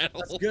launcher. of metal.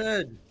 That's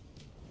good.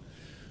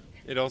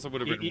 It also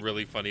would have been It-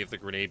 really funny if the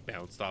grenade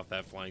bounced off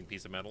that flying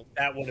piece of metal.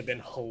 That would have been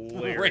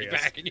hilarious. Right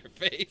back in your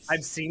face.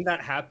 I've seen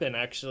that happen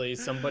actually.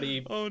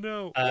 Somebody. Oh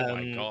no. Oh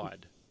my Um,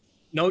 god.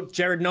 No,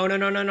 Jared. No, no,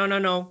 no, no, no, no,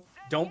 no.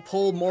 Don't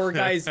pull more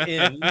guys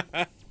in.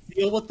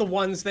 Deal with the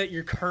ones that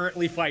you're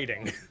currently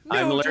fighting.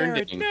 I'm No,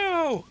 learning. Jared,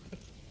 no.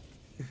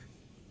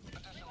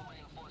 Additional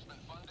reinforcement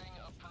funding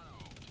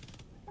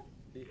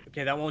approved.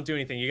 Okay, that won't do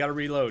anything. You gotta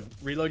reload.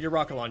 Reload your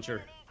rocket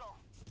launcher.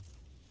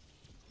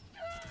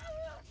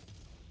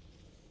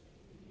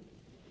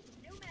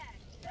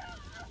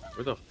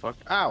 Where the fuck?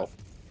 Ow!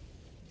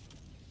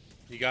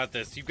 You got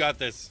this. You got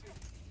this.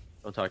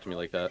 Don't talk to me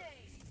like that.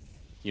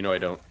 You know I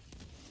don't.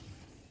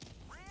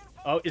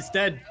 Oh, it's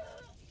dead.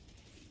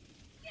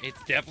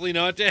 It's definitely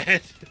not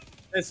dead.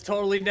 It's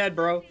totally dead,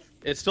 bro.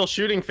 It's still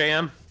shooting,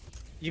 fam.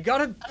 You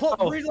gotta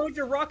reload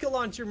your rocket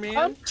launcher, man.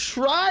 I'm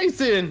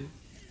trying.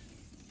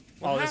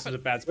 Oh, this is happened? a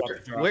bad spot to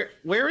drop.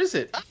 Where is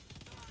it?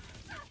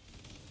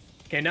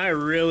 Okay, now I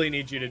really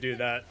need you to do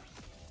that.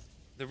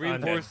 The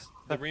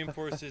dead.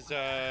 reinforce is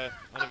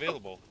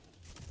unavailable.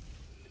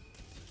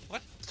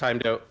 It's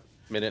timed out.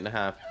 Minute and a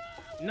half.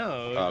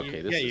 No. Oh,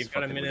 okay, this yeah, is you've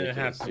got a fucking minute and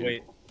a half ridiculous, to dude.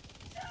 wait.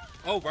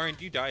 Oh, Ryan,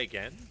 do you die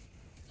again?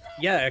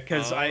 Yeah,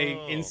 because I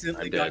Oh.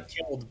 instantly I'm got dead.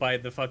 killed by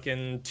the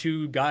fucking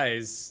 2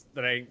 guys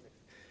that I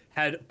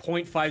had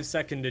 0.5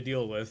 second to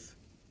deal with.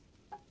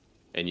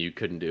 And you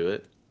couldn't do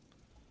it?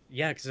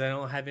 Yeah, because I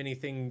don't have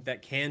anything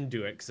that can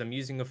do it, because I'm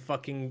using a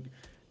fucking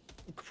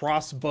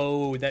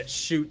crossbow that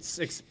shoots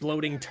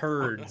exploding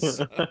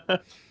turds.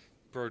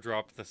 Bro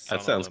dropped the sun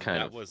That sounds on them.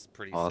 kind That of was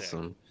pretty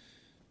awesome.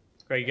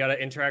 Right, you gotta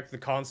interact with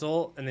the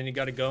console, and then you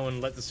gotta go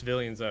and let the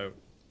civilians out.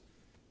 sick.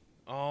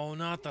 Oh,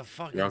 not the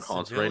fucking You're on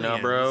console right now,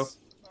 bro? I was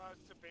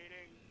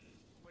debating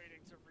waiting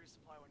to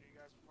resupply one of you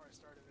guys before I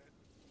started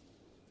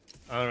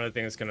it. I don't really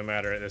think it's gonna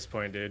matter at this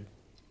point, dude.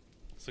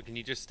 So can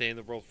you just stay in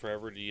the world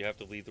forever? Or do you have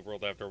to leave the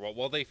world after a while?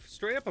 Well, they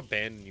straight up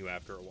abandon you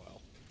after a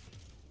while.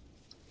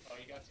 Oh,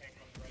 you got tank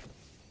on the right.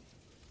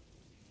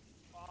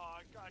 Oh,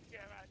 god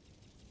damn it.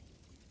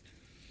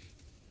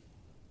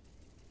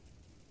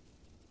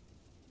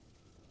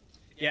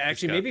 Yeah,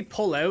 actually, got- maybe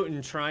pull out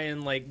and try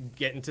and, like,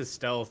 get into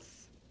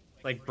stealth.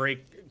 Like,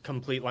 break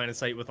complete line of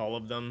sight with all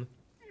of them.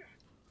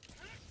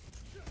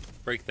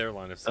 Break their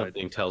line of sight.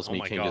 Something tells Oh me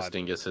my Kingus God.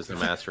 Dingus is the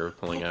master of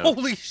pulling out.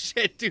 Holy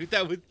shit, dude!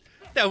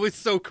 That was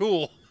so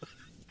cool.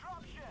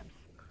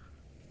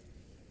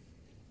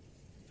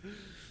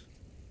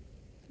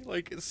 He,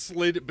 like,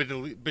 slid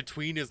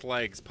between his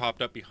legs,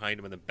 popped up behind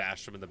him, and then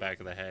bashed him in the back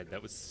of the head.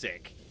 That was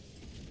sick.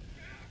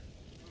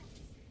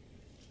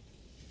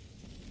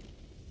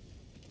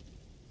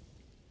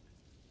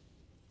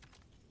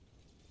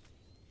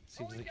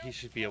 Seems like he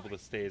should be able to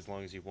stay as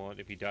long as you want.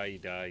 If you die, you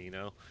die, you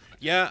know?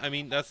 Yeah, I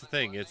mean, that's the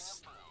thing.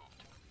 It's...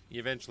 You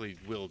eventually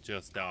will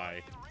just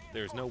die.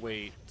 There's no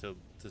way to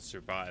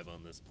survive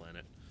on this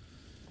planet.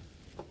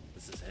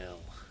 This is hell.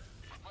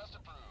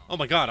 Oh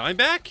my god, I'm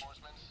back?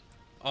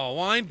 Oh,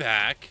 I'm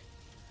back.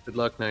 Good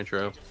luck,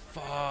 Nitro.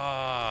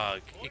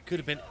 Fuck. It could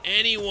have been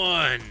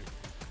anyone.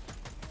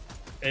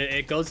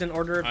 It goes in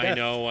order of I death.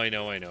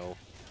 know.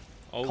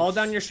 Oh, Call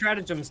down your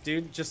stratagems,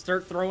 dude. Just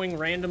start throwing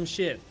random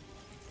shit.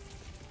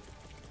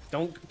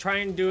 Don't try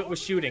and do it with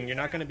shooting. You're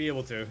not gonna be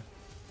able to.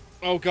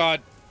 Oh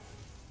god.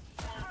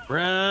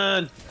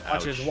 Run!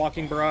 Watch his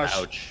walking barrage.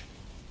 Ouch.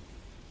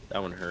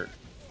 That one hurt.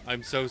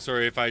 I'm so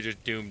sorry if I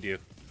just doomed you.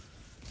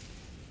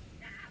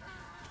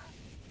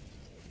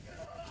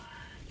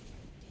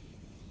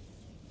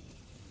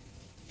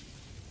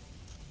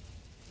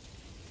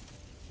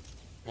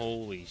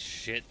 Holy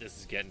shit, this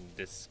is getting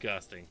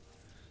disgusting.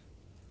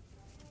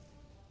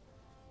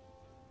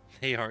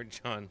 They aren't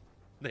John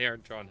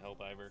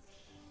Helldiver.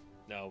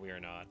 No, we are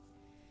not.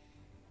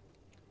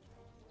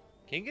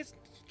 Kingus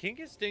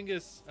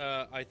Dingus,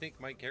 I think,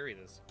 might carry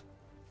this.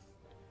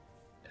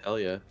 Hell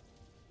yeah.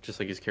 Just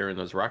like he's carrying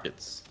those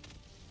rockets.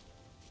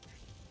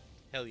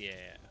 Hell yeah.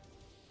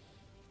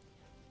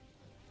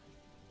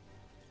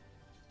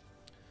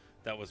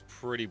 That was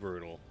pretty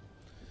brutal.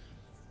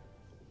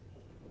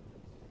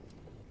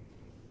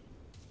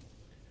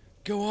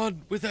 Go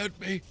on without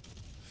me.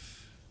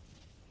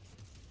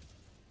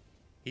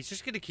 He's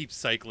just gonna keep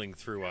cycling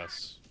through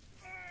us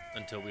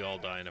until we all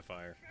die in a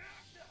fire.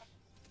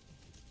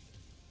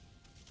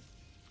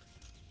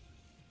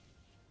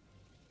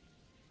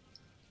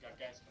 Got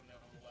guys coming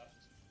out on the left.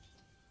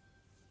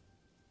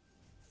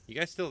 You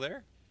guys still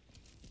there?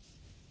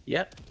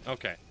 Yep.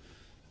 Okay.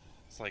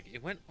 It's like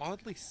it went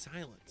oddly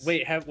silent.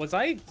 Wait, was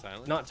I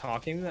Silent? not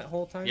talking that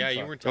whole time? Yeah, you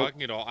Fuck. weren't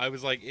talking at all. I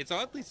was like, it's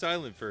oddly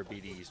silent for a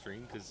BDE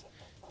stream because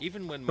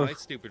even when my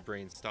stupid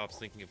brain stops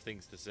thinking of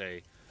things to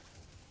say,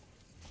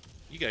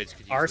 you guys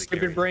could. Our easily stupid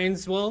carry it.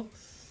 brains will.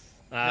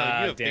 No,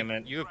 Ah, you have damn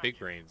big, it! You have big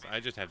brains. I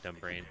just have dumb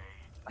brain.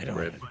 I don't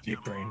have a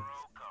big brain.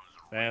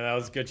 Man, that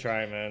was a good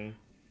try, man.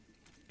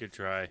 Good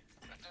try.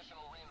 Additional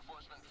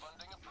reinforcement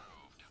funding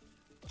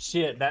approved.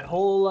 Shit, that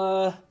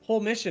whole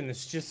mission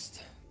is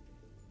just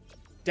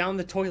down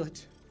the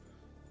toilet.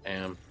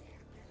 Damn.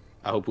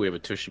 I hope we have a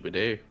Tushy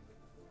Bidet.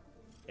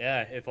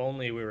 Yeah, if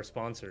only we were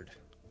sponsored.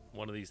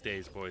 One of these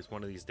days, boys.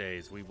 One of these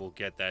days, we will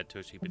get that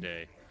Tushy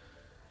Bidet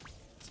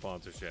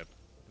sponsorship.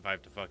 If I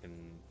have to fucking.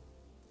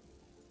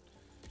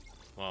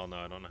 Well, no,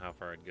 I don't know how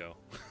far I'd go.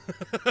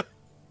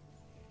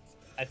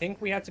 I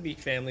think we have to be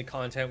family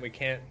content. We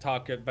can't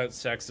talk about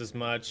sex as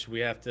much. We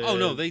have to. Oh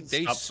no, they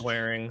stop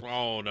swearing.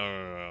 Oh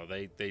no.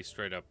 They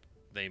straight up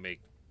they make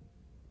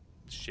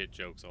shit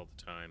jokes all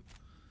the time.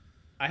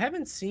 I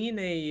haven't seen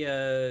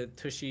a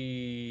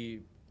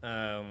Tushy,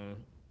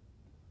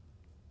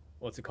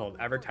 what's it called,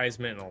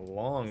 advertisement in a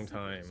long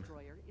time.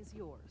 Destroyer is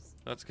yours.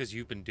 That's because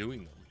you've been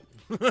doing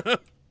them.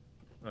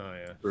 Oh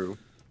yeah. True.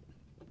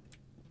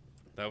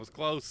 That was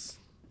close.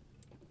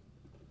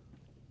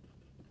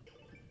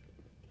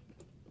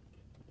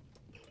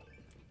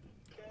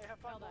 Okay, have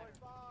fun, boys.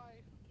 Bye.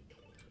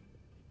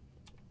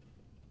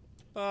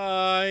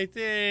 Bye.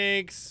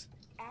 Thanks.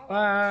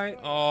 Bye.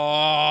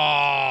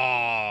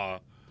 Oh.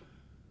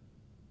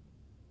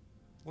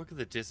 Look at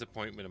the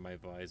disappointment in my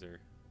visor.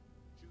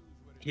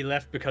 He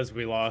left because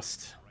we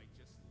lost.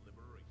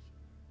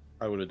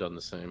 I would have done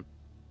the same.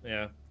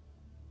 Yeah.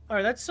 All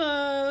right, let's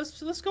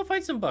go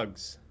fight some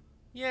bugs.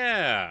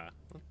 Yeah.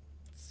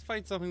 Let's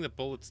fight something that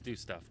bullets do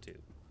stuff to.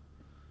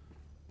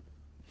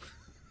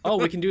 Oh,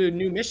 we can do a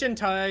new mission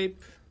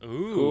type.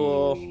 Ooh.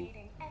 Cool.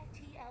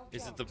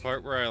 Is it the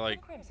part where I like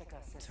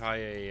tie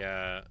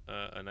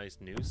a nice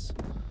noose?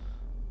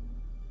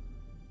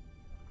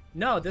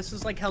 No, this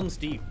is like Helm's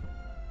Deep.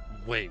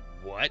 Wait,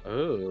 what?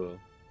 Oh.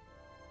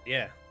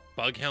 Yeah.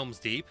 Bug Helm's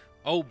Deep?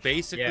 Oh,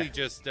 basically Yeah.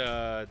 just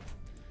that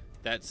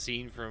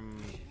scene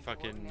from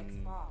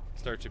fucking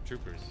Starship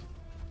Troopers.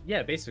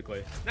 Yeah,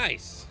 basically.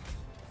 Nice.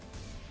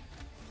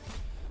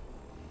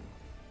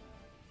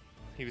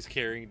 He was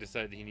carrying,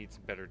 decided he needs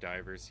some better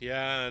divers.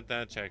 Yeah,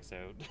 that checks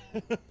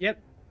out.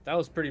 Yep. That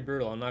was pretty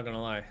brutal, I'm not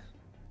gonna lie.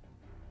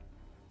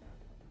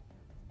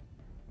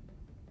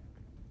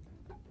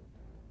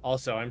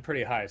 Also, I'm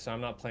pretty high, so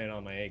I'm not playing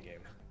on my A game.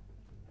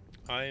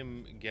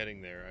 I'm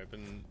getting there. I've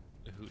been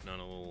hooting on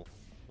a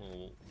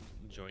little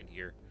joint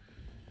here.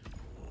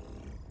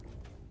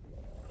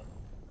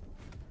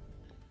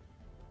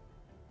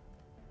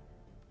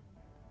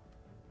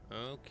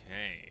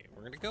 Okay,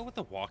 we're gonna go with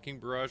the walking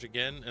barrage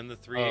again and the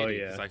 380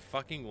 because yeah. I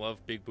fucking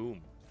love Big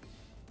Boom.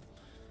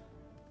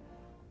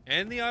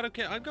 And the auto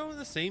can. I'm going with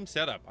the same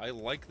setup. I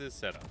like this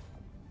setup.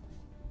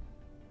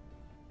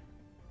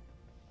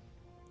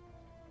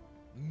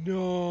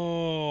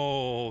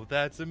 No,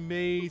 that's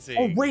amazing.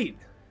 Oh, wait!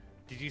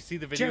 Did you see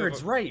the video?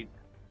 Jared's right.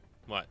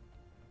 What?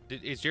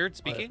 Is Jared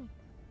speaking?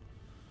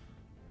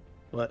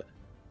 What?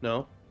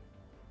 No?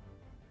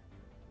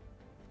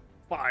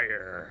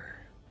 Fire.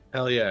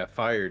 Hell yeah,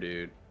 fire,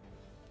 dude.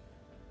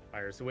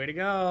 Fire's the way to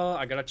go.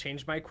 I gotta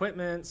change my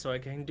equipment so I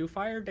can do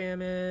fire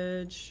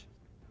damage.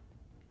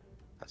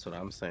 That's what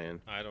I'm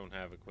saying. I don't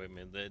have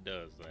equipment that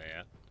does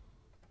that.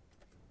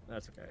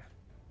 That's okay.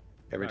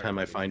 Every Fire, time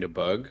I dude. find a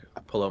bug,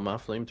 I pull out my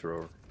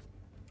flamethrower.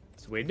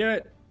 That's the way to do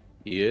it.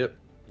 Yep.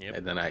 Yep.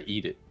 And then I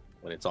eat it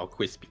when it's all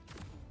crispy.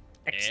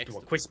 Extra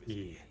Excellent.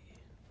 crispy.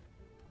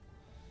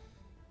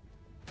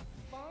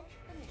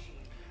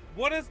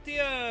 What is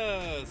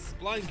the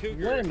Blind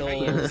Cougar? How you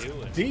Buenos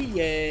doing?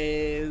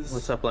 dias.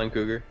 What's up, Blind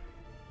Cougar?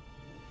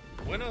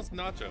 Buenos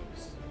nachos.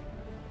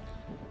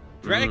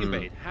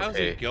 Dragonbait, how's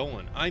okay. it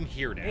going? I'm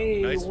here now.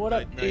 Hey, nice, what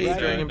up, nice,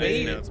 Dragonbait?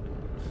 nice announcement.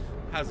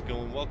 How's it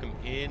going? Welcome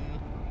in.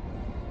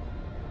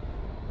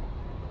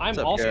 I'm What's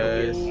up, also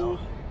guys? here.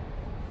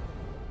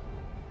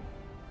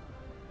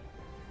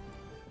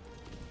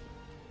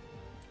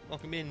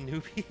 Welcome in,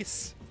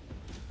 newbies.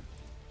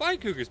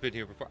 Blind Cougar's been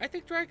here before. I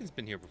think Dragon's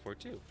been here before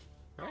too,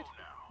 right?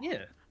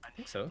 Yeah, I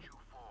think so.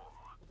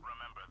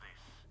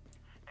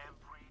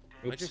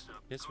 Am I just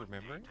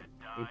misremembering?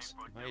 Oops.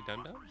 Am I a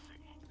dum-dum?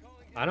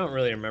 I don't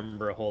really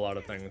remember a whole lot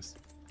of things.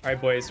 All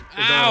right, boys,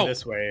 we're Ow! going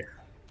this way.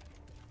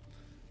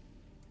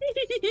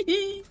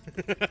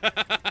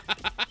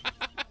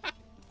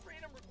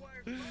 Freedom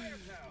requires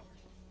firepower.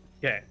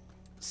 Okay,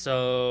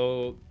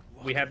 so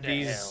we have the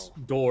these hell?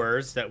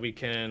 doors that we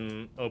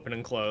can open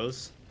and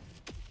close.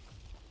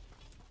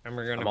 And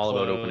we're gonna I'm all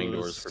about close- opening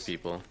doors for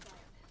people.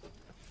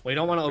 We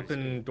don't want to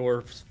open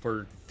doors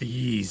for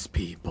these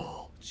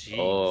people. Jeez.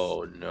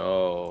 Oh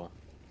no.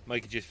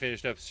 Mikey just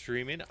finished up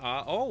streaming.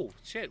 Oh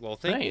shit! Well,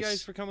 thank you Nice.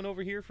 guys for coming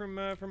over here from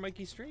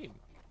Mikey's stream.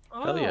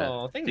 Hell yeah.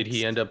 Oh, Did thanks.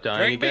 he end up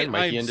dying Dragonbait, again?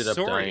 Mikey I'm ended up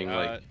sorry, dying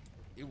like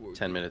it-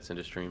 10 minutes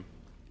into stream.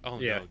 Oh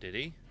Yeah. no, did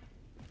he?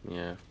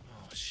 Yeah.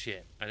 Oh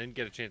shit! I didn't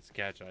get a chance to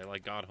catch it. I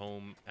like got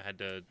home, had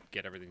to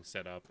get everything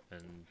set up,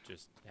 and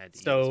just had to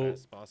eat So- as fast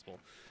as possible.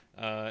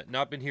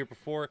 Not been here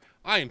before.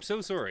 I am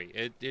so sorry.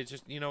 It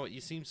just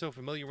you seemed so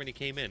familiar when you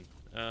came in.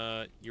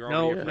 You're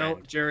No, already a no,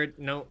 friend. Jared,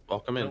 no.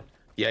 Welcome in. No.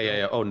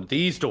 Yeah. Oh,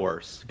 these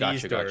doors.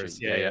 Gotcha, doors,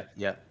 gotcha. yeah.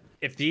 Yeah.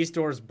 If these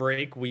doors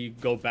break, we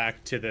go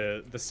back to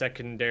the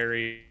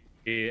secondary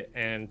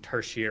and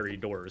tertiary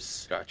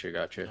doors.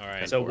 Gotcha. All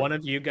right. So one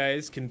of you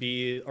guys can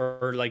be,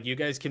 or like you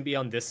guys can be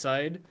on this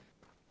side,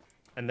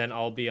 and then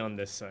I'll be on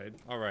this side.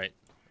 All right.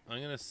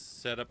 I'm gonna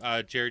set up.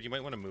 Jared, you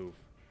might want to move,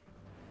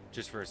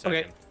 just for a second.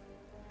 Okay.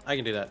 I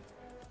can do that.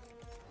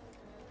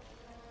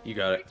 You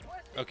got it.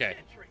 Okay.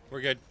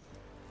 We're good.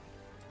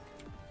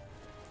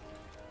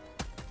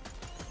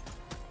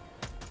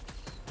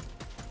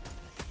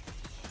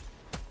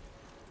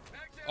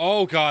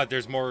 Oh god,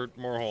 there's more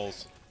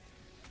holes.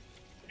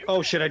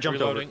 Oh shit, I jumped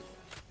Reloading.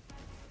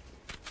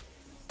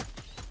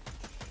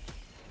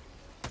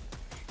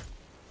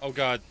 Oh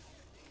god.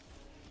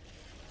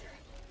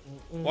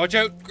 Watch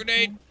out,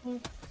 grenade!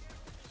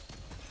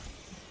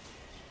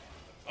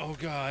 Oh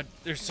god,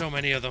 there's so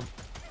many of them.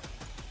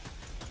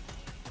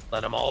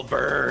 Let them all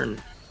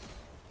burn.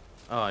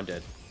 Oh, I'm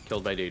dead.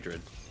 Killed by Daedrid.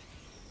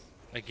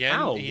 Again,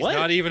 Ow, he's what?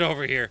 not even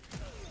over here.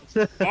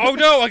 Oh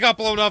no, I got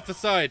blown off the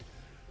side.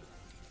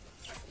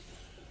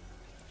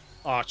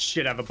 Oh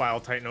shit, I have a Bile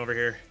Titan over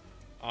here.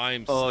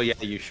 I'm Oh yeah,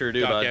 you sure do,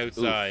 stuck bud.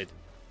 outside.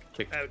 Oof.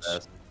 Kicked Ouch. his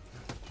ass.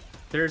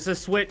 There's a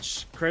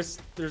switch, Chris.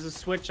 There's a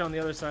switch on the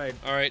other side.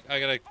 Alright, I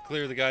gotta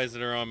clear the guys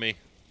that are on me.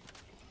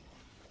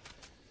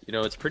 You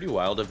know, it's pretty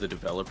wild of the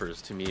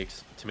developers to make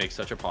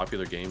such a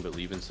popular game but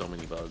leave in so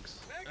many bugs.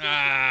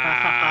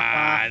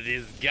 Ah,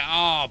 this guy.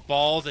 Oh,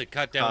 balls, it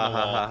cut down Ha the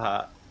ha wall. ha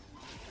ha.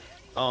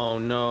 Oh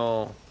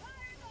no.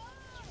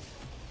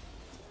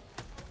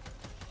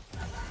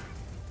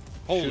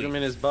 Holy Shoot him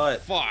in his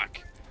butt. fuck.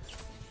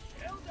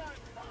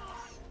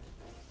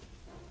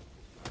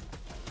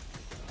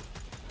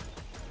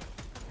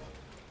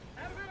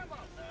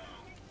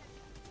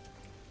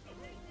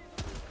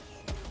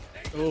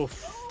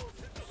 Oof.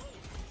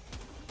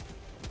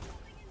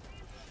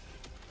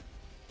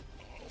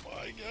 Oh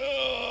my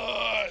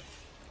god.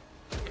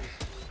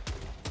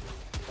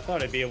 I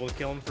thought I'd be able to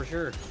kill him for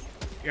sure.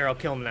 Here, I'll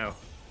kill him now.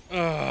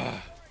 Ugh.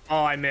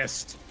 Oh, I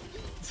missed.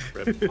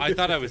 I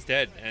thought I was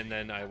dead, and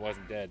then I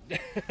wasn't dead.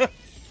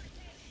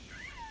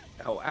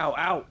 Ow, ow,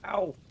 ow,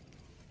 ow.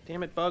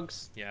 Damn it,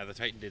 bugs. Yeah, the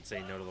Titan did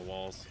say no to the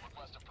walls.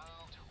 Request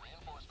approved.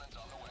 Reinforcements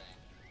on the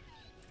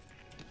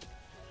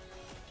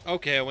way.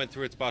 Okay, I went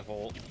through its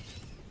butthole.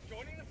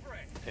 Joining the fray.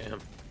 Damn.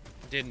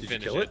 Didn't Did you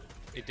finish kill it.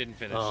 it? It didn't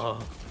finish. Oh.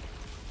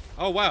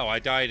 Oh wow, I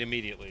died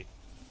immediately.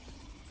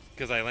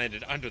 Because I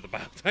landed under the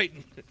Bio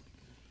Titan.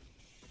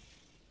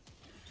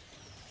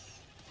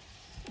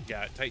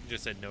 Yeah, Titan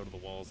just said no to the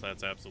walls.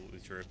 That's absolutely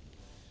true.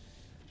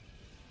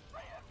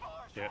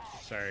 Shit.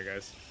 Sorry,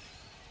 guys.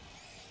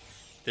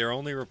 They're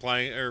only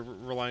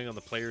relying on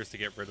the players to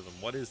get rid of them.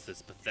 What is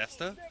this,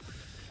 Bethesda?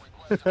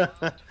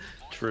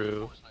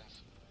 True.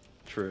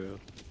 True.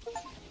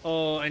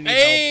 Oh, I need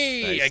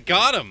Hey, Nice. I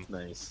got him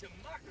Nice. help.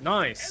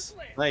 Nice.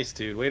 Nice,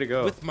 dude. Way to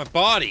go. with my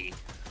body.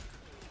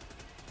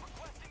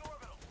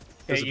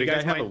 Does Hey, the you big guy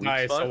guys have a might weak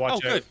die, so spot? watch Oh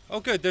out. good. Oh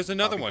good. There's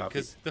another Copy, one copy.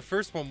 because the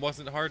first one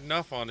wasn't hard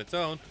enough on its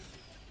own.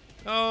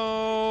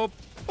 Oh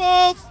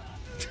balls!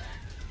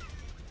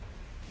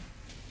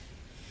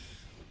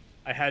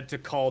 I had to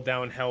call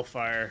down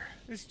Hellfire.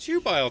 There's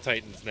two Bile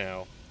Titans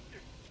now.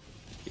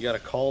 You gotta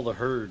call the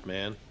herd,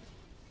 man.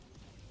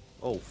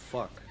 Oh,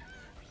 fuck.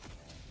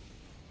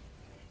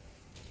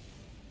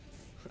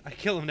 I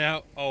kill him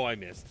now. Oh, I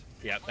missed.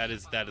 Yeah, that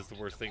is the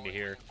worst thing to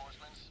hear.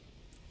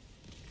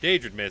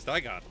 Daedrid missed. I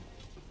got him,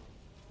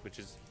 which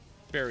is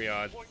very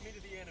odd. Point me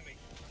to the enemy.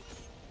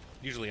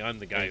 Usually I'm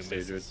the guy Thanks, who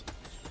misses. Daedrid.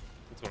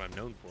 That's what I'm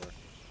known for.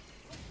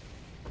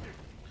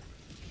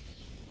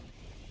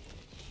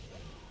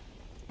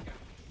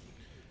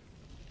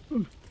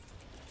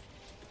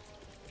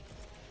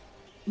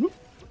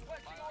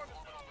 Requesting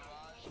orbital.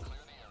 Barrage, clear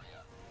the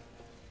area.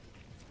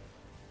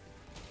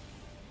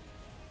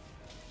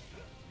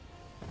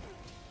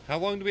 'How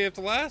long do we have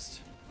to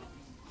last?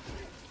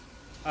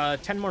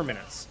 10 more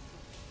minutes.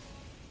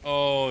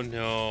 Oh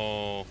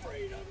no.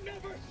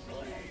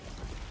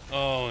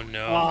 Oh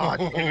no. Aw,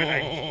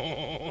 damn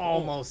it,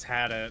 Almost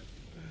had it.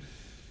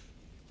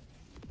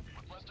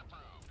 Request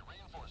approved.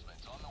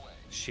 Reinforcements on the way.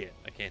 Shit,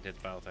 I can't hit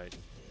the Bile Titan.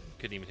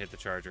 Couldn't even hit the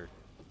charger.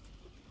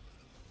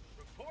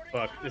 Reporting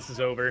Fuck, this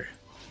is over.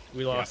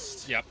 We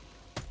lost. Yep.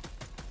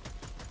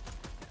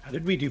 How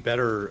did we do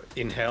better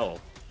in hell?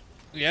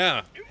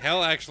 Yeah.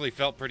 Hell actually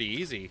felt pretty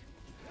easy.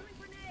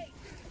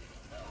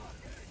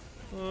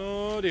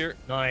 Oh dear.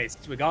 Nice.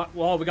 We got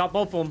both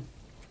of them.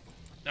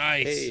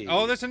 Nice. Hey.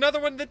 Oh, there's another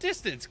one in the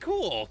distance.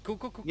 Cool.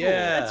 Cool.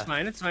 Yeah. It's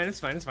fine. It's fine. It's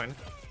fine. It's fine.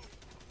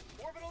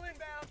 orbital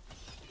inbound.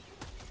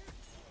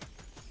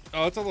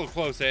 Oh, it's a little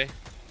close, eh?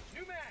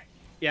 New mag.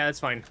 Yeah, it's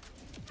fine.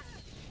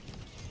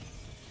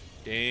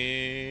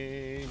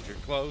 Danger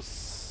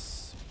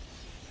close.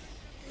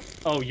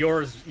 Oh,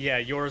 yours. Yeah,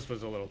 yours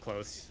was a little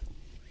close.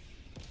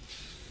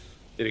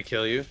 Did it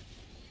kill you?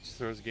 Just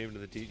throws the game into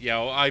the deep. Yeah,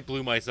 well, I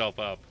blew myself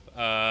up.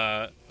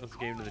 Throws the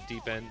game to the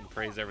deep end and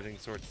prays everything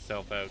sorts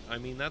itself out. I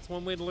mean, that's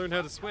one way to learn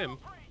how to swim.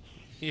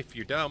 If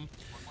you're dumb.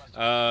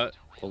 Well,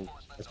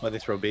 that's why they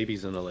throw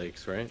babies in the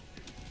lakes, right?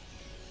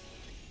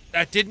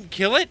 That didn't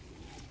kill it?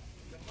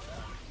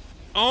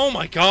 Oh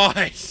my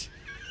gosh!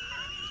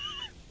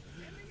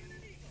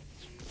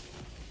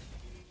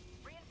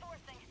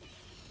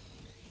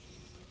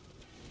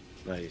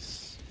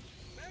 Nice.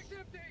 Mag's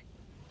empty.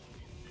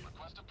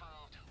 Request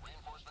approved.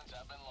 Reinforcements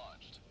have been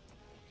launched.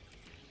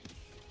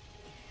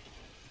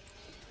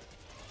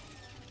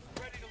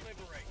 Ready to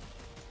liberate.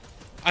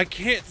 I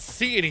can't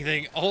see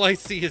anything. All I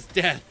see is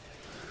death.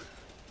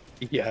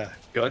 Yeah,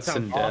 guts Sounds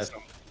and death.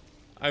 awesome.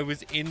 I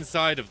was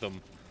inside of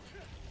them.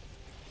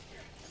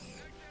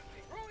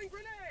 Throwing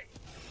grenade.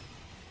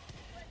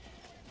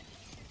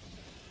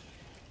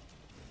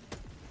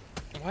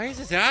 Why is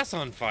his ass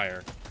on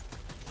fire?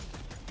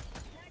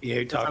 Yeah,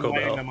 I'm Taco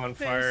lighting Bell. them on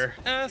fire.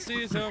 Ass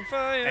is on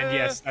fire. And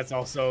yes, that's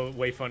also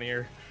way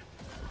funnier.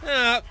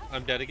 Ah,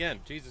 I'm dead again.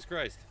 Jesus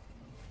Christ.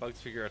 Bugs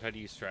figure out how to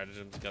use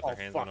stratagems. Got their Oh,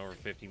 hands on fuck. over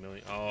 50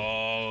 million.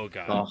 Oh,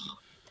 God. Oh,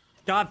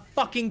 God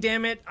fucking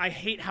damn it! I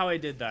hate how I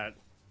did that.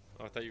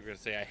 Oh, I thought you were going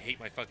to say, I hate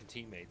my fucking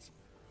teammates.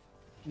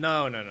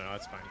 No,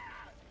 it's fine.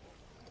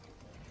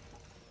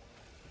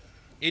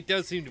 It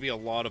does seem to be a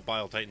lot of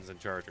Bile Titans and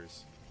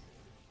Chargers.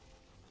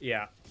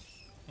 Yeah.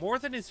 More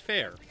than is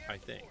fair, I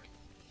think.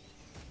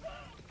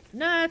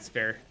 Nah, it's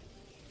fair.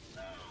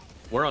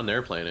 we're on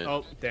their planet.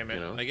 Oh, damn it. You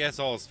know? I guess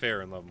all is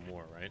fair in Love and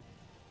War, right?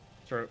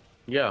 True.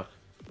 Yeah.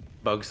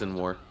 Bugs and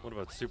war. What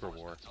about Super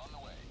War?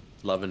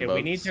 Love and Okay, bugs.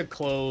 we need to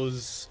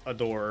close a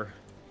door.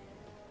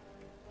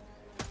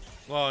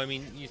 Well, I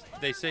mean,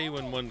 they say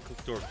when one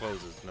door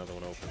closes, another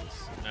one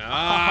opens.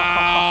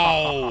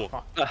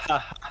 Ow!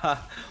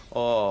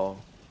 Oh.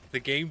 The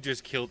game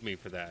just killed me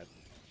for that.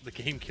 The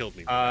game killed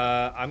me for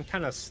that. I'm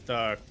kind of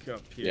stuck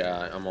up here.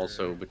 Yeah, I'm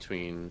also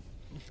between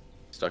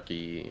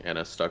Stucky and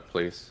a stuck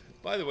place.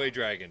 By the way,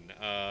 Dragon,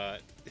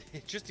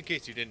 just in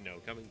case you didn't know,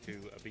 coming to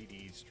a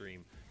BDE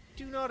stream,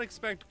 do not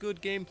expect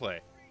good gameplay.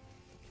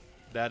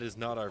 That is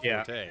not our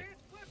forte.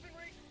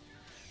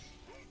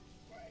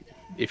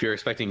 If you're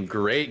expecting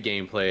great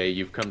gameplay,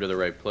 you've come to the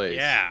right place.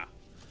 Yeah.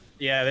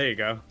 Yeah, there you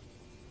go.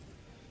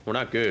 We're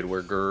not good.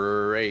 We're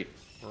great.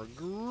 We're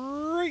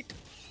great.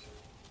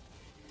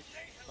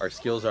 Our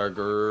skills are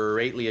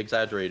greatly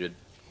exaggerated.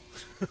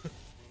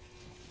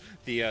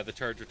 The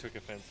charger took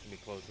offense to me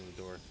closing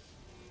the door.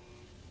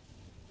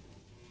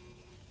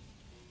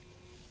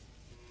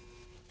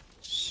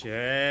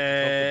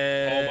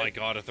 Shit. Oh my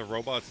god! If the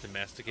robots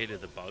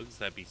domesticated the bugs,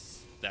 that'd be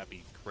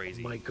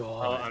crazy. Oh my Oh,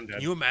 god. I'm dead.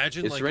 Can you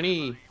imagine? Is like, there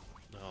any?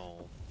 No.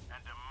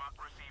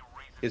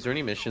 Is there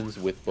any missions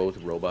with both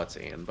robots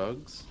and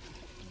bugs?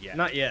 Yeah.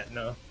 Not yet,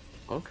 no.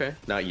 Okay,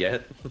 not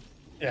yet.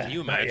 Yeah, Can you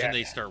not imagine yet.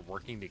 they start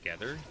working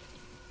together?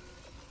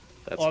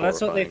 That's Well, that's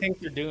what they horrifying. think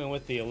they're doing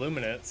with the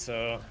Illuminate,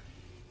 so...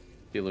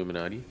 The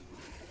Illuminati.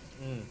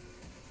 Mm.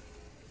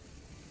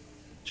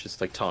 It's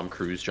just like Tom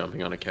Cruise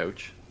jumping on a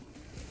couch.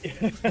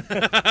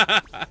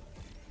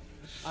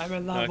 I'm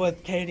in love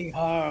with Katie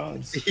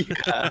Holmes.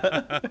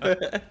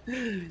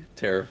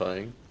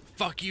 Terrifying.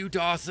 Fuck you,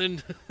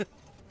 Dawson.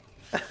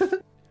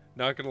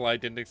 Not gonna lie,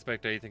 didn't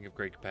expect anything of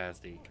great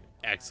capacity.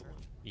 Excellent.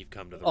 You've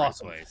come to the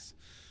Awesome. right place.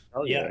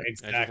 Oh, yeah, I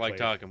exactly. just like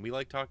talking. We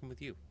like talking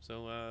with you.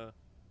 So,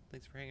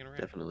 thanks for hanging around.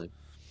 Definitely.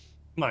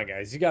 Come on,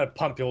 guys. You gotta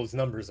pump those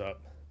numbers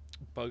up.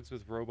 Bugs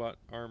with robot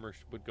armor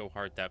would go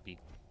hard. That'd be...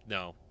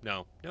 No.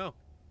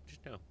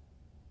 Just no.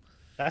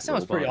 That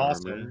sounds pretty Robot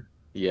awesome. armor.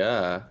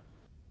 Yeah.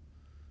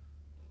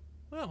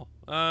 Well,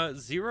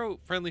 0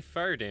 friendly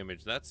fire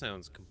damage. That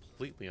sounds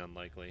completely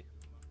unlikely.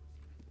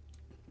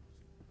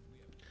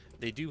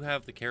 They do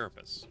have the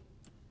carapace.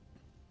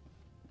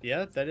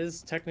 Yeah, that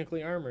is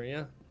technically armor,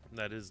 yeah.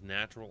 That is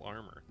natural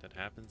armor that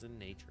happens in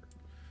nature.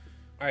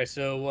 Alright,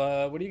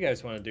 so what do you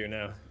guys want to do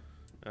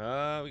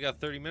now? We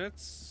got 30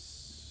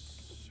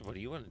 minutes. What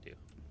do you want to do?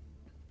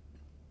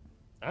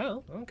 I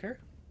don't care.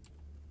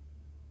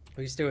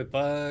 We could stay with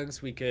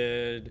bugs. We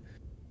could,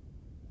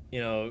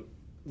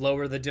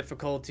 lower the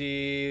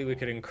difficulty. We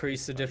could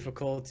increase the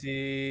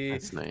difficulty.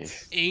 That's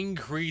nice.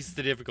 Increase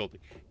the difficulty.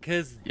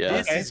 Because Yeah.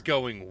 this Okay. is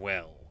going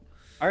well.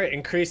 Alright,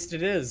 increased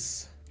it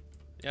is.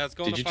 Yeah, let's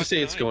go. Did you just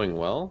say it's going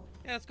well?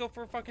 Yeah, let's go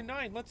for a fucking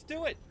 9. Let's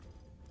do it.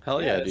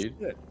 Hell yeah, let's dude.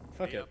 do it.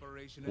 Fuck it.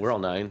 We're all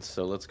 9s,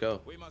 so let's go.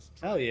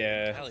 Hell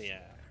yeah. Hell yeah.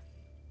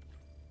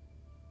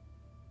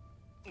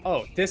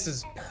 Oh, this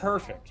is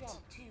perfect.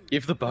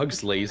 Give the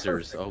bugs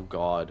lasers. Oh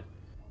god.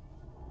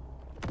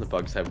 The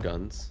bugs have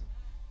guns.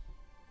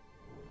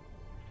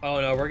 Oh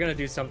no, we're gonna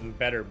do something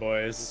better, This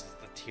boys. is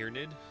the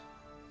Tyrannid.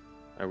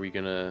 Are we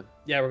gonna...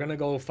 Yeah, we're gonna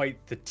go fight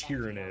the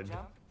Tyrannid.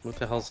 What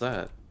the hell's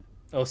that?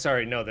 Oh,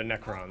 sorry, no, the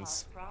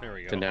Necrons. There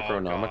we go. The Oh,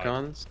 God.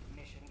 Necronomicons?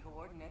 Mission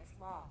coordinates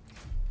locked.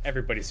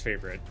 Everybody's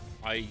favorite.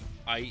 I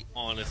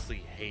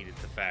honestly hated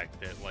the fact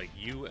that, like,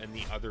 you and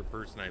the other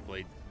person I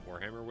played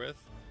Warhammer with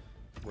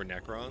were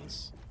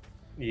Necrons.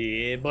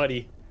 Yeah,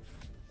 buddy.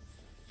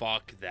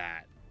 Fuck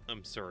that.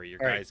 I'm sorry,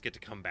 your All right. guys get to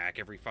come back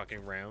every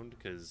fucking round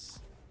because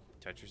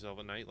touch yourself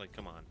at night? Like,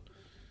 come on.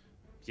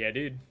 Yeah,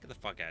 dude. Get the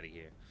fuck out of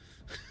here.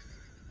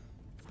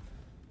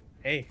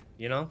 Hey,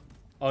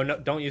 Oh, no,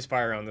 don't use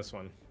fire on this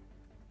one.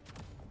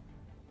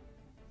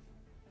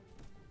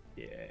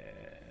 Yeah.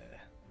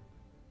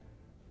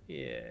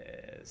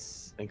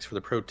 Yes. Thanks for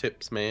the pro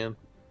tips, man.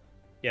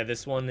 Yeah,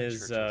 this one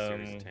is Churchill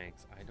series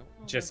tanks. I don't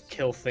know just what's-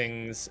 kill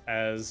things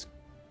as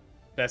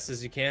best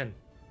as you can.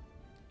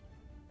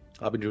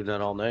 I've been doing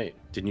that all night.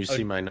 Didn't you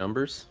see my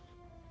numbers?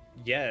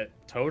 Yeah, Rookie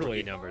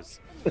totally. numbers.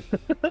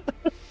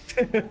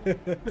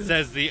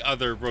 Says the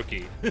other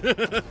rookie.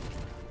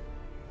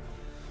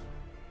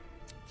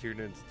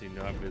 Tyranids do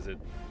not visit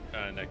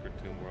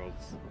Necrotomb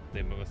worlds.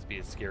 They must be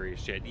as scary as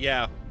shit.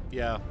 Yeah.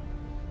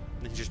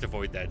 Just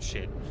avoid that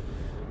shit.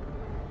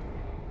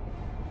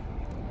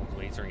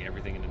 Lasering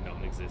everything into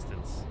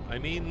non-existence. I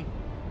mean,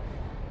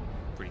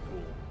 pretty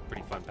cool.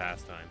 Pretty fun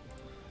pastime.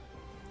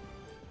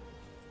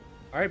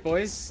 All right,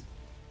 boys.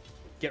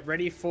 Get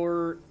ready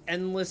for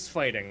endless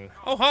fighting.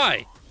 Oh,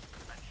 hi!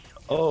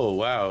 Oh,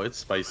 wow, it's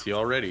spicy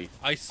already.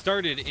 I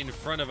started in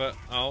front of a...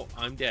 Oh,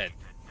 I'm dead.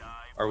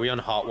 Are we on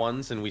hot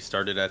ones and we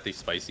started at the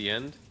spicy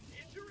end?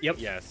 Yep.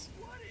 Yes.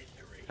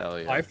 Hell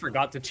yeah. I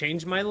forgot to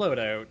change my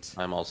loadout.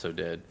 I'm also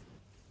dead.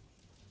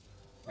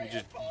 We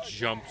just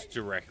jumped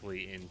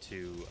directly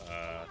into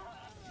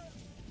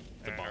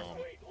the bomb.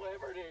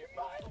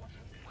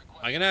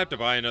 I'm gonna have to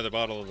buy another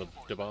bottle of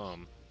the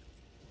bomb.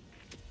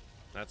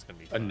 That's gonna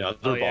be fun. Another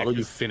Oh, yeah, bottle? You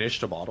 'cause-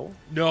 finished a bottle?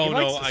 No, He likes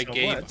no, it I so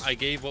gave much. I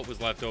gave what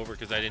was left over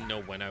because I didn't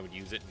know when I would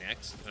use it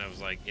next, and I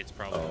was like, it's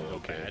probably gonna go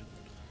okay. bad.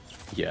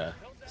 Yeah.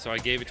 So I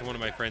gave it to one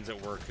of my friends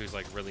at work who's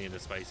like really into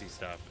spicy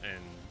stuff, and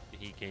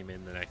he came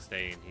in the next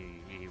day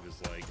and he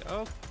was like,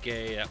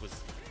 okay, that was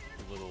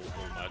a little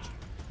much.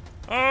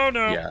 Oh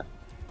no. Yeah.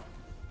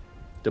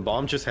 The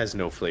bomb just has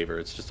no flavor.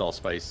 It's just all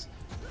spice.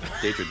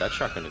 Daedra, that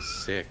shotgun is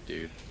sick,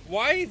 dude.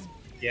 Why is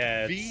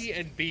Yeah. B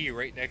and B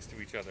right next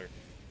to each other?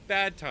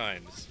 Bad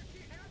times.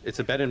 It's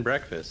a bed and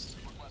breakfast.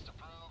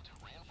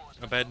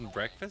 A bed and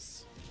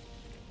breakfast?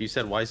 You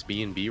said why is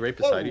B and B right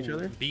beside each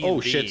other? B Oh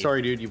and shit, B.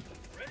 sorry dude, you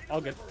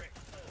All good.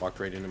 walked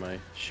right into my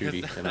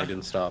shooty and I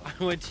didn't stop.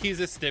 I went to use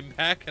a stim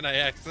pack and I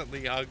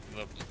accidentally hugged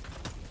them.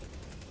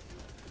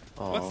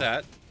 Aw. What's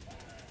that?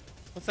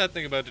 What's that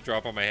thing about to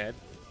drop on my head?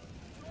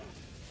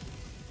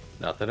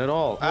 Nothing at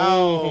all.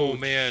 Oh Ouch.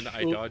 man,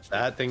 I dodged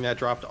that. That thing that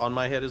dropped on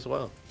my head as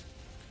well.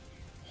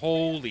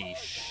 Holy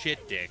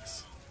shit,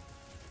 dicks.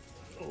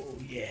 Oh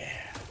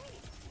yeah.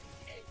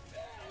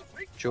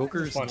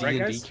 Joker's Fun, right, D&D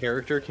guys?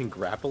 character can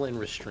grapple and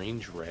restrain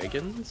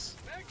dragons?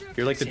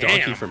 You're like the Damn.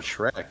 donkey from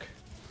Shrek.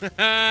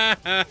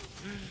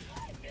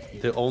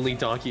 The only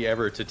donkey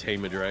ever to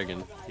tame a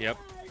dragon. Yep.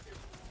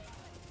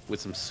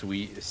 With some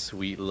sweet,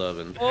 sweet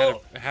lovin'.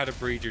 How to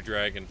breed your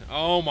dragon.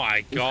 Oh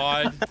my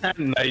god.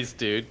 Nice,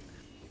 dude.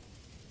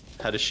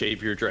 How to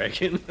shave your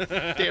dragon.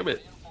 Damn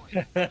it.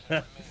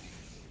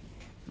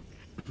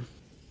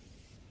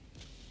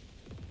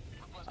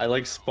 I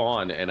like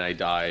spawn and I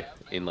die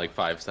in like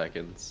 5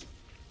 seconds.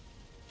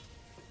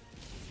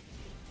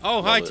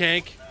 Oh, hi, Love it.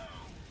 tank.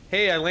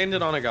 Hey, I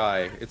landed on a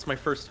guy. It's my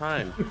first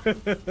time.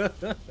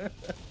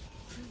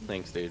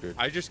 Thanks, Daedra.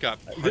 I just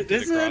got punted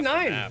This is across a the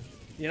 9. map.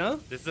 You know?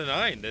 This is a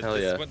 9. This Hell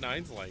is yeah. what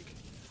 9's like.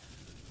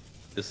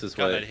 This is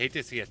God, what. I'd hate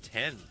to see a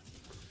 10.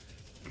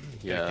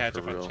 Yeah, Catch for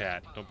up real. on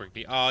chat. Don't bring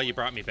me. Oh, you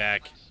brought me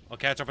back. I'll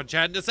catch up on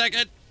chat in a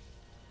second.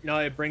 No,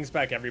 it brings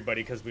back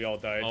everybody because we all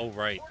died. Oh,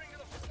 right.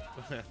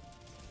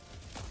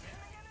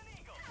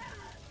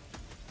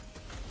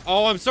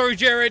 Oh, I'm sorry,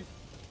 Jared.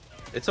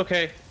 It's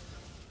okay.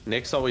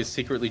 Nick's always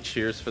secretly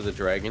cheers for the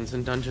dragons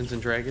in Dungeons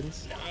and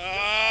Dragons.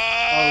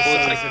 Oh,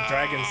 so he's a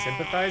dragon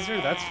sympathizer?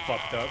 That's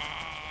fucked up.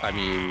 I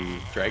mean,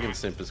 Dragon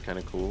Simp is kind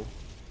of cool.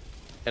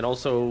 And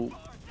also,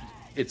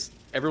 it's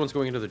everyone's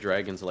going into the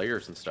dragons'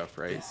 lairs and stuff,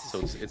 right? So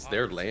it's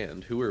their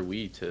land. Who are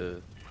we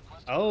to?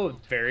 Oh,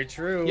 very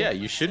true. Yeah,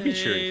 you should be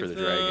cheering for the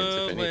Save dragons if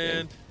the anything.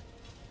 land.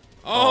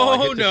 I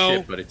Oh, hit the no.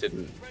 ship, but it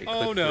didn't. It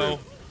Oh clicked no.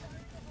 through.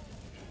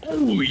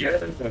 Oh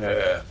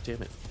yeah!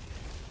 Damn it!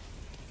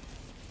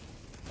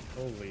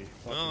 Holy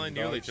Well, I fucking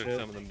nearly dog took shit.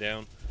 some of them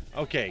down.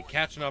 Okay,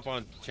 catching up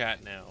on chat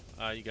now.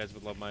 You guys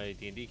would love my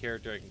D&D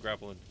character. I can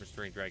grapple and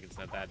restrain dragons.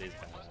 Now that is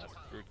badass.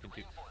 Druid can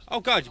do. Oh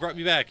god, you brought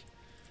me back.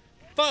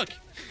 Fuck.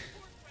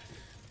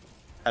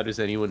 How does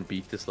anyone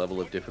beat this level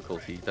of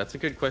difficulty? That's a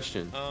good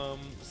question,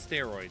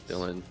 Steroids.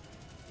 Dylan.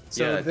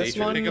 So yeah, this Daedra,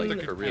 one, Pick up the for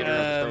computer, real.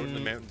 throw it in the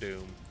Mountain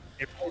Doom.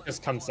 It really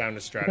just comes down to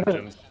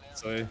stratagems,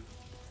 so,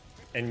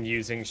 and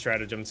using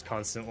stratagems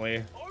constantly.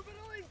 Orbital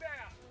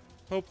inbound.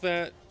 Hope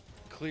that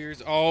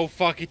clears. Oh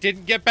fuck! It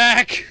didn't get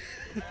back.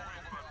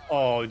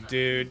 Oh,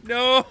 dude.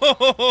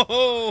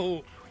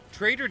 No.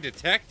 Traitor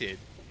detected.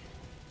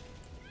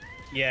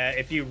 Yeah,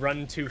 if you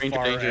run too Stranger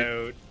far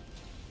danger. out.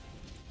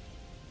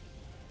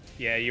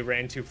 Yeah, you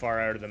ran too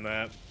far out of the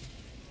map.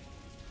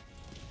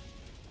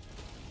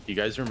 You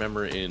guys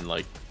remember in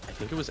like I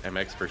think it was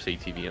MX vs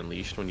ATV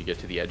Unleashed when you get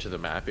to the edge of the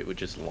map, it would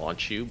just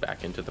launch you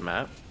back into the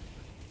map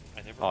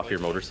I never off played your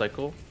that.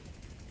 motorcycle.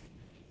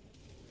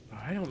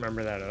 I don't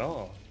remember that at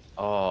all.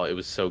 Oh, it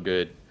was so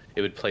good.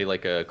 It would play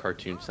like a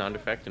cartoon sound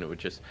effect, and it would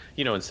just,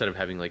 you know, instead of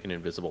having like an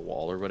invisible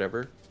wall or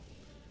whatever,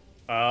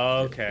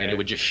 Okay. and it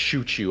would just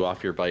shoot you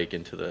off your bike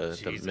into the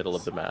Jesus. middle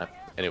of the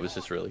map, and it was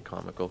just really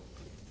comical.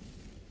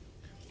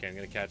 Okay, I'm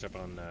gonna catch up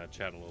on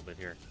chat a little bit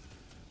here.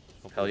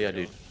 Hopefully Hell yeah,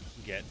 we dude.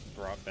 don't Get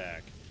brought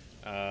back.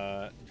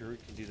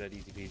 Druid can do that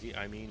easy peasy.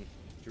 I mean,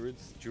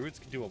 druids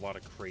can do a lot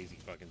of crazy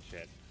fucking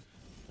shit.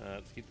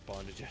 Let's keep the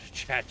bondage out of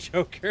chat,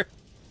 Joker.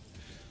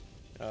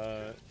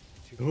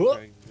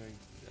 Whoop.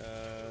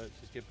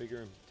 Just get bigger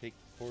and take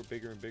more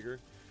bigger and bigger.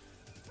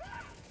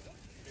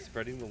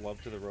 Spreading the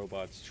love to the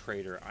robots,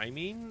 traitor. I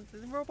mean, the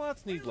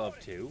robots need love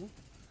too.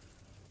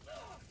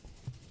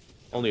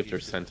 Only if they're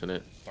Use it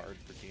sentient. Barred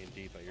for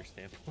D&D by your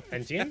standpoint.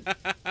 Sentient?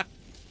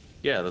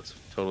 Yeah, that's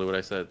totally what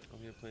I said. I'm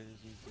gonna play this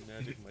using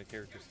magic. My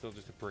character's still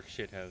just a brick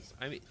shithouse.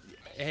 I mean,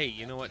 hey,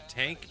 you know what?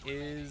 Tank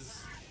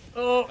is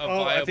Oh, A I think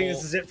viable-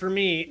 this is it for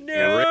me.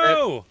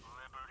 no.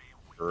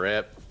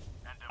 Rip.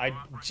 I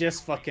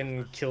just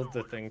fucking killed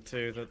the thing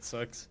too. That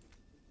sucks.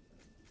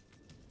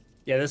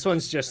 Yeah, this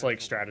one's just like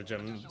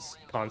stratagems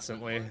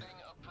constantly.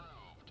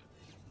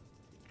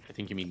 I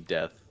think you mean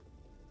death.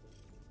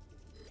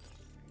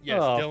 Yes,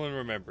 Oh. Dylan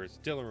remembers.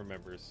 Dylan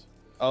remembers.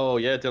 Oh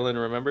yeah,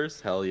 Dylan remembers?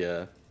 Hell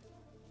yeah.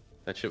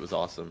 That shit was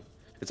awesome.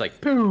 It's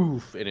like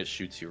poof, and it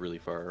shoots you really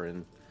far,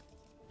 and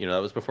you know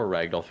that was before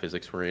ragdoll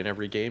physics were in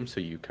every game, so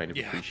you kind of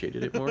Yeah.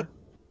 appreciated it more.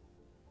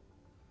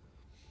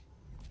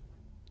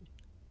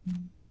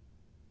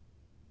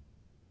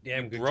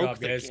 Damn, good Broke job,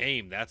 the guys.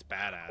 game. That's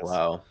badass.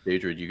 Wow,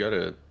 Daedra, you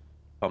gotta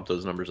pump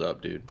those numbers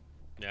up, dude.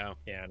 Yeah,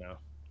 Yeah, I know.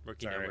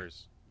 rookie Sorry.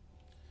 numbers.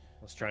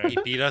 Let's try. He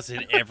beat us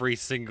in every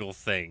single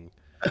thing.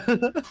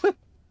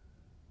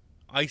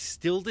 I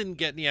still didn't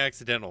get any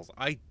accidentals.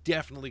 I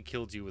definitely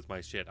killed you with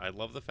my shit. I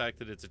love the fact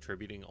that it's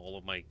attributing all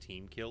of my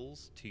team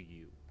kills to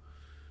you.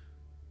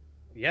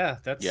 Yeah,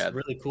 that's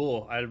really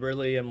cool. I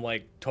really am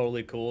like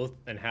totally cool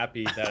and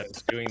happy that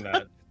it's doing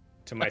that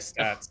to my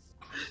stats.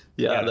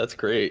 Yeah, that's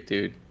great,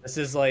 dude. This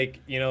is like,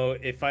 you know,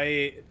 if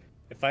I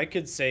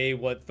could say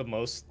what the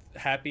most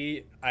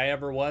happy I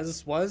ever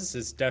was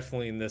is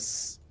definitely in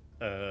this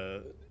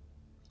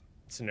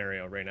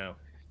scenario right now.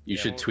 You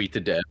should tweet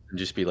the devs and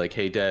just be like,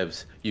 "Hey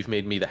devs, you've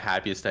made me the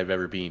happiest I've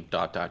ever been." ...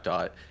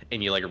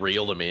 And you like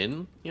reel them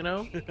in, you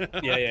know?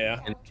 Yeah.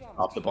 And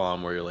drop the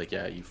bomb where you're like,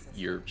 "Yeah,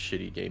 your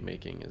shitty game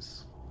making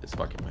is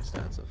fucking my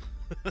stats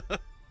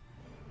up."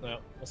 No,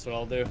 that's what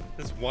I'll do.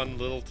 This one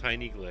little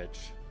tiny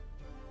glitch.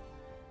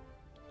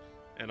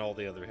 And all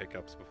the other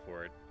hiccups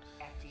before it.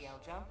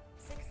 FTL jump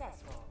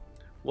successful.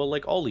 Well,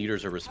 like all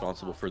leaders are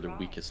responsible for their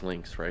weakest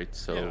links, right?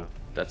 So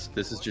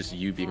this is just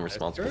you being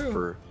responsible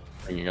for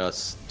bringing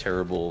us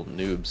terrible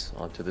noobs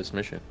onto this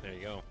mission. There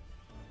you go.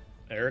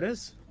 There it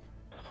is.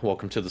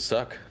 Welcome to the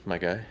suck, my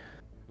guy.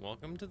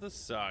 Welcome to the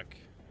suck.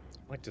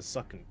 I like to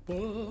suck and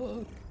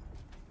fuck.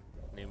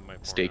 Name of my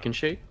porno. Steak and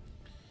shake?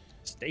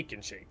 Steak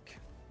and shake.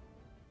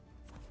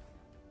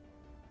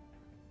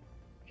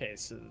 Okay,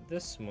 so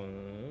this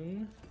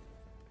one.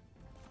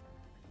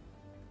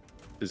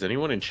 Is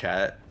anyone in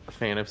chat a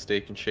fan of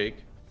Steak and Shake?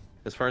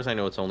 As far as I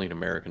know, it's only an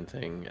American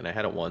thing, and I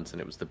had it once,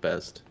 and it was the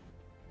best.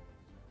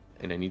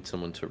 And I need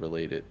someone to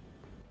relate it.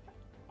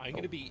 I'm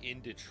going to be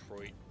in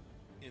Detroit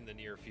in the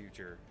near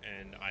future,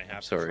 and I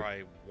have to Sorry.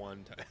 try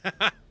one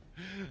time.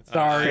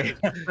 Sorry.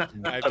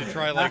 I have to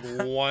try like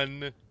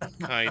one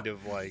kind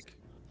of like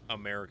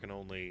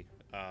American-only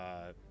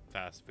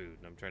fast food,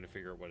 and I'm trying to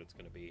figure out what it's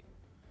going to be.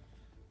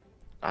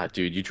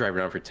 Dude, you drive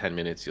around for 10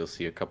 minutes, you'll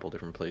see a couple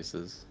different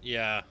places.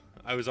 Yeah,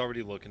 I was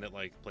already looking at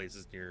like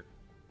places near,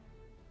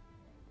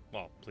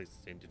 well, places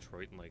in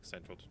Detroit and like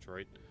central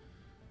Detroit.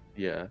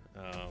 Yeah.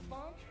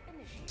 Launch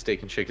initiated.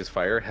 Steak and Shake is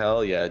fire?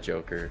 Hell yeah,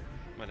 Joker.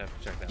 Might have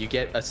to check that. You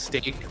get a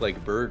steak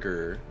like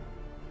burger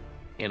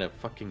and a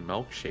fucking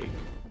milkshake,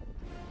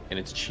 and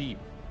it's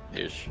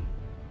cheap-ish.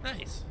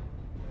 Nice.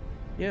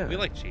 Yeah. We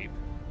like cheap.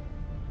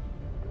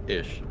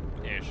 Ish.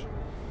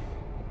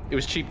 It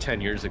was cheap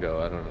 10 years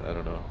ago. I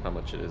don't know how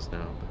much it is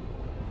now.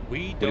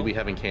 We What do we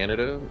have in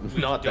Canada?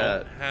 Not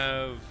that. We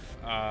don't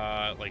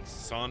have like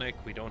Sonic.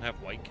 We don't have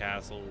White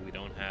Castle. We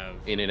don't have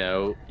In and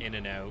Out. In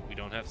and Out. We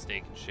don't have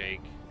Steak and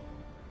Shake.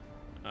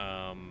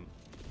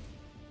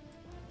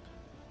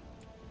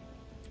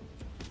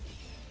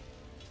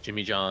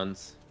 Jimmy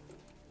John's.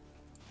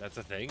 That's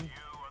a thing.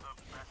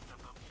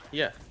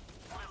 Yeah.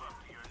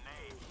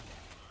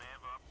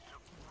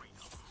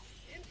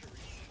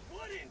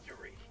 What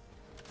injury?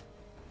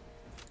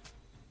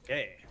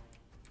 Okay.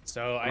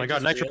 So Oh my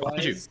god, Nitro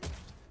behind you.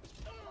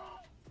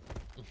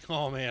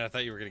 Oh man, I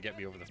thought you were gonna get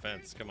me over the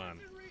fence. Come on.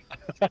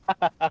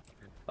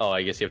 Oh,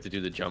 I guess you have to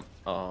do the jump.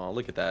 Oh,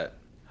 look at that.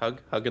 Hug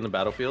in the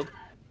battlefield.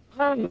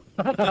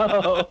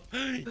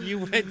 You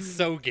went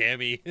so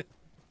gammy.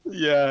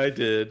 Yeah, I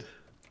did.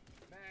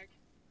 Mag.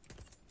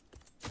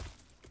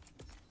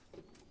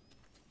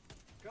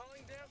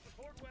 Calling down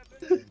support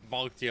weapon.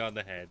 Bonked you on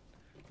the head.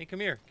 Hey, come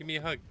here. Give me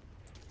a hug.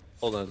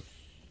 Hold on.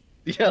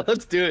 Yeah,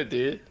 let's do it,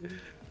 dude.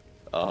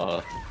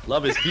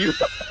 Love is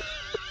beautiful.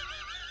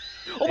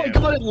 Oh my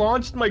god, it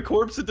launched my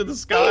corpse into the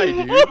sky,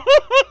 dude.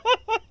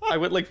 I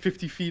went like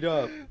 50 feet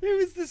up. It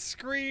was the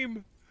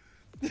scream.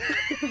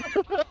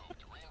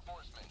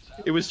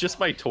 It was just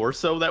my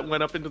torso that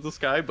went up into the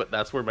sky, but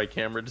that's where my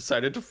camera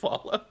decided to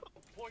follow.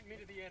 Point me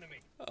to the enemy.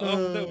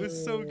 Oh, that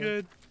was so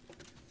good.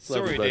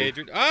 Love Sorry, you, buddy.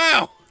 Daedrin.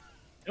 Ow!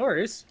 No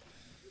worries.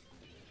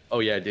 Oh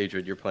yeah,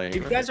 Daedrin, you're playing.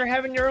 You guys are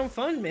having your own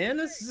fun, man.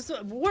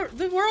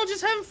 We're all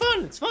just having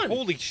fun. It's fun.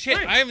 Holy shit,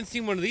 Right. I haven't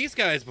seen one of these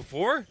guys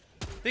before.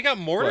 They got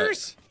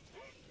mortars?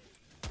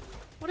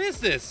 What is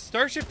this?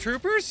 Starship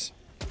Troopers?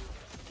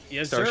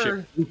 Yes, Starship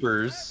sir.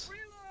 Troopers.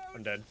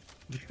 I'm dead.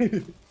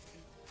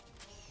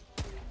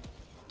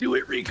 Do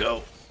it,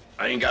 Rico.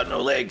 I ain't got no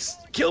legs.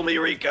 Kill me,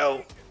 Rico.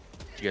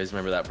 Do you guys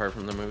remember that part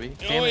from the movie?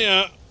 Damn it.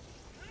 Yeah.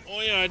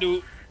 Oh yeah, I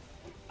do.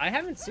 I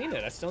haven't seen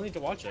it. I still need to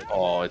watch it.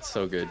 Oh, it's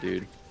so good,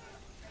 dude.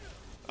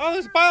 Oh,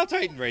 there's a Bile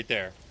Titan right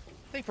there.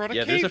 They brought a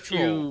Yeah, cave there's a troll.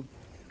 few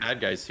bad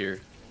guys here.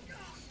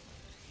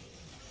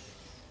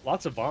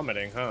 Lots of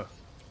vomiting, huh?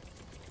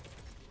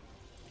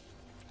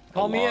 A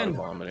Call me lot of in.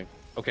 vomiting.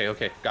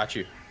 Okay, got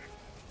you.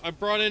 I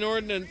brought in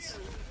ordnance.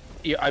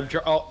 Yeah, I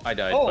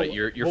died, Oh, but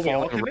you're will we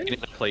all falling come right in?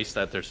 in a place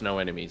that there's no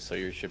enemies, so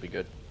you should be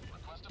good.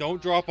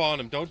 Don't drop on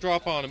him. Don't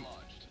drop on him.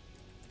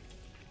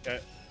 Okay.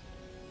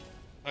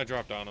 I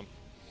dropped on him.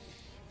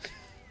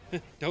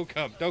 Don't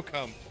come. Don't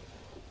come.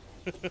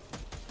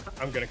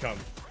 I'm gonna come.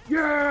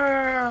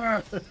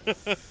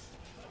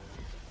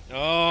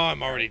 Oh,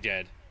 I'm already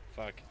dead.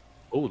 Fuck.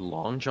 Oh,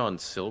 Long John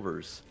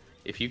Silver's.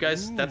 If you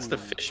guys, that's the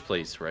fish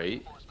place,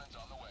 right?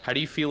 How do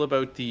you feel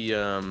about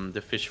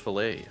the fish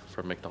fillet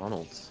from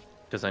McDonald's?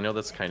 Because I know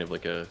that's kind of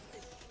like a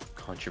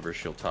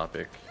controversial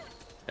topic,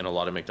 and a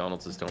lot of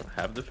McDonald's don't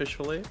have the fish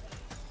fillet.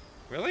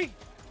 Really?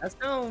 That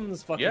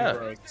sounds fucking Yeah.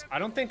 gross. I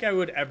don't think I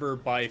would ever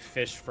buy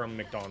fish from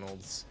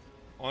McDonald's.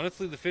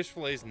 Honestly, the fish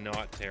fillet is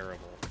not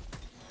terrible.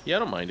 Yeah, I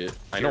don't mind it.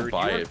 I don't Jared,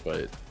 buy you it,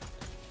 but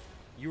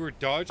You were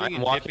dodging I'm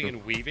and walking. dipping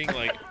and weaving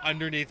like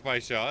underneath my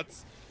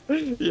shots.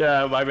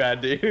 yeah, my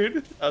bad,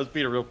 dude. I was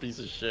being a real piece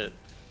of shit.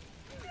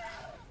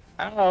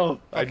 Ow!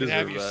 I Fucking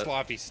have deserve your that.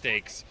 sloppy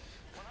steaks.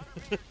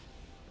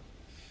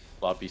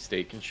 Sloppy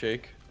steak and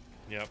shake.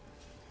 Yep.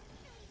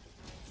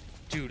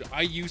 Dude,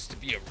 I used to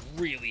be a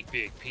really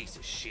big piece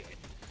of shit.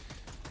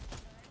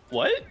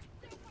 What?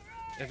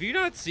 Have you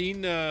not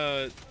seen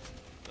oh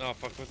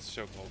fuck, what's the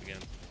show called again?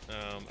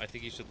 I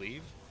Think You Should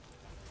Leave.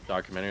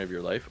 Documentary of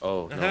your life?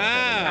 Oh no.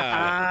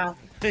 Ah!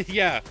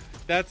 Yeah,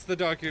 that's the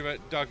documentary.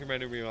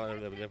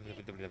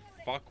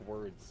 Fuck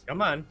words.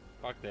 Come on.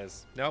 Fuck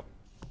this. Nope.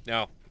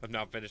 No, I'm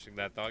not finishing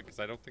that thought because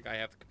I don't think I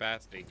have the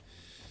capacity.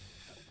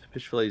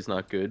 Fish fillet is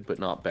not good, but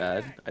not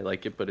bad. I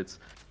like it, but it's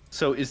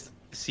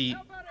see.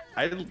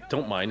 I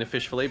don't mind the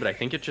fish fillet, but I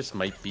think it just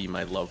might be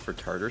my love for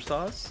tartar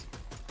sauce.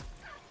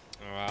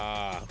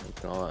 Ah. Oh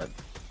god.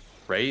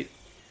 Right?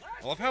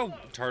 I love how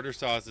tartar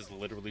sauce is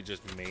literally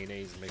just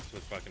mayonnaise mixed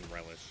with fucking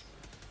relish.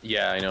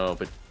 Yeah, I know,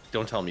 but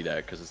don't tell me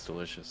that because it's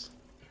delicious.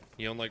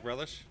 You don't like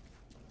relish?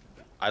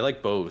 I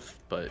like both,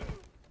 but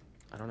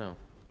I don't know.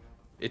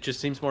 It just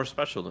seems more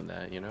special than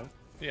that, you know?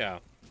 Yeah.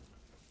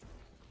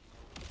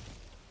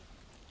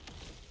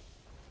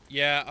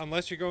 Yeah,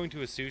 unless you're going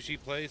to a sushi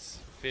place,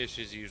 fish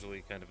is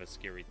usually kind of a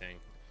scary thing.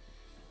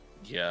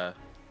 Yeah.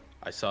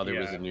 I saw there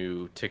was Yeah. a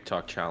new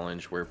TikTok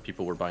challenge where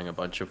people were buying a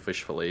bunch of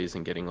fish fillets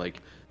and getting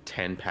like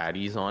 10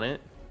 patties on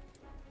it.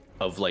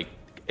 Of like,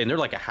 and they're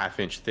like a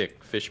half-inch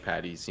thick fish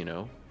patties, you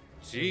know?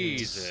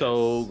 Jesus.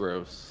 So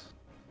gross.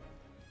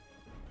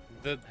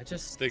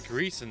 The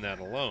grease in that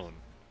alone.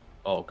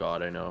 Oh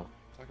god, I know.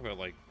 Talk about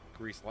like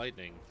grease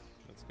lightning.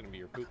 That's gonna be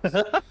your poops.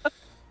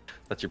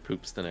 That's your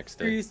poops the next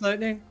day. Grease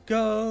lightning,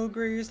 go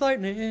grease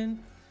lightning.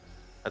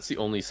 That's the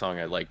only song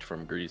I liked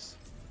from Grease.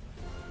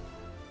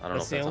 I don't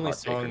That's know the if only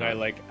that's a hot take or song I not.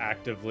 like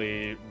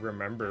actively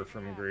remember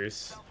from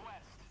Grease.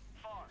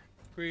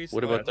 Grease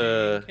What about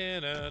lightning,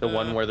 Canada. the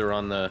one where they're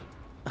on the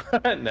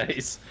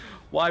nice?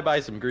 Why buy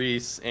some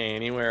grease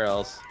anywhere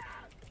else?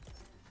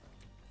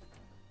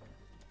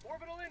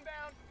 Orbital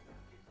inbound.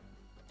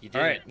 You did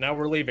All right, it. now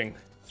we're leaving.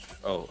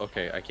 Oh,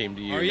 okay. I came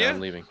to you. Are Now you? I'm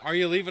leaving. Are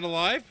you leaving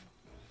alive?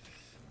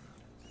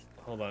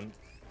 Hold on.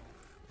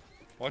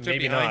 Watch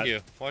Maybe out behind not. you.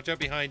 Watch out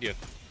behind you.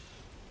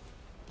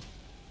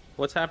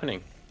 What's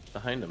happening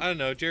behind him? I don't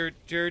know. Jared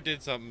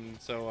did something,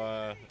 so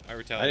I I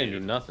retaliated.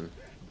 didn't do nothing.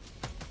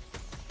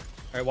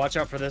 All right, watch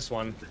out for this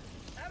one.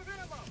 Out of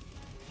ammo.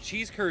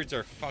 Cheese curds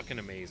are fucking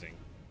amazing.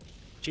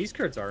 Cheese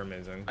curds are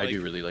amazing. I do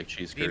Like, really like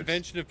cheese The curds.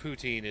 invention of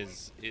poutine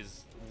is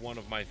one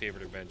of my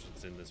favorite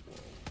inventions in this world.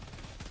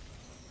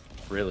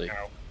 Really.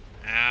 Ow.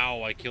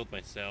 Ow, I killed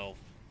myself.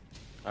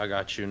 I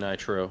got you,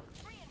 Nitro.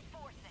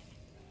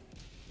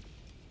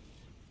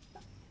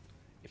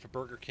 If a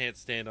burger can't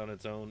stand on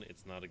its own,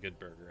 it's not a good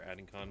burger.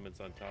 Adding condiments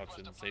on top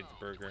shouldn't save the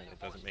burger, and it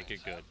doesn't make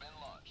it good.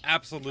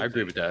 Absolutely. I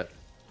agree with that.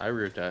 I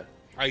agree with that.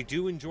 I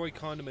do enjoy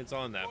condiments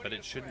on that, but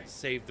it shouldn't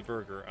save the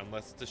burger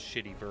unless it's a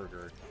shitty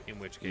burger, in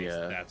which case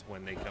Yeah. that's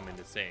when they come in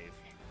to save.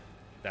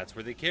 That's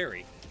where they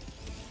carry.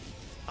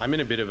 I'm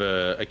in a bit of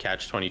a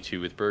catch-22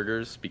 with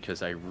burgers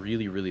because I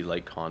really, really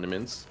like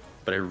condiments,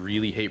 but I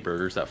really hate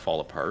burgers that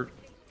fall apart.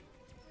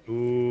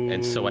 Ooh.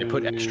 And so I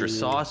put extra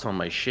sauce on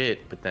my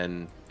shit, but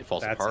then it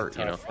falls That's a apart,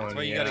 you know? tough one, That's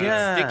why you yeah. gotta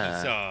Yeah. get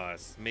sticky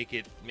sauce. Make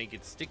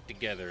it stick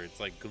together. It's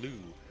like glue.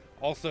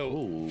 Also,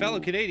 Ooh. fellow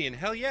Canadian,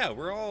 hell yeah,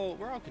 we're all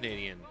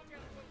Canadian.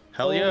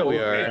 Hell yeah, we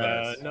are.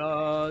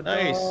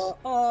 Nice.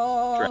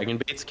 Dragon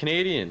Bait's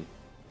Canadian.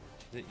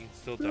 That you can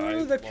still die.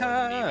 Through the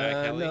while in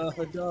evac, Kelly.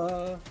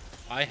 Canada.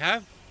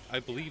 I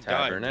believe,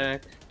 died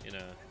Tabernac. in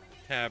a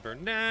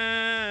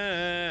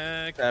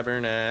tabernacle.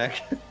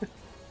 Tabernac.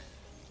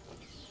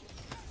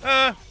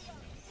 Ah, All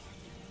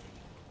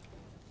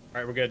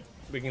right, we're good.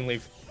 We can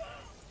leave.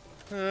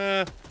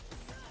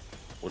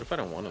 What if I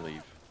don't want to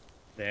leave?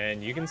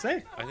 Then you can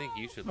stay. I think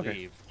you should Okay.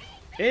 leave.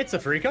 It's a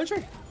free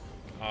country.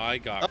 I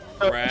got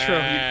Oh,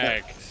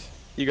 wrecked.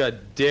 You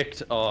got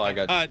dicked. Oh, I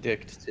got God.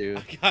 dicked too.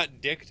 I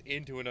got dicked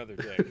into another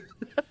dick.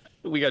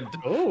 We got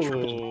Oh.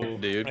 triple,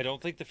 dude. I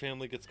don't think the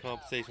family gets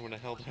compensation when a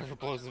Helldiver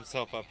blows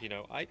himself up, you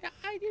know. I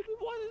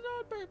didn't want it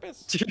on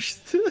purpose.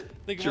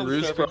 Think of all the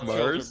Jeru's starving from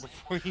children Mars.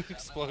 before you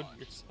explode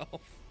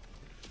yourself.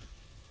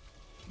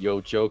 Yo,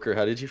 Joker,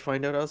 how did you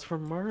find out I was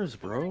from Mars,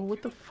 bro?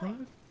 What the fuck?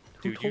 Who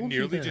Dude, you told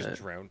nearly that?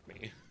 just drowned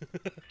me.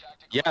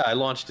 Yeah, I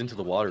launched into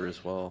the water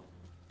as well.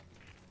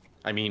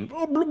 I mean,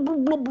 blub, blub,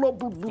 blub, blub, blub,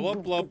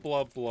 Blub, blub,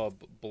 blub, blub,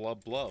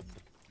 blub, blub.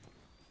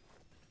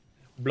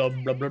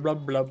 Blub blub blub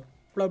blub blub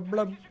blub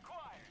blub.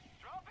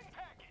 Dropping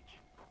package.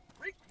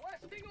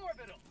 Requesting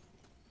orbital.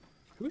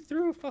 Who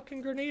threw a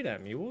fucking grenade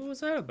at me? What was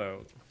that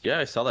about? Yeah,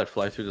 I saw that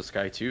fly through the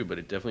sky too, but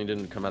it definitely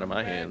didn't come out of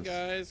my Bad hands.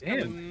 guys Damn,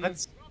 coming.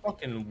 that's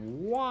fucking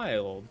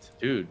wild.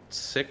 Dude,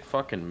 sick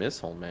fucking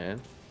missile, man.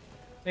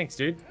 Thanks,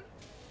 dude.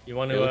 You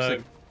want It looks to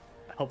like-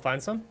 help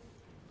find some?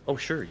 Oh,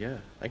 sure, yeah,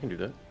 I can do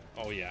that.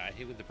 Oh yeah, I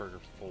hate when the burger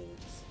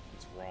folds.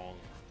 It's wrong.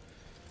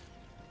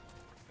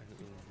 I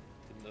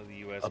didn't know the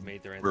U.S.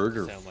 made their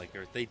burger anthem sound like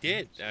Earth. They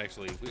did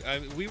actually.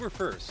 We were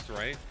first,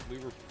 right? We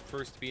were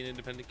first to be an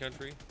independent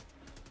country.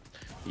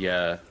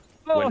 Yeah.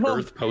 When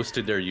Earth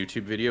posted their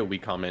YouTube video, we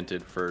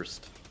commented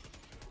first.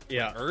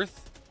 Yeah.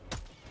 Earth?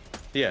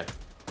 Yeah.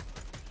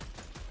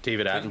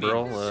 David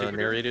Attenborough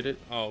narrated it.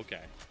 Oh,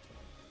 okay.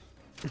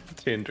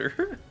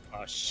 Tinder.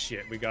 Oh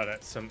shit, we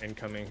got some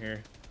incoming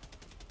here.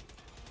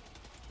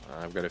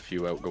 I've got a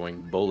few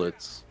outgoing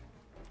bullets.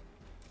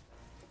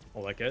 I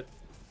like it.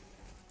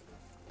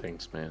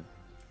 Thanks, man.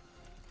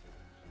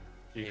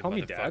 You Hey, call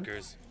me dad?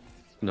 motherfuckers.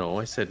 No,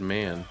 I said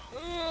man.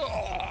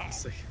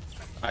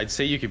 I'd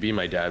say you could be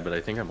my dad, but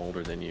I think I'm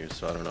older than you,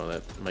 so I don't know.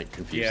 That might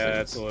confuse Yeah, things.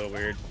 that's a little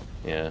weird.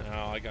 Yeah.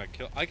 No, I got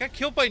killed. I got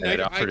killed by I'd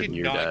Nitro. I offered did him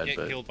your not dad, get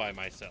but- killed by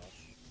myself.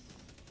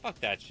 Fuck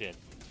that shit.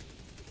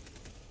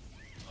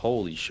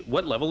 Holy shit.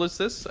 What level is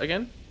this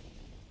again?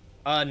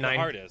 9. The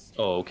hardest.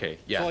 Oh, okay.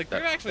 Yeah. So like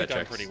that- we've actually that done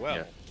checks. pretty well.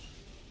 Yeah.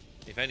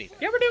 If anything.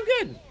 Yeah, we're doing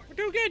good. We're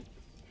doing good.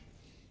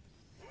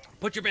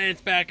 Put your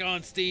pants back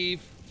on,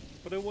 Steve.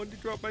 But I wanted to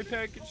drop my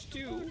package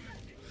too.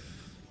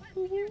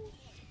 How'd you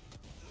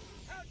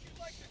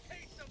like to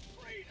taste some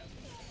freedom?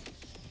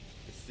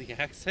 It's the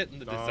accent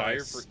and the Nice.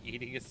 desire for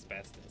eating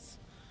asbestos.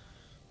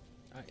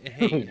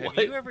 Hey, have What?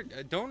 you ever?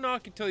 Don't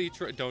knock until you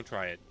try. Don't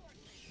try it.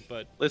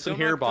 But Listen don't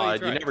here, knock until bod.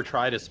 try You it. never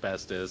tried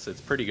asbestos.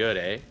 It's pretty good,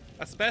 eh?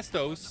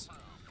 Asbestos.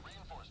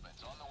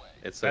 Reinforcements on the way.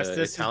 It's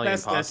Asbestos, Italian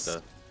asbestos.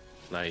 pasta.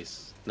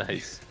 Nice.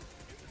 Nice.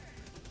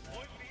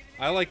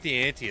 I like the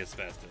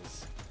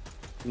anti-asbestos.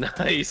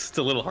 Nice. It's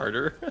a little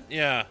harder.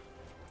 Yeah.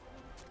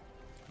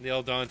 The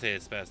El Dante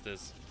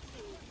asbestos.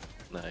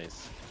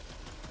 Nice.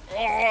 Oh,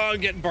 I'm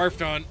getting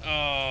barfed on.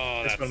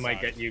 Oh, This that one might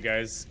sucks. get you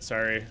guys.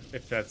 Sorry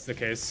if that's the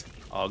case.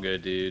 All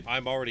good, dude.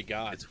 I'm already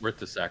got. It's worth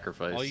the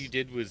sacrifice. All you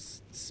did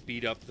was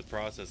speed up the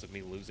process of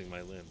me losing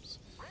my limbs.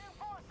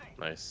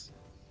 Nice.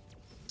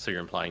 So you're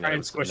implying Try that and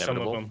it's squish some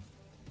of inevitable? them.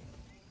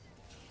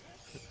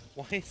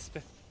 Why is I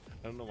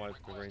don't know why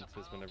the rain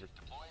says whenever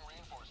Deploying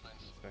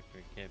reinforcements. Spectre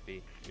it can't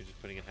be. You're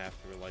just putting it half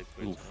through a light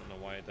switch. Oof. I don't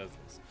know why it does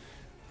this.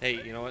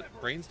 Hey, you know what?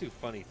 Brains do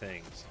funny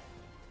things.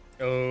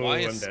 Oh, Why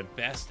I'm dead.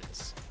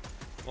 asbestos?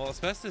 Well,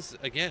 asbestos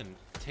again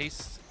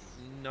tastes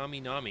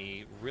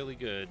nami really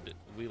good.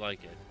 We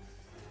like it.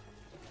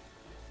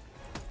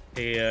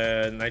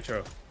 Hey,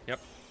 Nitro. Yep.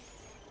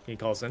 Can you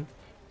call us in?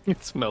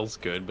 It smells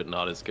good, but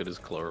not as good as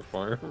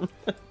chloroform.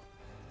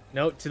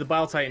 No, to the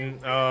Bile Titan.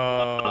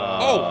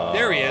 Oh,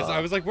 there he is.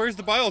 I was like, "Where's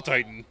the Bile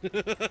Titan?"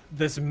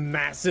 This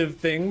massive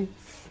thing.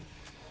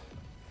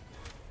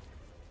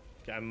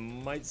 I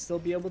might still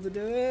be able to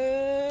do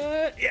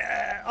it.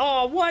 Yeah.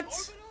 Oh, what?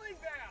 Orbital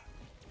inbound.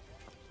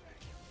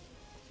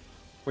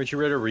 Where'd you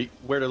learn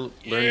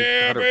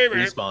Yeah, how to baby.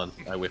 respawn?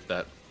 I whiffed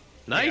that.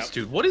 Nice, Yep.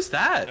 dude. What is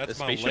that? That's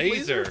a my spaceship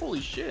laser.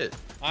 Holy shit.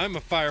 I'm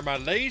a fire my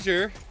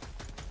laser.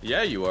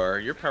 Yeah, you are.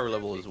 Your power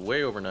level is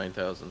way over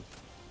 9,000.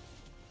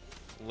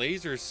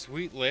 Laser,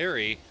 sweet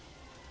Larry.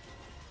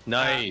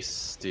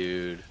 Nice,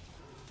 dude.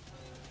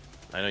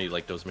 I know you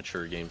like those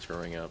mature games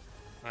growing up.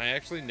 I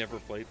actually never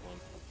played one.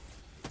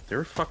 They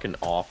were fucking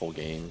awful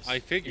games. I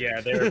figured.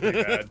 Yeah, they're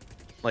pretty bad.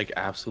 Like,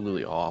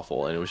 absolutely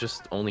awful. And it was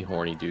just only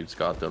horny dudes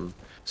got them.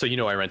 So, you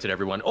know, I rented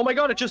everyone. Oh my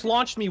god, it just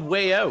launched me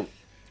way out.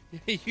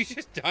 You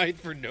just died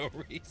for no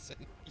reason.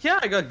 Yeah,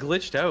 I got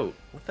glitched out.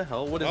 What the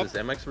hell? What is Oh. this?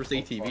 MX versus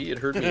ATV? It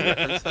heard me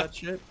reference that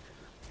shit.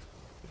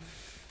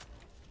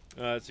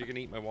 So you're gonna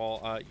eat my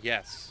wall?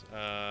 Yes.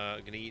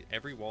 Gonna eat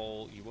every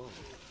wall you own.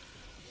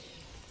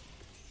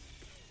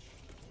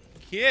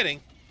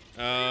 Kidding.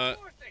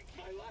 Reinforcing.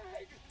 My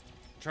leg.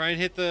 Try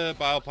and hit the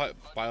bile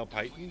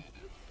python.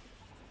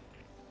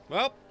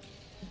 Well,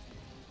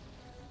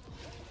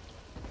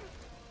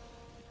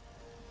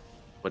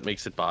 What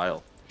makes it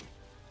bile?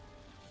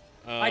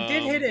 I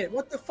did hit it.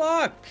 What the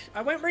fuck?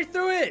 I went right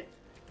through it.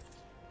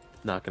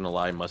 Not gonna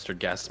lie, mustard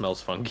gas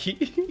smells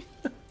funky.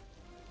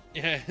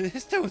 Yeah,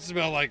 this don't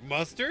smell like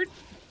mustard.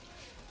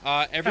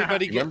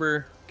 Everybody,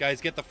 Remember? guys,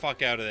 get the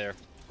fuck out of there.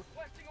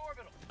 Requesting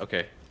orbital.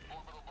 Okay.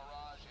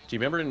 Do you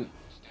remember in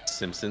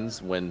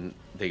Simpsons when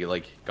they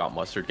like got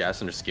mustard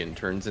gas and their skin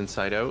turns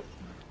inside out?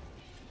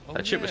 Oh,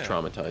 That shit was yeah.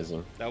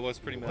 traumatizing. That was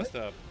pretty messed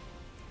up.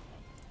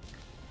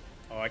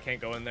 Oh, I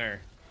can't go in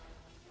there.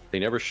 They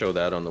never show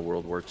that on the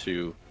World War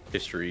II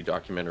history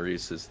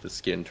documentaries, is the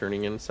skin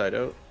turning inside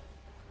out.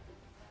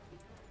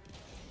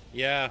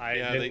 Yeah, I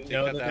yeah, didn't they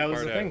know cut that, that that was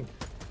part the out. thing.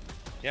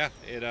 Yeah,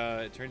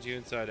 it turns you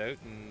inside out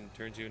and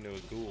turns you into a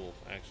ghoul,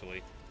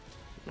 actually.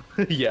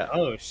 Yeah.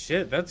 Oh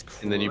shit, that's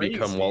crazy. And then you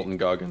become Walton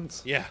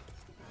Goggins. Yeah.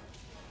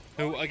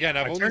 Who, again,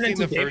 I've I only turned seen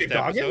the into first David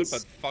episode, Goggins?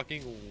 but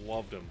fucking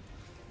loved him.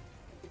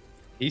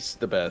 He's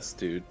the best,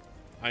 dude.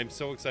 I'm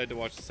so excited to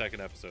watch the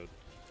second episode.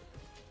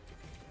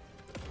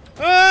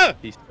 Ah!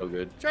 He's so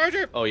good.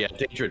 Charger! Oh yeah,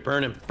 Daedric,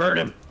 burn him, burn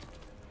him.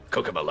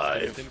 Cook him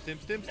alive. Stim, stim,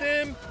 stim,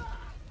 stim!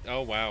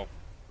 Oh, wow.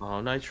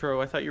 Oh,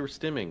 Nitro, I thought you were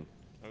stimming.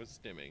 I was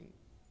stimming.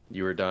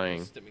 You were I dying.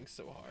 was stimming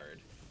so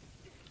hard.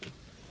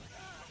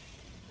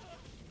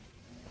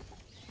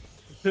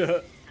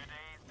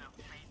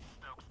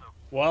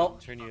 Well,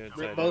 Turn you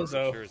inside out.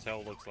 Bozo. Sure as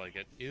hell looks like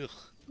it.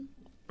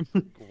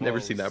 Ugh. Never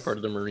seen that Gross. part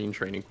of the Marine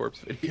Training Corps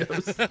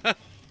videos.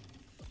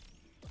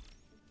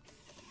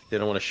 They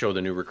don't want to show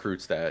the new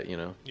recruits that, you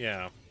know.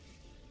 Yeah.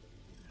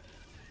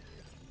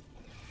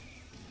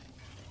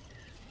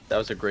 That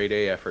was a grade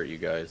A effort, you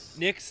guys.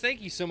 Nix,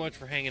 thank you so much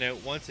for hanging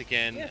out once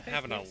again,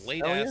 having a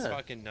late Hell ass yeah.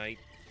 fucking night.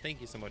 Thank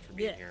you so much for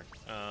being here.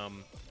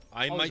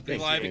 I Always might be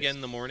thanks, live Nix. again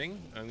in the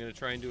morning. I'm gonna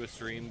try and do a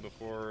stream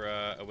before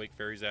Awake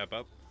Fairy Zap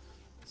up.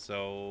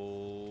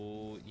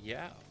 So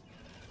yeah,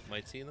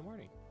 might see you in the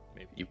morning.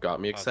 Maybe. You've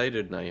got me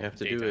excited. Now you have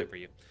to do Daytime it. for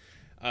you.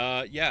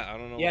 Yeah, I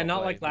don't know. Yeah, what I'll not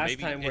play. like last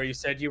Maybe time where you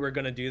said you were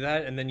gonna do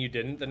that and then you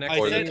didn't the next I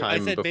Or said- the day.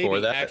 time said before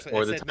maybe, that. actually, I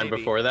Or the said time maybe.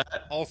 before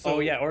that. Also, Oh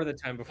yeah, or the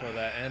time before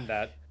that and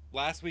that.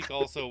 last week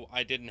also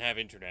I didn't have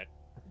internet.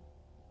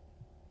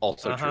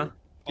 Also Uh-huh. true.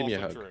 Give me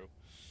a Also hug. true.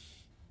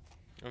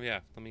 Oh yeah,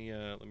 let me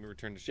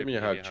return to ship. Give me a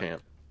and hug,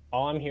 champ.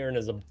 All I'm hearing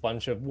is a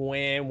bunch of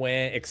wah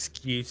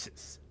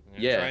excuses. I'm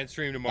gonna Yeah. Try and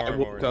stream I tomorrow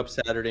woke morning. up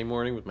Saturday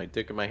morning with my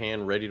dick in my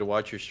hand, ready to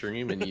watch your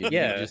stream, and you,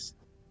 Yeah. you just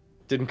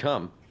didn't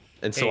come.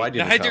 And so Hey, I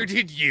didn't Neither come.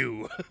 did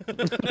you.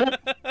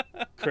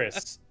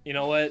 Chris, you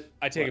know what?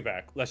 I take it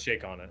back. Let's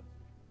shake on it.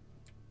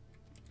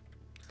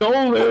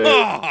 Stole it!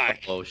 Fuck!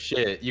 Oh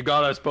shit, you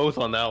got us both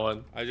on that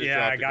one. I just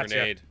Yeah, I dropped a gotcha.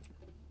 grenade.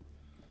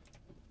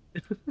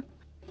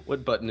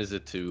 What button is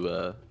it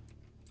to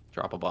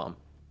drop a bomb?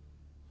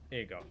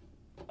 Here you go.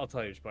 I'll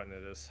tell you which button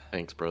it is.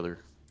 Thanks, brother.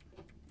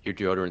 Your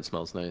deodorant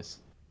smells nice.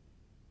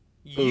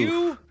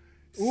 You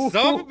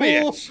son of a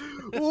bitch!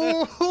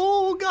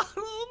 Oh, got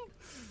him!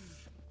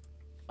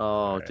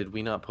 Oh, Okay. did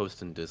we not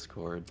post in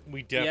Discord?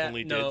 We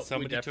definitely no, we did.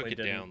 Somebody took definitely it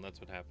didn't. down. That's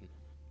what happened.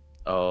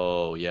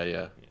 Oh,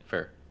 yeah.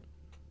 Fair.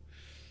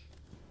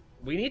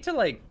 We need to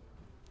like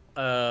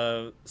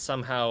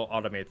somehow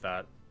automate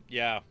that.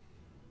 Yeah.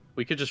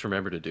 We could just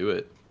remember to do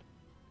it.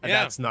 And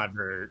Yeah. that's not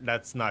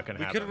gonna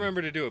We happen. could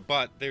remember to do it,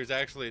 but there's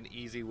actually an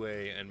easy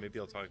way, and maybe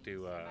I'll talk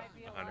to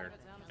Hunter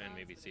and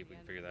maybe see if we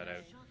can figure that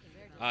out.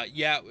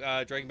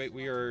 Dragonbait,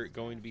 we are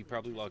going to be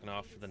probably logging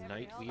off for the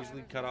night. We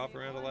usually cut off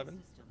around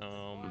 11.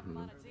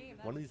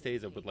 One of these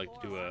days I would like to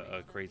do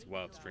a crazy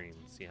wild stream,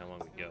 see how long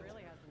we go.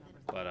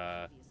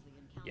 But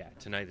yeah,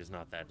 tonight is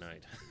not that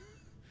night.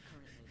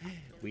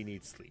 We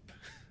need sleep.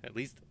 At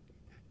least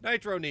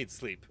Nitro needs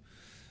sleep.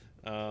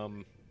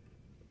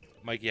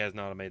 Mikey has an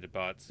automated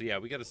bot, so yeah,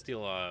 we got to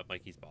steal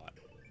Mikey's bot.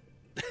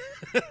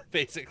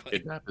 Basically.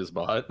 Kidnap his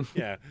bot.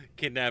 Yeah,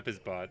 kidnap his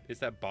bot. Is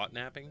that bot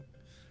napping?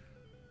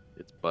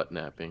 It's butt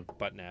napping.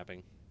 Butt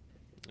napping.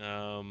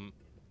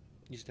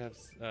 You should have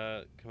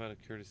come out of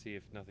courtesy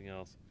if nothing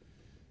else.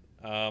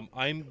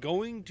 I'm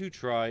going to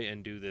try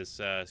and do this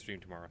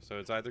stream tomorrow, so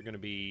it's either going to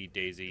be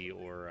Daisy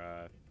or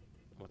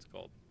what's it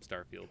called,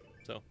 Starfield.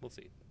 So we'll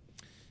see.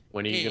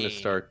 When are you gonna Hey.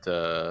 start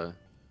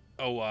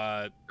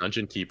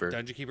Dungeon Keeper?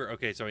 Dungeon Keeper.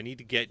 Okay, so I need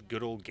to get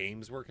good old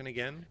games working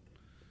again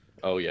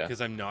Oh yeah.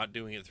 because I'm not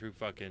doing it through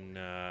fucking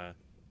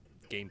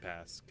Game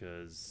Pass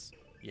because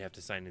you have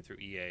to sign in through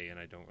EA, and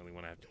I don't really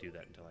want to have to do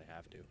that until I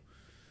have to.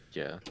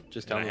 Yeah.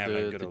 Just And I have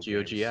download good the old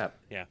GOG games. app.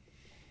 Yeah.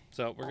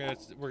 So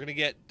we're gonna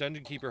get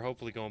Dungeon Keeper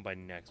hopefully going by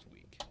next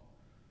week.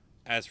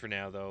 As for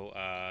now, though,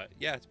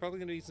 yeah, it's probably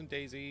gonna be some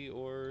Daisy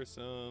or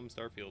some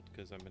Starfield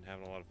because I've been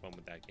having a lot of fun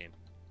with that game.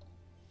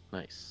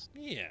 Nice.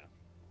 Yeah.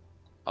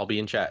 I'll be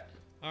in chat.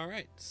 All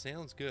right.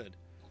 Sounds good.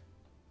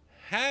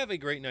 Have a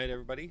great night,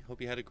 everybody. Hope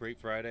you had a great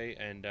Friday,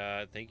 and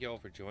thank you all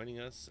for joining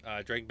us.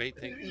 Dragonbait,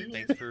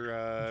 thanks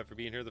for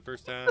being here the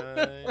first time.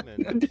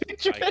 And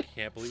I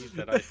can't believe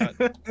that I thought,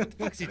 what the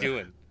fuck's he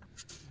doing?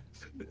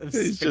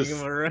 He's Spinning just-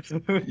 him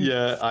around.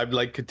 Yeah, I'm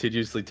like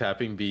continuously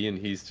tapping B and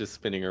he's just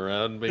spinning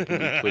around, making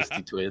me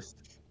twisty twist.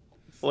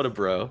 What a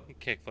bro.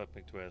 Kickflip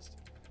McTwist.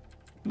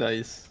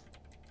 Nice.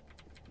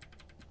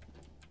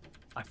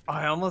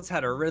 I almost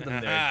had a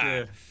rhythm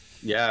there too.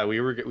 Yeah,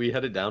 we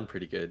had it down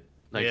pretty good.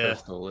 Nitro Yeah.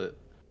 stole it.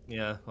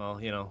 Yeah,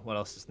 well, you know, what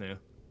else is new?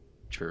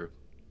 True.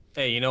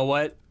 Hey, you know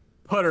what?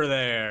 Put her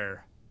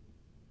there.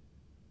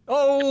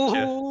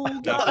 Oh,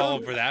 Not God.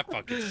 falling for that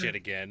fucking shit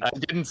again. I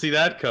didn't see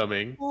that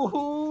coming.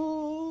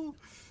 Ooh.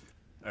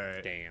 All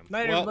right. Damn.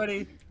 Night, Well,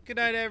 everybody. Good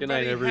night, night,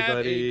 everybody. Have a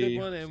everybody. good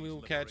one, and we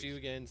will catch you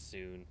again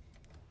soon.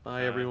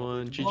 Bye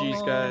everyone.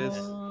 GG's guys.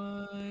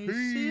 Bye.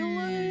 See you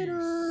later.